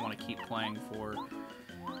game that I want to keep playing for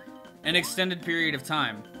an extended period of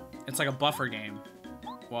time. It's like a buffer game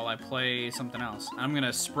while I play something else. I'm going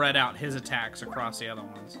to spread out his attacks across the other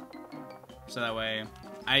ones. So that way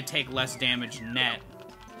I take less damage net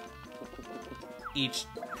each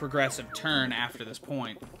progressive turn after this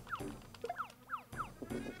point.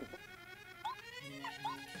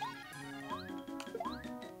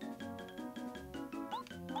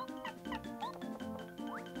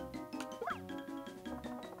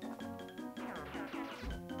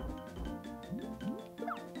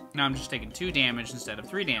 Now I'm just taking 2 damage instead of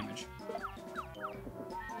 3 damage.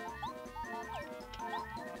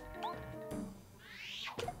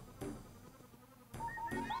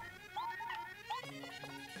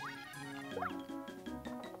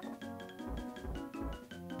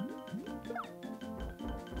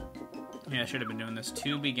 Yeah, I should have been doing this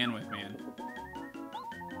to begin with, man.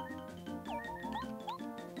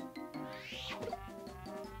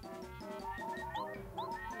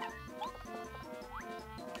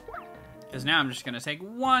 Because now I'm just going to take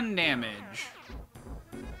 1 damage.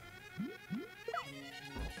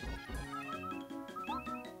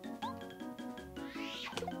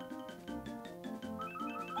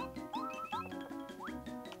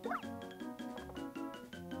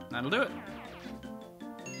 That'll do it.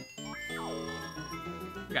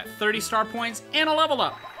 We got 30 star points and a level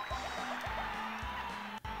up.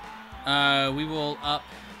 We will up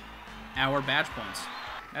our badge points.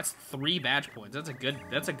 That's 3 badge points. That's a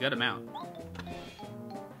good amount.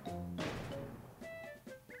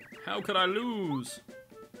 How could I lose?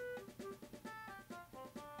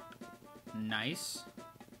 Nice.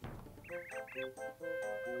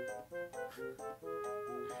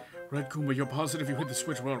 Red Goomba, you're positive you hit the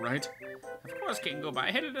switch well, right? Of course, King Goomba.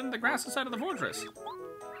 I hit it in the grass inside of the fortress.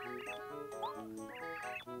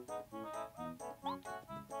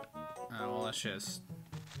 Oh, well, let's just...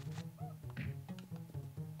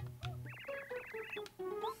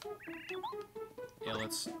 Yeah,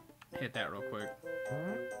 let's hit that real quick.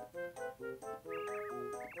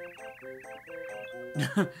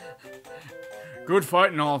 Good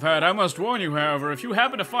fight and all that. I must warn you, however, if you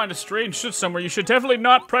happen to find a strange shit somewhere, you should definitely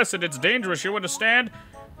not press it. It's dangerous, you understand?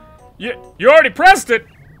 You already pressed it!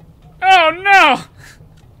 Oh, no!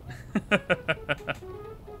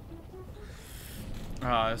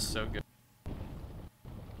 Oh, that's so good.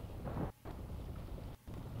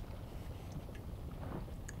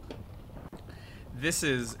 This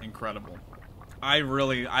is incredible. I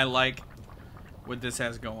like what this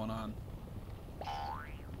has going on.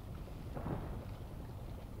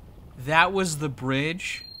 That was the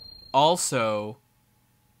bridge. Also,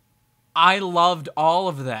 I loved all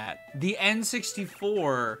of that. The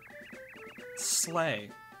N64 sleigh.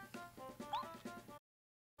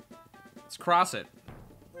 Let's cross it.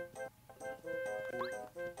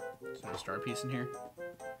 Is there a star piece in here?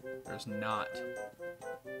 There's not.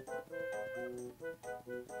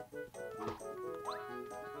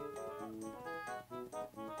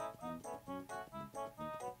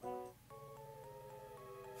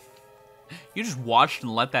 You just watched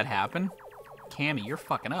and let that happen? Cammy, you're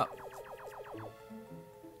fucking up.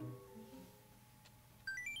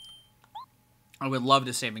 I would love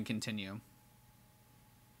to save and continue.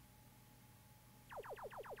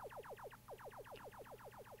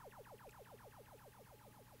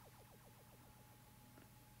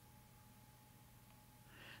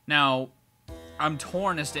 Now, I'm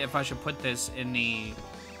torn as to if I should put this in the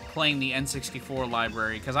playing the N64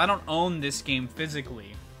 library, because I don't own this game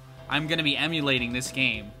physically. I'm going to be emulating this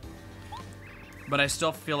game. But I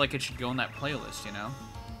still feel like it should go in that playlist, you know?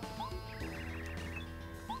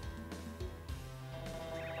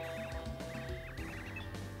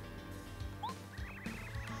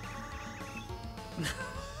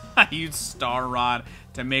 I used Star Rod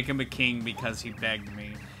to make him a king because he begged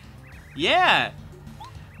me. Yeah!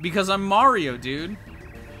 Because I'm Mario, dude.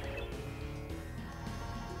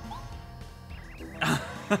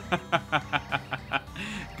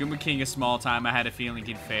 Goomba King is small time. I had a feeling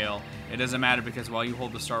he'd fail. It doesn't matter because while you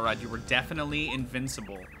hold the Star Rod, you were definitely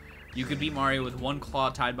invincible. You could beat Mario with one claw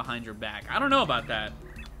tied behind your back. I don't know about that.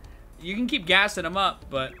 You can keep gassing him up,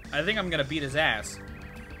 but I think I'm gonna beat his ass.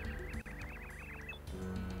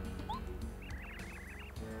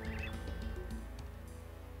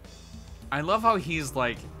 I love how he's,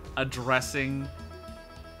 like, addressing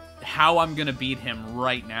how I'm gonna beat him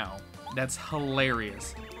right now. That's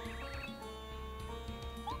hilarious.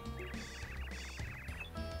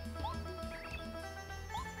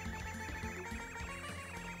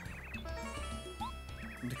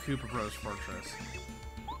 The Koopa Bros Fortress.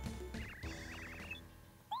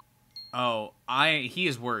 Oh, he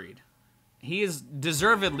is worried. He is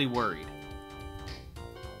deservedly worried.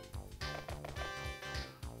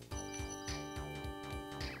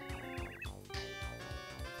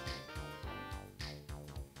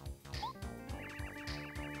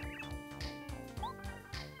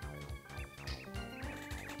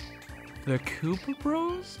 The Koopa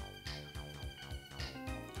Bros?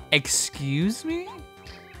 Excuse me?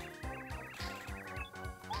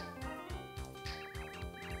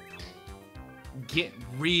 Get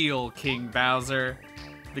real, King Bowser.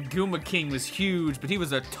 The Goomba King was huge, but he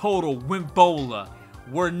was a total wimbola.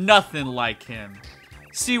 We're nothing like him.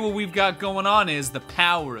 See, what we've got going on is the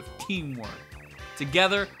power of teamwork.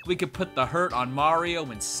 Together, we could put the hurt on Mario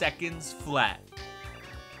in seconds flat.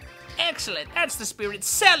 Excellent, that's the spirit.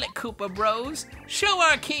 Sell it, Koopa Bros. Show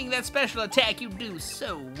our king that special attack you do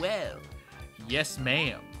so well. Yes,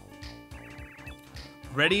 ma'am.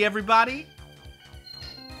 Ready, everybody?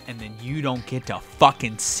 And then you don't get to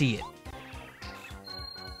fucking see it.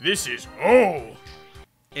 This is... Oh!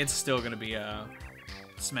 It's still gonna be a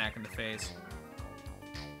smack in the face.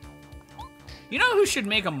 You know who should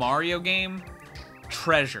make a Mario game?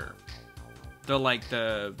 Treasure. They're like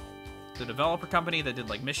the developer company that did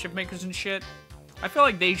like Mischief Makers and shit. I feel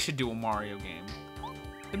like they should do a Mario game.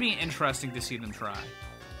 It'd be interesting to see them try.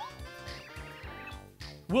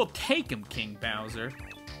 We'll take him, King Bowser.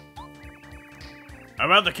 How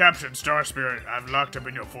about the captured Star Spirit I've locked up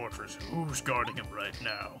in your fortress? Who's guarding him right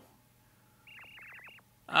now?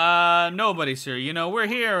 Nobody, sir. You know, we're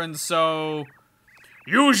here, and so...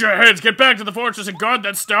 Use your heads! Get back to the fortress and guard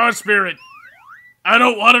that Star Spirit! I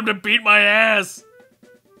don't want him to beat my ass!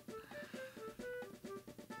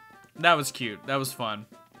 That was cute. That was fun.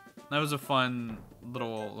 That was a fun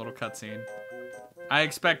little cutscene. I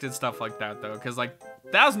expected stuff like that, though, because, like,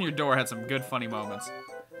 Thousand Year Door had some good, funny moments.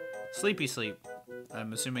 Sleepy sleep.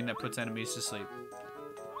 I'm assuming that puts enemies to sleep.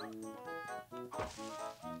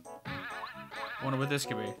 Wonder what this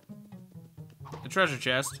could be. The treasure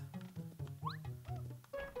chest.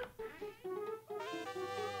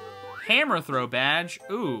 Hammer throw badge.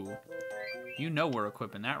 Ooh. You know we're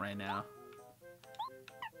equipping that right now.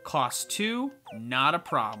 Cost 2, not a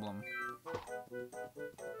problem.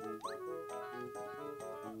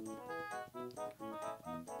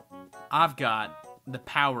 I've got the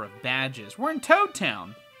power of badges. We're in Toad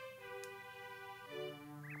Town.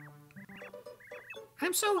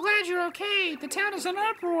 I'm so glad you're okay. The town is in an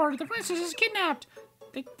uproar. The princess is kidnapped.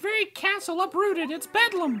 The very castle uprooted. It's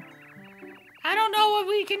bedlam. I don't know what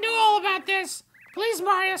we can do all about this. Please,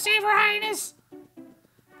 Mario, save her highness.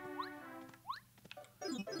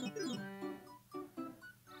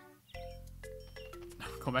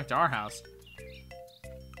 Go back to our house.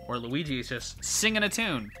 Where Luigi is just singing a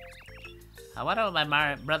tune. I wonder what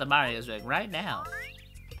my brother Mario is doing right now.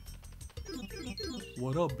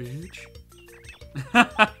 What up, bitch?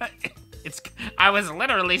 I was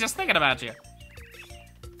literally just thinking about you.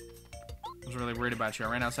 I was really worried about you. I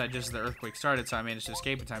ran outside just as the earthquake started, so I managed to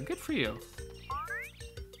escape in time. Good for you.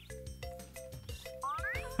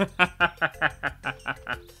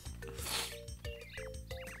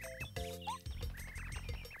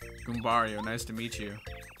 Goombario, nice to meet you.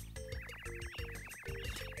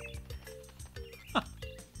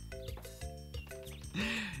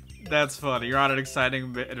 That's funny. You're on an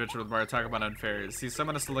exciting adventure with Mario. Talk about unfair. See,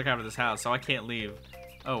 someone has to look after this house, so I can't leave.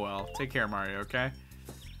 Oh well. Take care, Mario, okay?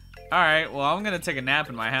 Alright, well, I'm gonna take a nap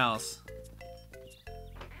in my house.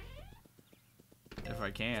 If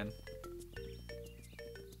I can.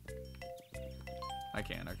 I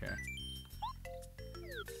can, okay.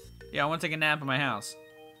 Yeah, I want to take a nap in my house.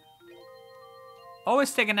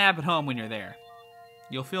 Always take a nap at home when you're there.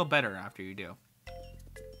 You'll feel better after you do.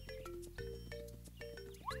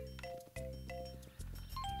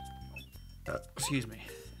 Excuse me.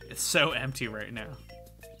 It's so empty right now.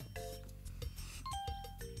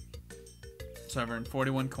 So I've earned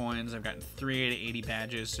 41 coins. I've gotten 3 out of 80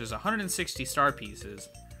 badges. There's 160 star pieces.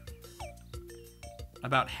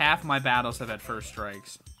 About half my battles have had first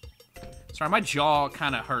strikes. Sorry, my jaw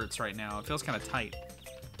kind of hurts right now. It feels kind of tight.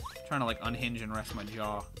 I'm trying to like unhinge and rest my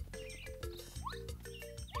jaw.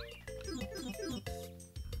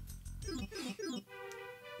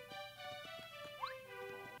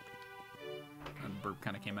 That burp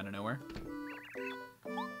kind of came out of nowhere.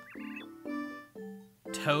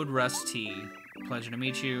 Toad Rusty. Pleasure to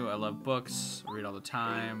meet you. I love books. I read all the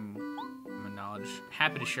time. I'm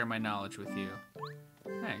happy to share my knowledge with you.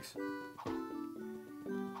 Thanks.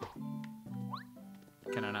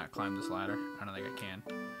 Can I not climb this ladder? I don't think I can.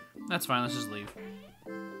 That's fine, let's just leave.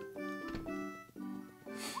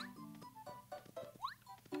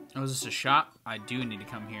 Oh, is this a shop? I do need to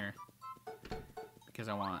come here. Because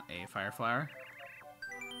I want a fire flower.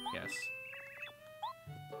 Yes.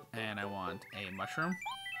 And I want a mushroom.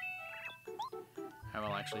 I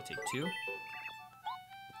will actually take 2.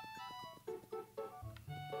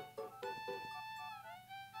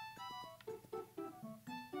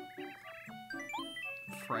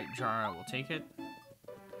 Fright jar, I will take it.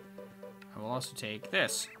 I will also take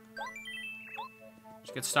this.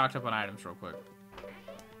 Just get stocked up on items real quick.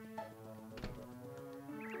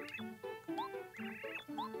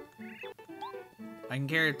 I can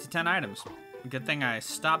carry it to 10 items. Good thing I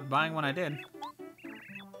stopped buying when I did.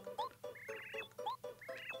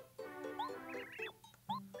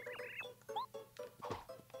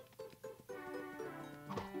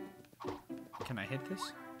 hit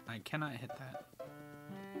this? I cannot hit that.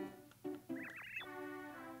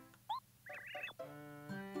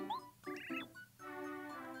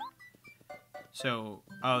 So,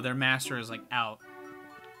 oh, their master is, like, out.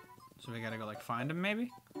 So we gotta go, like, find him,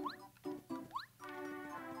 maybe?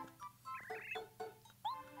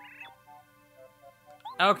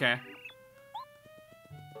 Okay.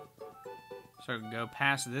 So go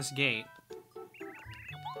past this gate.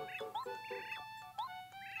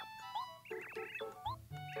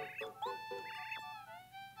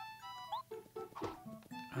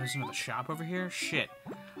 Oh, there's another shop over here? Shit.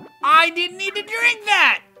 I didn't need to drink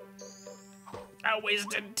that! I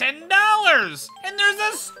wasted $10! And there's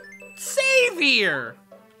a save here!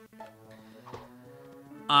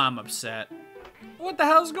 I'm upset. What the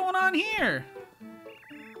hell's going on here?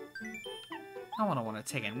 I don't want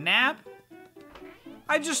to take a nap.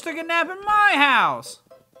 I just took a nap in my house.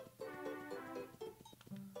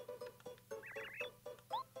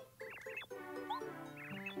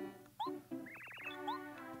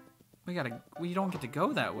 We don't get to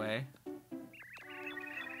go that way.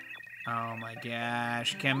 Oh my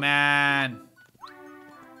gosh, come on.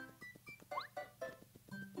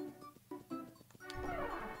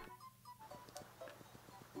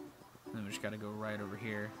 Then we just gotta go right over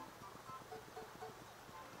here.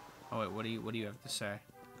 Oh wait, what do you have to say?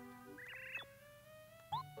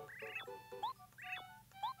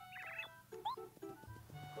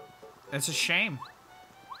 It's a shame.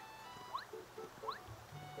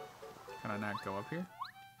 Can I not go up here?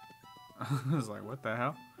 I was like, what the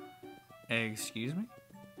hell? Excuse me?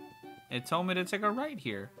 It told me to take a right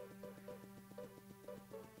here.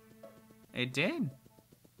 It did.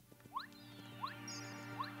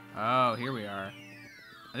 Oh, here we are.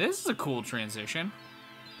 This is a cool transition.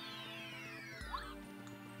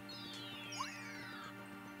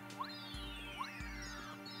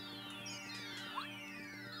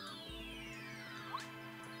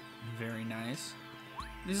 Very nice.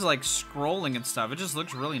 This is like scrolling and stuff. It just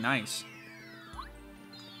looks really nice.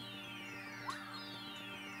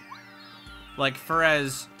 Like for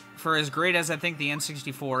as great as I think the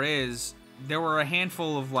N64 is, there were a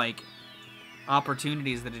handful of like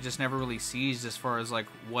opportunities that it just never really seized as far as like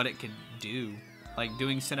what it could do. Like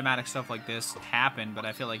doing cinematic stuff like this happened, but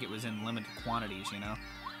I feel like it was in limited quantities, you know?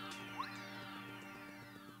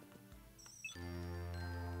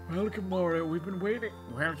 Welcome, Mario. We've been waiting.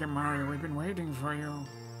 Welcome, Mario. We've been waiting for you.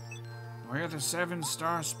 We're the 7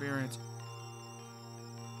 Star Spirits.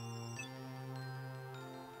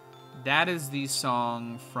 That is the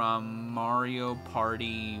song from Mario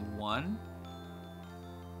Party 1.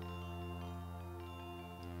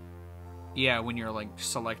 Yeah, when you're like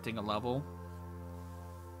selecting a level.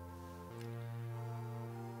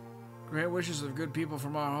 Great wishes of good people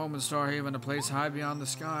from our home in Star Haven, a place high beyond the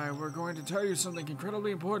sky. We're going to tell you something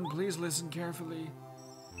incredibly important. Please listen carefully.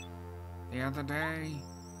 The other day,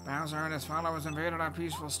 Bowser and his followers invaded our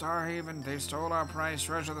peaceful Star Haven. They stole our prized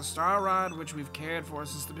treasure, the Star Rod, which we've cared for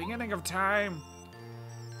since the beginning of time.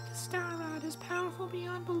 The Star Rod is powerful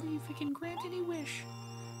beyond belief. It can grant any wish.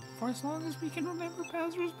 For as long as we can remember,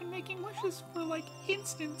 Bowser has been making wishes for, like,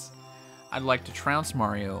 instants. I'd like to trounce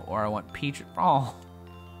Mario, or I want Peach... Oh.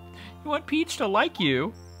 You want Peach to like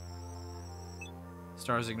you?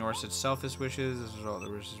 Stars ignore such selfish wishes. As a result, the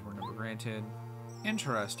wishes were never granted.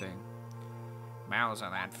 Interesting. Bowser,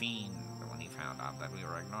 that fiend. When he found out that we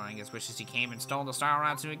were ignoring his wishes, he came and stole the Star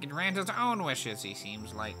Rod so he could grant his own wishes. He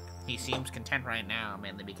seems content right now,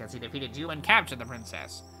 mainly because he defeated you and captured the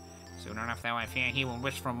princess. Soon enough, though, I fear he will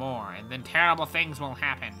wish for more, and then terrible things will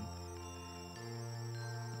happen.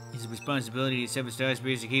 It's a responsibility to 7 Star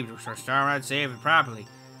Spirits to keep the Star Rod safe and properly.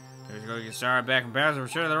 Let's go get Star Rod back and Bowser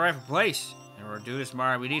return to the rightful place. In order to do this,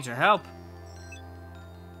 Mario, we need your help.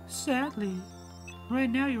 Sadly, right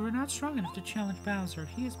now you are not strong enough to challenge Bowser.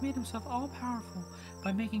 He has made himself all-powerful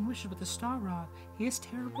by making wishes with the Star Rod. He is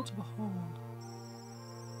terrible to behold.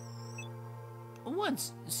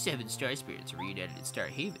 Once 7 Star Spirits are reunited in Star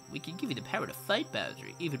Haven, we can give you the power to fight Bowser,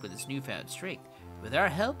 even with his newfound strength. With our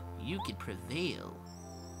help, you can prevail.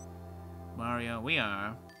 Mario, we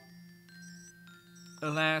are.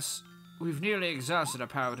 Alas, we've nearly exhausted our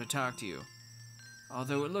power to talk to you.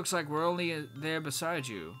 Although it looks like we're only there beside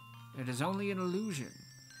you, it is only an illusion.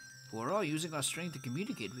 We're all using our strength to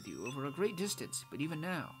communicate with you over a great distance, but even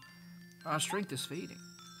now, our strength is fading.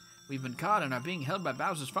 We've been caught and are being held by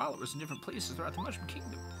Bowser's followers in different places throughout the Mushroom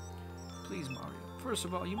Kingdom. Please, Mario, first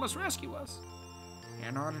of all, you must rescue us.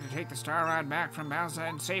 In order to take the Star Rod back from Bowser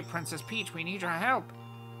and save Princess Peach, we need your help.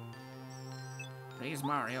 Please,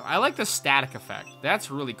 Mario. I like the static effect.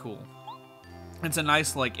 That's really cool. It's a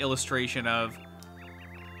nice, like, illustration of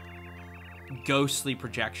ghostly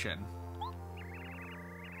projection.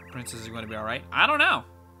 Princess is going to be alright? I don't know.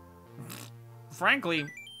 Frankly,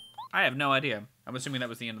 I have no idea. I'm assuming that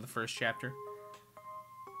was the end of the first chapter.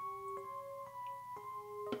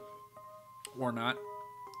 Or not.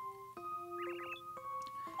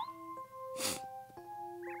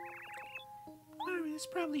 Mario's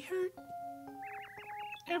probably hurt.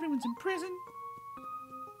 Everyone's in prison.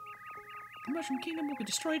 The Mushroom Kingdom will be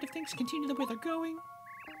destroyed if things continue the way they're going.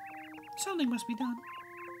 Something must be done.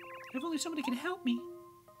 If only somebody can help me.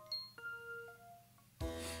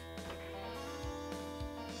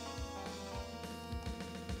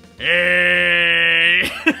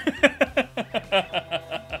 Hey!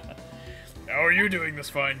 How are you doing this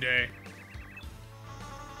fine day?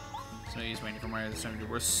 So he's waiting for Mario to 70.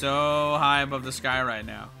 We're so high above the sky right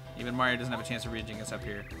now. Even Mario doesn't have a chance of reaching us up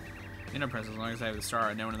here. You know, Prince, as long as I have the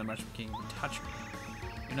star, no one in the Mushroom Kingdom can touch me.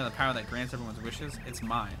 You know the power that grants everyone's wishes? It's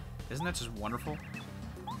mine. Isn't that just wonderful?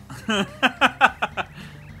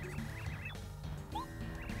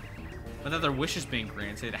 But that their wishes being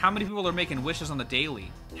granted. How many people are making wishes on the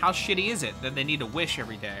daily? How shitty is it that they need to wish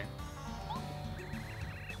every day?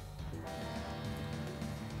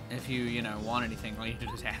 If you know, want anything, all you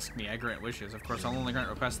do is ask me. I grant wishes. Of course, I'll only grant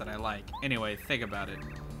requests that I like. Anyway, think about it.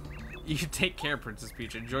 You take care, Princess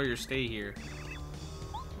Peach. Enjoy your stay here.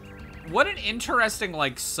 What an interesting,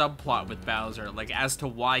 like, subplot with Bowser, like, as to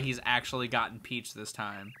why he's actually gotten Peach this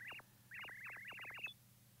time.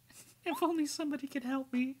 If only somebody could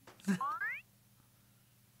help me.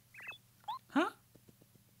 Huh?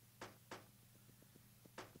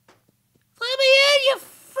 Let me in, you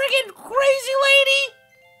friggin' crazy lady!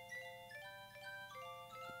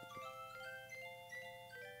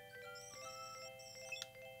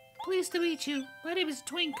 Pleased to meet you. My name is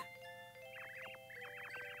Twink.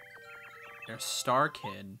 You're a Star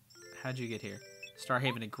Kid. How'd you get here? Star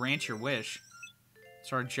Haven to grant your wish.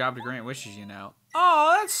 It's our job to grant wishes, you know.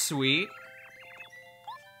 Oh, that's sweet.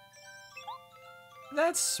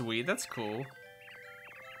 That's sweet. That's cool.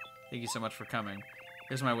 Thank you so much for coming.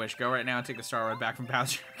 Here's my wish. Go right now and take the star ride back from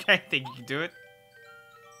Bowser. Okay, think you can do it?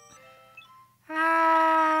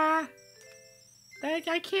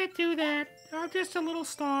 I can't do that. I'm just a little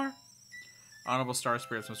star. Honorable Star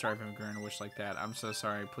Spirits must strive to grant a wish like that. I'm so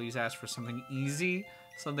sorry. Please ask for something easy.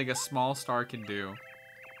 Something a small star can do.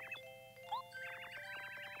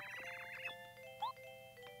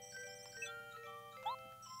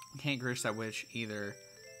 Can't grant that wish either.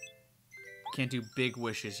 Can't do big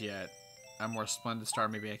wishes yet. I'm more splendid star.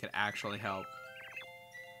 Maybe I could actually help.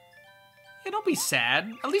 Yeah, don't be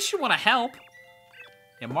sad. At least you want to help.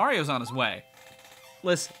 Yeah, Mario's on his way.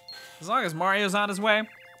 Listen, as long as Mario's on his way,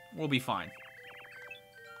 we'll be fine.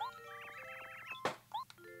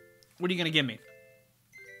 What are you gonna give me?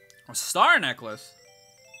 A star necklace?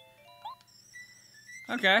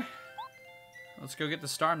 Okay. Let's go get the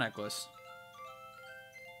star necklace.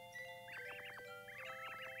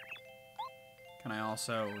 Can I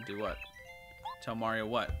also do what? Tell Mario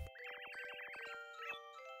what?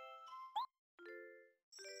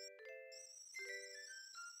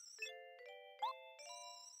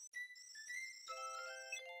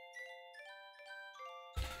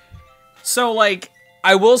 So, like,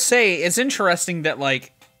 I will say, it's interesting that,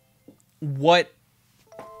 like, what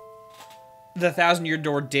the 1000-Year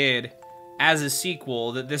Door did as a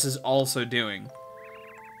sequel, that this is also doing.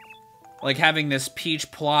 Like, having this Peach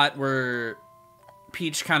plot where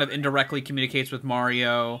Peach kind of indirectly communicates with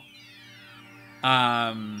Mario.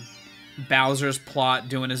 Bowser's plot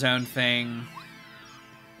doing his own thing.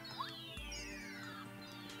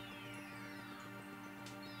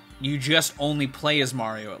 You just only play as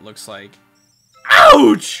Mario, it looks like.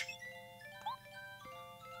 Ouch!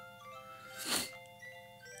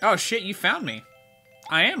 Oh shit, you found me.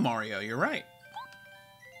 I am Mario, you're right.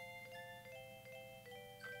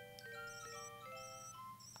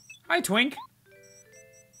 Hi, Twink.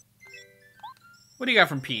 What do you got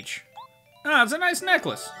from Peach? Ah, it's a nice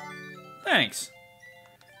necklace. Thanks.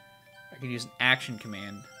 I could use an action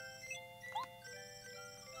command.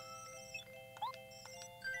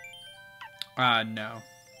 No.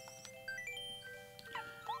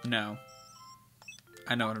 No.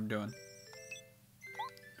 I know what I'm doing.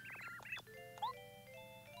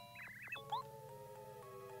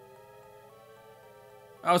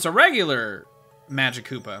 Oh, it's a regular Magic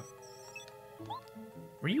Koopa.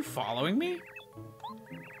 Were you following me?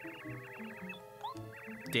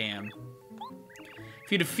 Damn.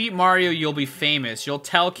 If you defeat Mario, you'll be famous. You'll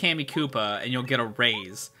tell Kammy Koopa, and you'll get a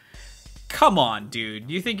raise. Come on,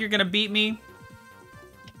 dude. You think you're gonna beat me?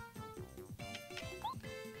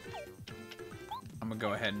 I'm gonna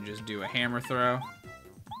go ahead and just do a hammer throw.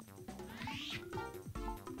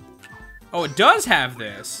 Oh, it does have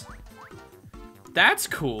this. That's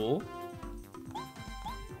cool.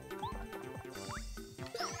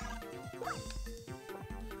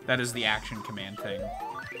 That is the action command thing.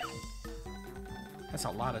 That's a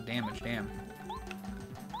lot of damage, damn.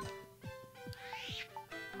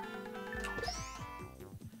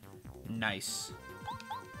 Nice.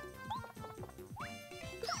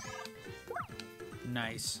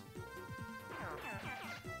 Nice.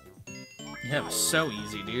 Yeah, it was so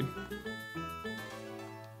easy, dude.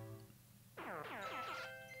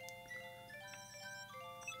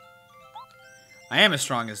 I am as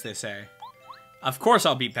strong as they say. Of course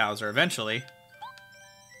I'll beat Bowser eventually.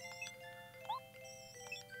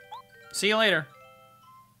 See you later.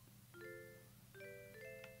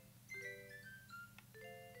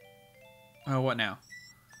 Oh, what now?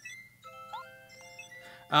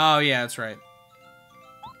 Oh, yeah, that's right.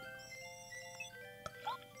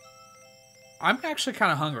 I'm actually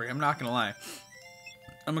kind of hungry, I'm not gonna lie.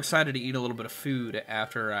 I'm excited to eat a little bit of food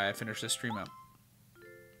after I finish this stream up.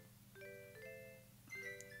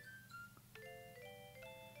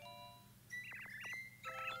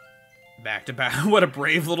 Back to back. What a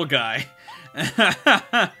brave little guy.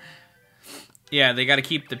 Yeah, they gotta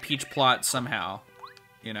keep the Peach plot somehow,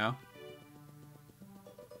 you know?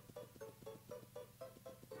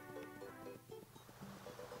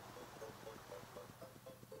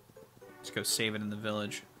 Let's go save it in the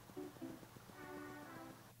village.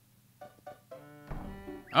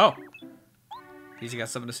 Oh! He's got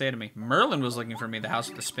something to say to me. Merlin was looking for me, the house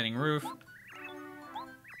with the spinning roof.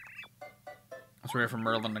 It's rare for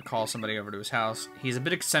Merlin to call somebody over to his house. He's a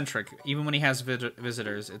bit eccentric. Even when he has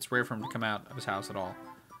visitors, it's rare for him to come out of his house at all.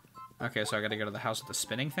 Okay, so I gotta go to the house with the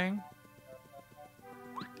spinning thing.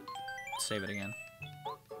 Let's save it again.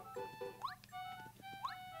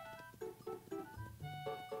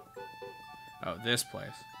 Oh, this place.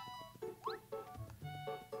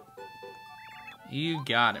 You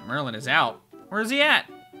got it. Merlin is out. Where's he at?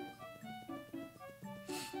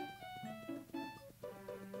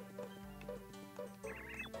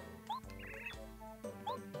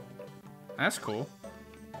 That's cool.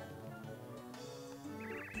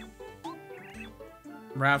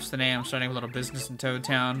 Ralph's the name. I'm starting a little business in Toad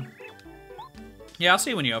Town. Yeah, I'll see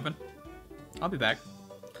you when you open. I'll be back.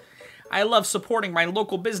 I love supporting my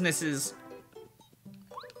local businesses.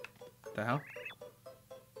 What the hell?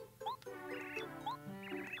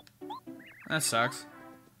 That sucks.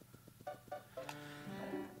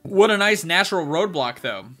 What a nice natural roadblock,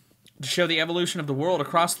 though, to show the evolution of the world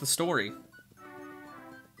across the story.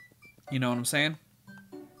 You know what I'm saying?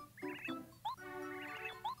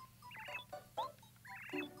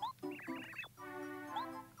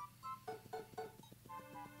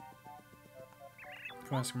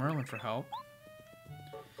 Go ask Merlin for help.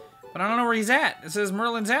 But I don't know where he's at. It says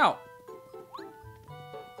Merlin's out.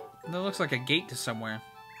 That looks like a gate to somewhere.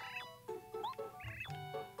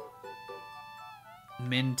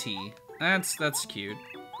 Minty. That's cute.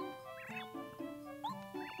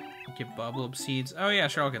 Get bubble seeds. Oh yeah,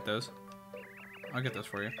 sure, I'll get those. I'll get those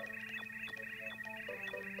for you.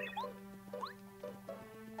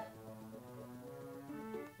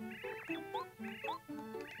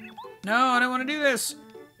 No, I don't want to do this.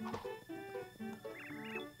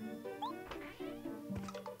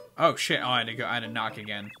 Oh shit! Oh, I had to go. I had to knock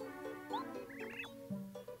again.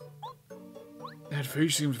 That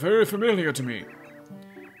face seems very familiar to me.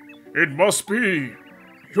 It must be.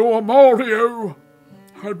 You're Mario.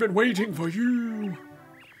 I've been waiting for you.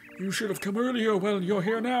 You should have come earlier. Well, you're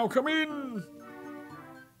here now. Come in.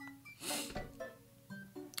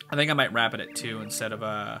 I think I might wrap it at 2 instead of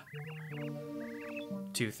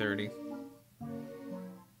 2:30.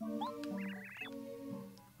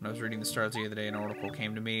 When I was reading the stars the other day, an oracle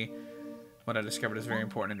came to me. What I discovered is very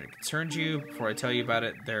important and it concerns you. Before I tell you about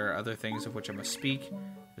it, there are other things of which I must speak.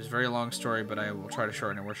 It's a very long story, but I will try to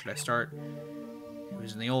shorten it. Where should I start? It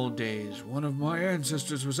was in the old days. One of my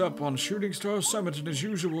ancestors was up on Shooting Star Summit as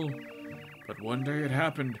usual. But one day it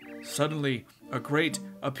happened. Suddenly, a grate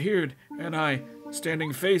appeared, and I,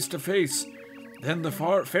 standing face to face. Then the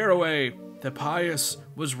faraway, the pious,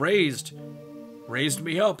 was raised. Raised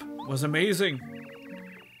me up. Was amazing.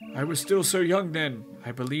 I was still so young then.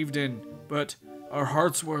 I believed in, but our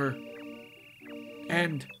hearts were.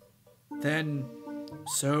 And then,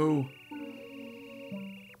 so...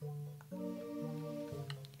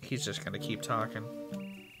 He's just gonna keep talking.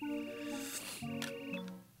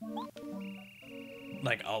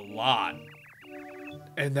 Like, a lot.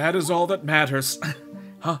 And that is all that matters.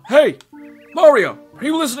 Huh? Hey! Mario! Are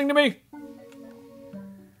you listening to me?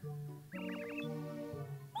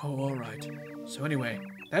 Oh, alright. So anyway,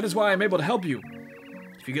 that is why I'm able to help you.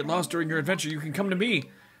 If you get lost during your adventure, you can come to me.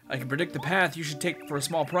 I can predict the path you should take for a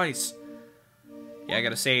small price. Yeah, I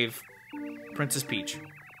gotta save Princess Peach.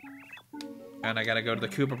 And I gotta go to the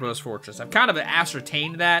Koopa Bros Fortress. I've kind of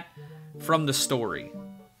ascertained that from the story.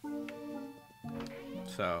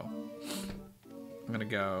 So, I'm gonna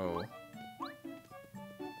go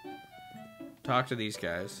talk to these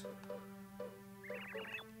guys.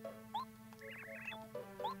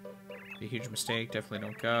 A huge mistake. Definitely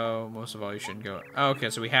don't go. Most of all, you shouldn't go. Oh,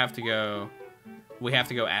 okay, so we have to go. We have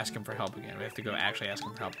to go ask him for help again. We have to go actually ask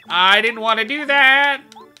him for help. I didn't want to do that!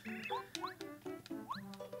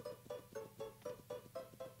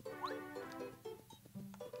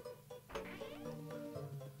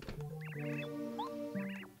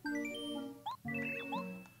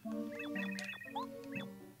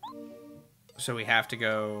 So we have to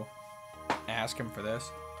go ask him for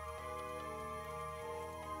this.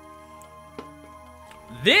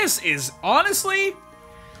 This is, honestly,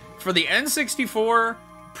 for the N64,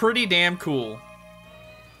 pretty damn cool.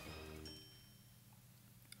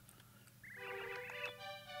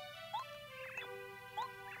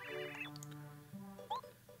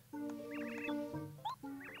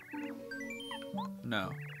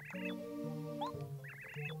 No.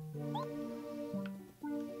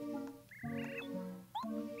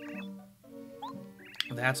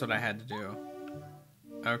 That's what I had to do.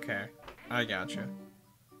 Okay, I gotcha.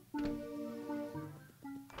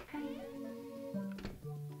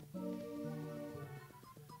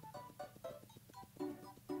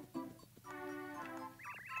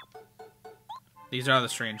 These are the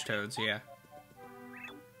strange toads, yeah.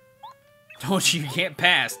 Told you can't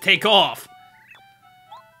pass. Take off!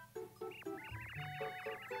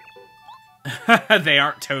 They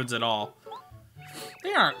aren't toads at all.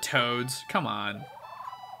 They aren't toads. Come on.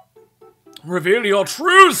 Reveal your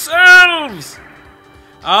true selves!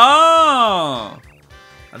 Oh!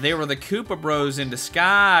 They were the Koopa Bros in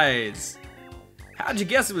disguise. How'd you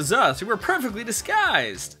guess it was us? We were perfectly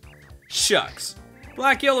disguised. Shucks.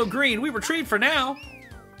 Black, yellow, green, we retreat for now.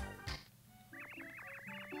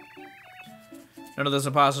 None of those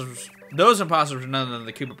imposters were none of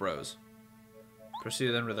the Koopa Bros.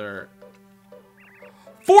 Pursue them to their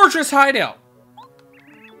fortress hideout.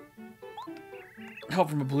 Help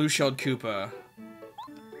from a blue-shelled Koopa.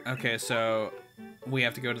 Okay, so we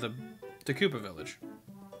have to go to the Koopa village.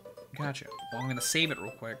 Gotcha. Well, I'm gonna save it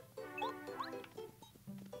real quick.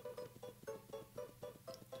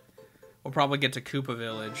 We'll probably get to Koopa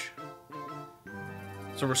Village.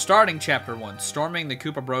 So we're starting Chapter 1, storming the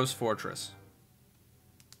Koopa Bros Fortress.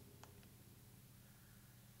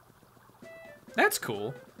 That's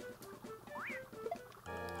cool.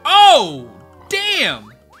 Oh!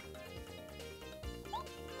 Damn!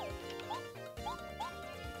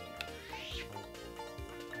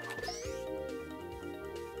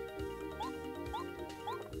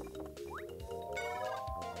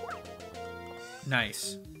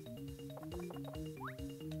 Nice.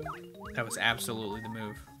 That was absolutely the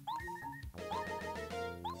move.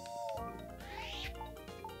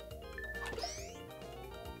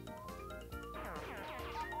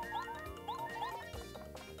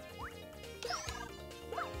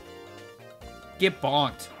 Get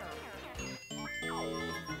bonked.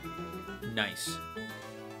 Nice.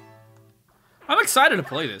 I'm excited to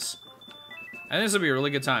play this. I think this will be a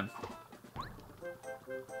really good time.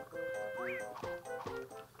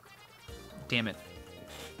 Damn it.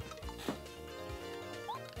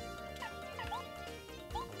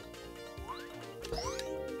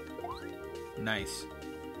 Nice.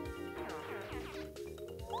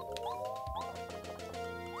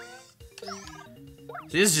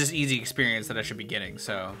 So this is just easy experience that I should be getting,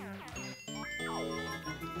 so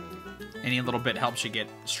any little bit helps you get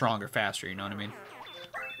stronger faster, you know what I mean?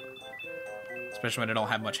 Especially when I don't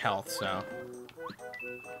have much health, so.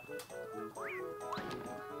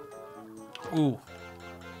 Ooh.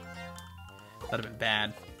 That'd have been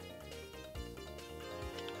bad.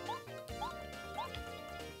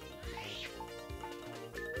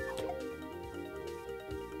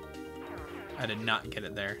 I did not get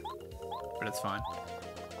it there, but it's fine.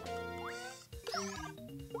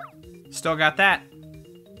 Still got that.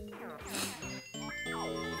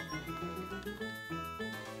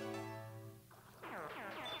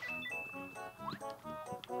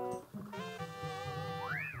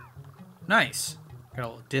 Nice. Got a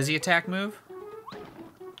little dizzy attack move.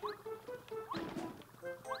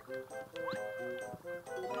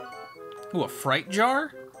 Ooh, a fright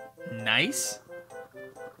jar? Nice.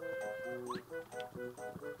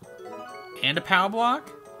 And a power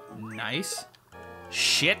block? Nice.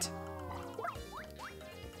 Shit.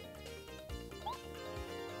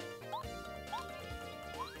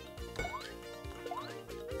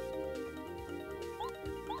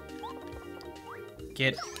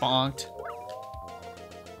 Get bonked.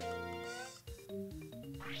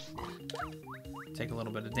 Take a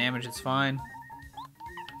little bit of damage, it's fine.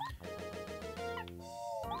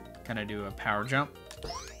 Kind of do a power jump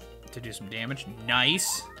to do some damage.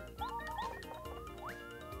 Nice.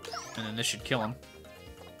 And then this should kill him.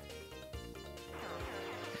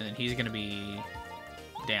 And then he's gonna be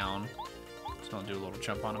down. So I'll do a little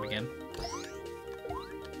jump on him again.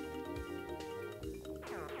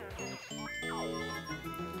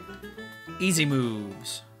 Easy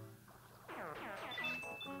moves.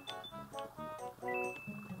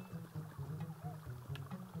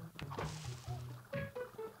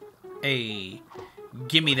 Hey,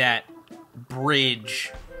 give me that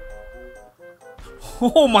bridge.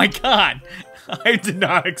 Oh my god! I did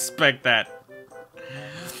not expect that.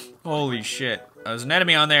 Holy shit. There's an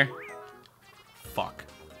enemy on there. Fuck.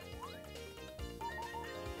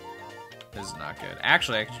 This is not good.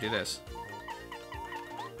 Actually, I could do this.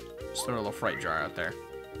 Just throw a little fright jar out there.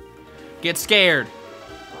 Get scared!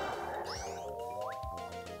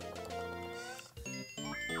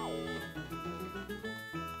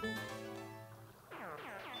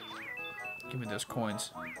 Give me those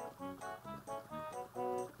coins.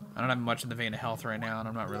 I don't have much in the vein of health right now, and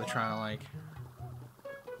I'm not really trying to, like...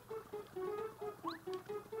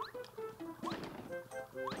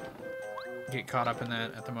 get caught up in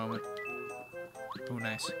that at the moment. Ooh,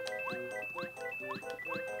 nice.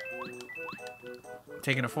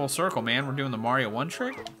 Taking a full circle, man. We're doing the Mario 1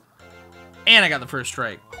 trick. And I got the first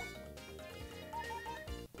strike.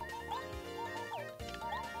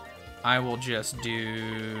 I will just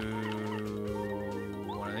do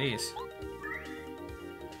one of these.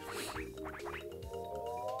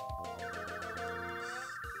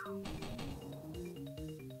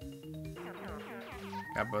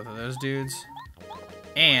 Got both of those dudes.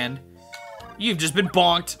 And you've just been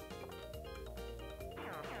bonked.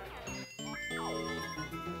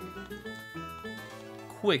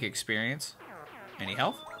 Quick experience. Any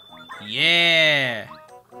health? Yeah!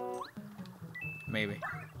 Maybe.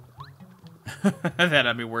 That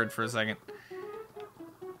had me worried for a second.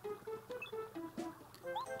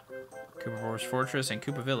 Koopa Forest Fortress and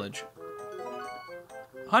Koopa Village.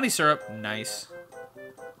 Honey syrup. Nice.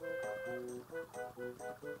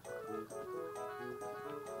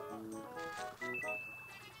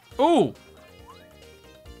 Ooh!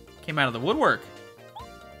 Came out of the woodwork.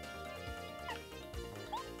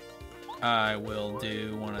 I will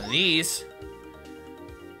do one of these.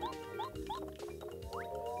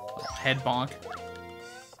 Head bonk.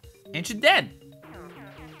 And she's dead.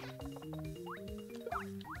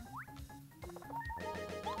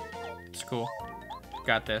 It's cool.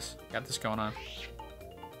 Got this. Got this going on.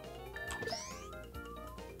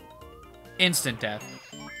 Instant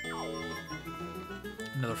death.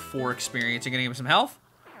 Another 4 experience. You're gonna give me some health?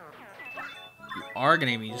 You are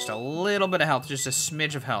gonna give me just a little bit of health. Just a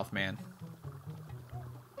smidge of health, man.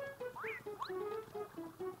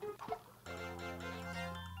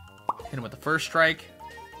 Hit him with the first strike.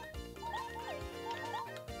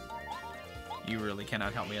 You really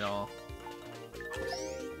cannot help me at all.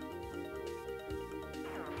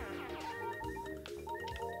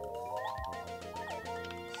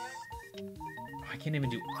 I can't even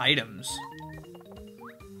do items.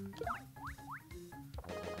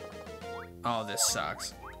 Oh, this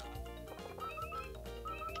sucks.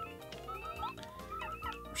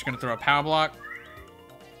 I'm just gonna throw a power block.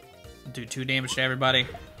 Do 2 damage to everybody.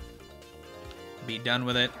 Be done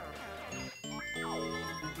with it.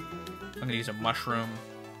 I'm gonna use a mushroom.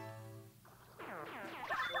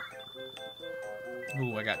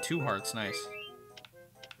 Ooh, I got 2 hearts. Nice.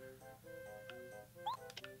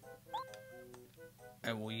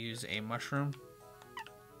 I will use a mushroom.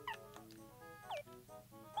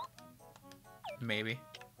 Maybe.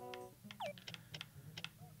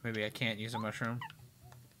 Maybe I can't use a mushroom.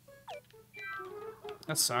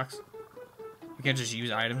 That sucks. You can't just use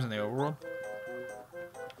items in the overworld.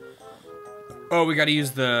 Oh, we gotta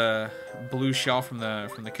use the blue shell from the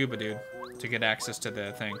Koopa dude to get access to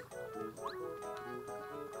the thing.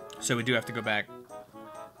 So we do have to go back.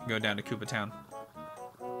 Go down to Koopa Town.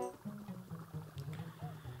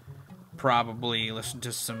 Probably listen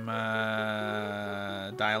to some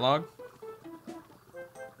dialogue.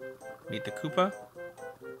 Meet the Koopa.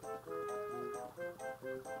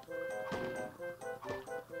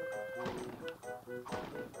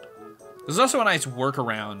 There's also a nice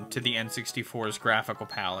workaround to the N64's graphical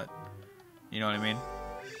palette. You know what I mean?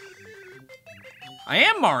 I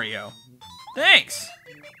am Mario! Thanks!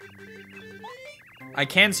 I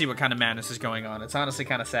can see what kind of madness is going on. It's honestly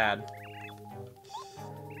kind of sad.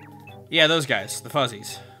 Yeah, those guys. The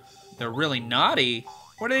fuzzies. They're really naughty.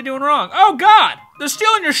 What are they doing wrong? Oh, God! They're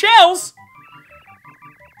stealing your shells!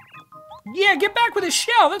 Yeah, get back with his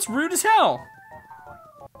shell. That's rude as hell.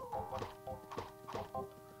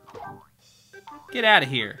 Get out of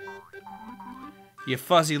here. You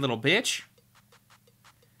fuzzy little bitch.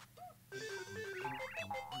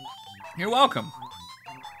 You're welcome.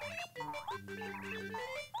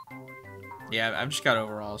 Yeah, I've just got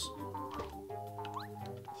overalls.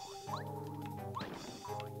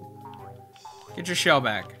 Get your shell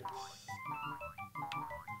back.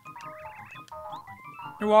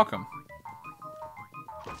 You're welcome.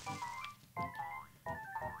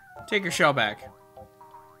 Take your shell back.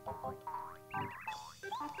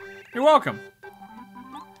 You're welcome.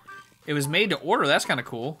 It was made to order. That's kind of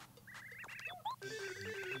cool.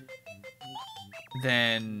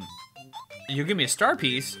 Then you'll give me a star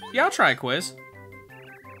piece. Yeah, I'll try a quiz.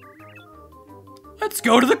 Let's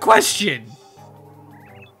go to the question.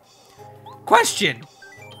 Question.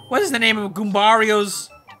 What is the name of Goombario's...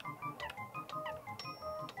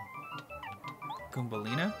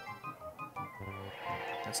 Goombalina?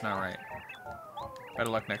 That's not right. Better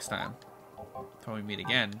luck next time. Until we meet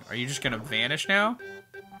again. Are you just gonna vanish now?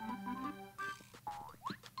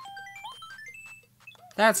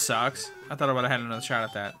 That sucks. I thought I would have had another shot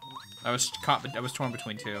at that. I was torn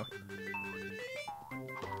between two.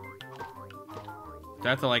 Do I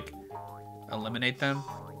have to, like, eliminate them?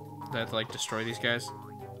 Do I have to, like, destroy these guys?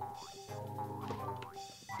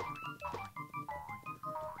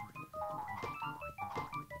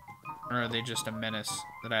 Or are they just a menace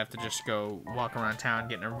that I have to just go walk around town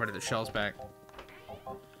getting everybody their shells back?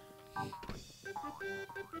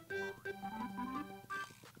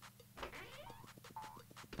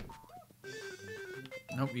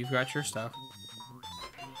 Nope, you've got your stuff.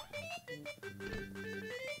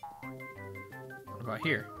 What about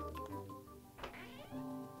here?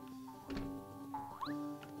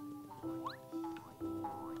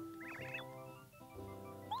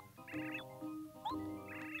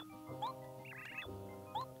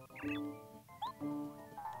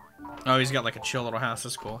 Oh, he's got like a chill little house.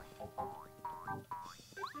 That's cool.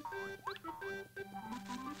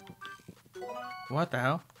 What the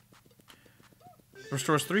hell?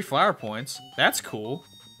 Restores 3 flower points. That's cool.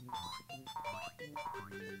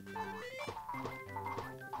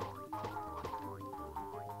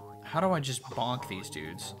 How do I just bonk these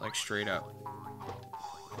dudes? Like, straight up.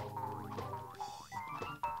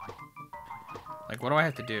 Like, what do I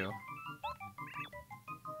have to do?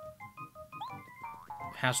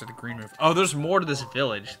 House with the green roof. Oh, there's more to this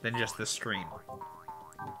village than just this screen.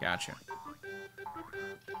 Gotcha.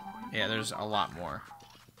 Yeah, there's a lot more.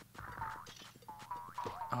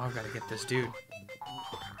 Oh, I've got to get this dude.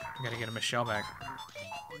 I gotta get him a shell back.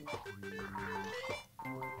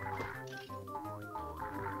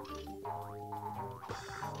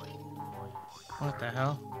 What the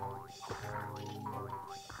hell?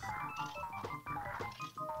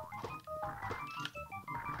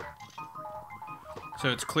 So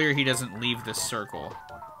it's clear he doesn't leave this circle.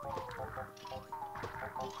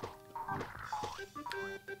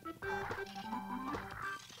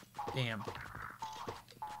 Damn.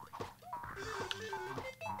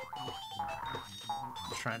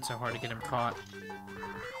 I'm trying so hard to get him caught.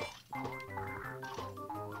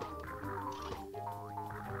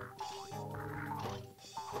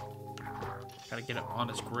 Gotta get him on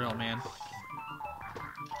his grill, man.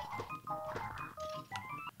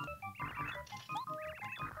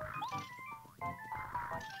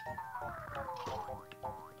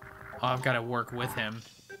 Oh, I've got to work with him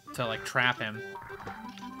to, like, trap him.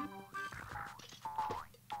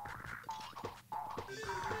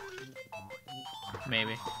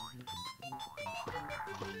 Maybe.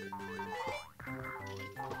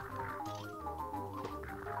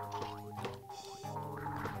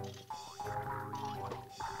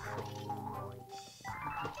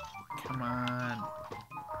 Come on.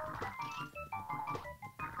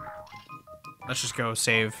 Let's just go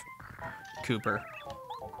save Cooper.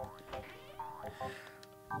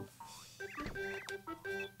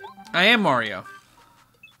 I am Mario.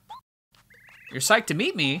 You're psyched to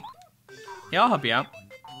meet me? Yeah, I'll help you out.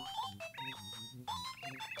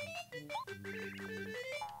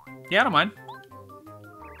 Yeah, I don't mind.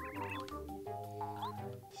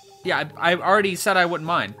 Yeah, I already said I wouldn't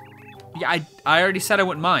mind. Yeah, I already said I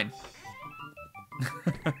wouldn't mind.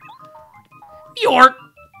 York!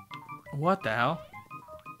 What the hell?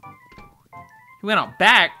 He went out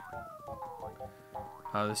back?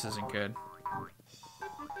 Oh, this isn't good.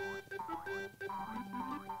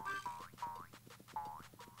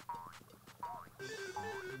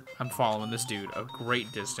 I'm following this dude a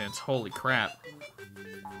great distance. Holy crap.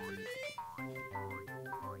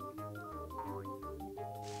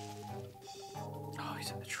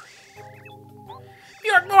 he's in the tree.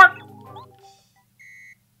 Bjork!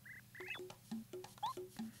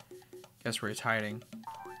 Guess where he's hiding.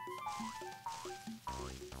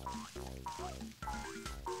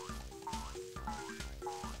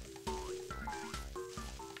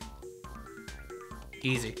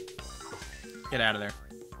 Easy. Get out of there.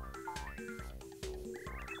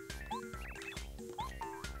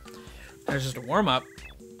 There's just a warm-up.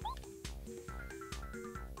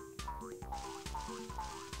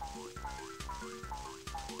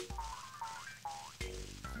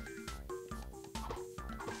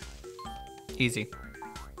 Easy.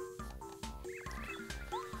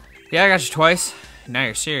 Yeah, I got you twice. Now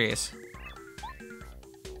you're serious.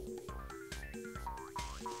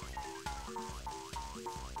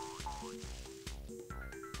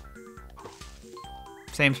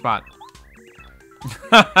 Same spot.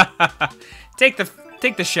 Take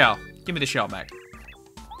the shell. Give me the shell back.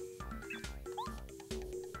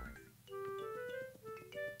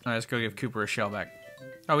 Alright, let's go give Cooper a shell back.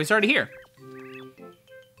 Oh, he's already here.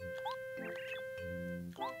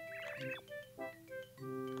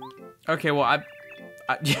 Okay, well,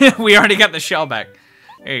 we already got the shell back.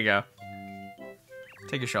 There you go.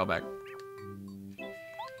 Take your shell back.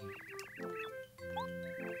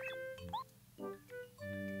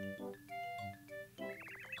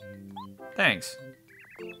 Thanks.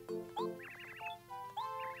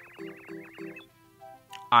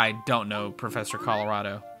 I don't know Professor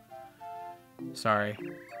Colorado. Sorry.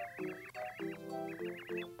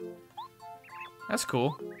 That's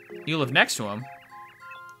cool. You live next to him.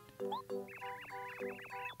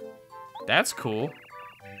 That's cool.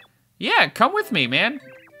 Yeah, come with me, man.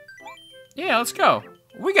 Yeah, let's go.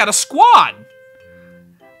 We got a squad.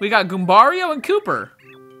 We got Goombario and Cooper.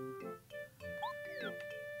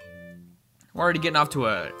 We're already getting off to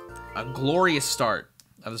a glorious start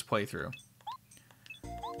of this playthrough.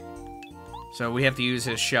 So we have to use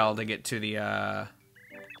his shell to get to the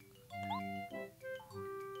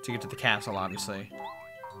castle, obviously.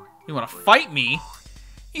 You want to fight me?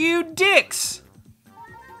 You dicks!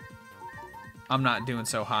 I'm not doing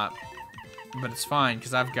so hot, but it's fine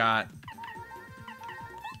because I've got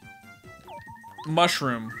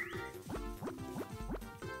mushroom.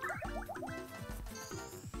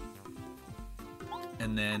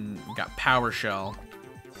 And then we got power shell.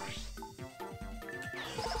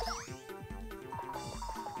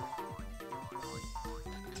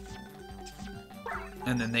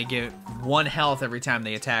 And then they get 1 health every time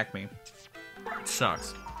they attack me. It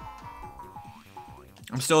sucks.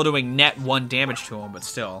 I'm still doing net 1 damage to them, but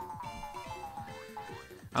still.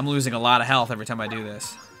 I'm losing a lot of health every time I do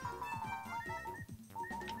this.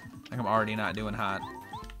 Like I'm already not doing hot.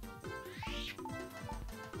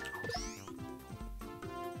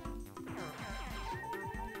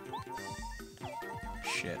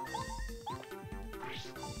 Shit.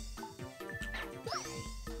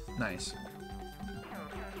 Nice.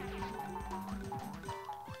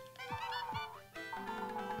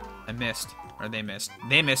 I missed. Or they missed.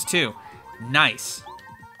 They missed too. Nice.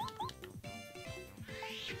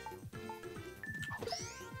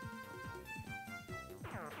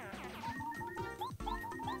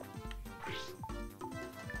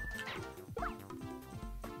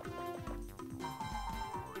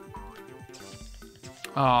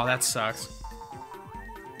 Oh, that sucks.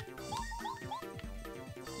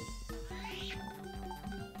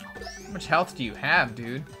 How much health do you have,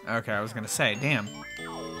 dude? Okay, I was gonna say, damn.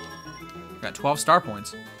 Got 12 star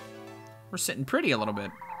points. We're sitting pretty a little bit.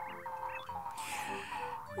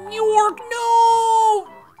 York, no!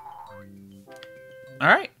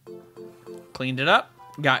 Alright. Cleaned it up.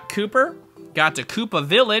 Got Cooper. Got to Koopa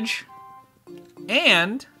Village.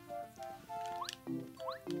 And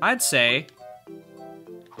I'd say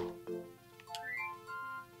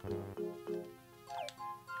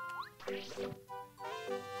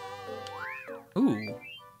ooh.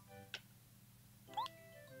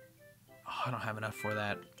 Oh, I don't have enough for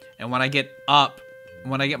that. And when I get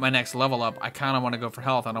my next level up, I kind of want to go for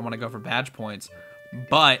health. I don't want to go for badge points.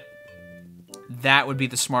 But that would be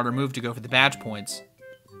the smarter move to go for the badge points.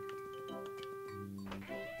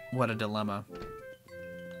 What a dilemma.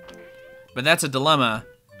 But that's a dilemma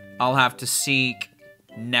I'll have to seek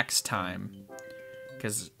next time.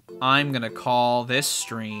 Because I'm going to call this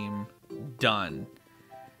stream done.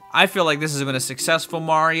 I feel like this has been a successful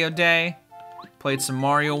Mario day. Played some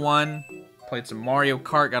Mario 1. Played some Mario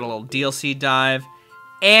Kart. Got a little DLC dive.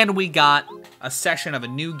 And we got a session of a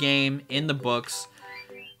new game in the books.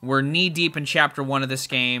 We're knee-deep in Chapter 1 of this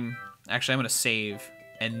game. Actually, I'm going to save.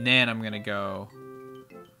 And then I'm going to go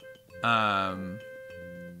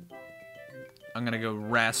I'm gonna go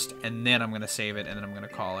rest, and then I'm gonna save it, and then I'm gonna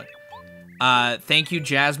call it. Thank you,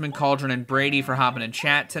 Jasmine, Cauldron, and Brady for hopping in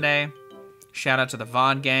chat today. Shout out to the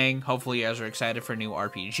VOD gang. Hopefully you guys are excited for a new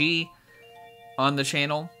RPG on the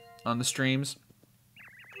channel, on the streams.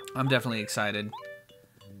 I'm definitely excited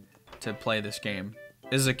to play this game.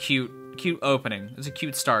 This is a cute opening. It's a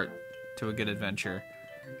cute start to a good adventure.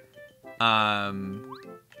 I'm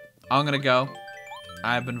gonna go.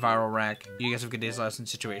 I've been Viral Rack. You guys have good days, lives, and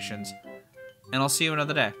situations. And I'll see you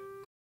another day.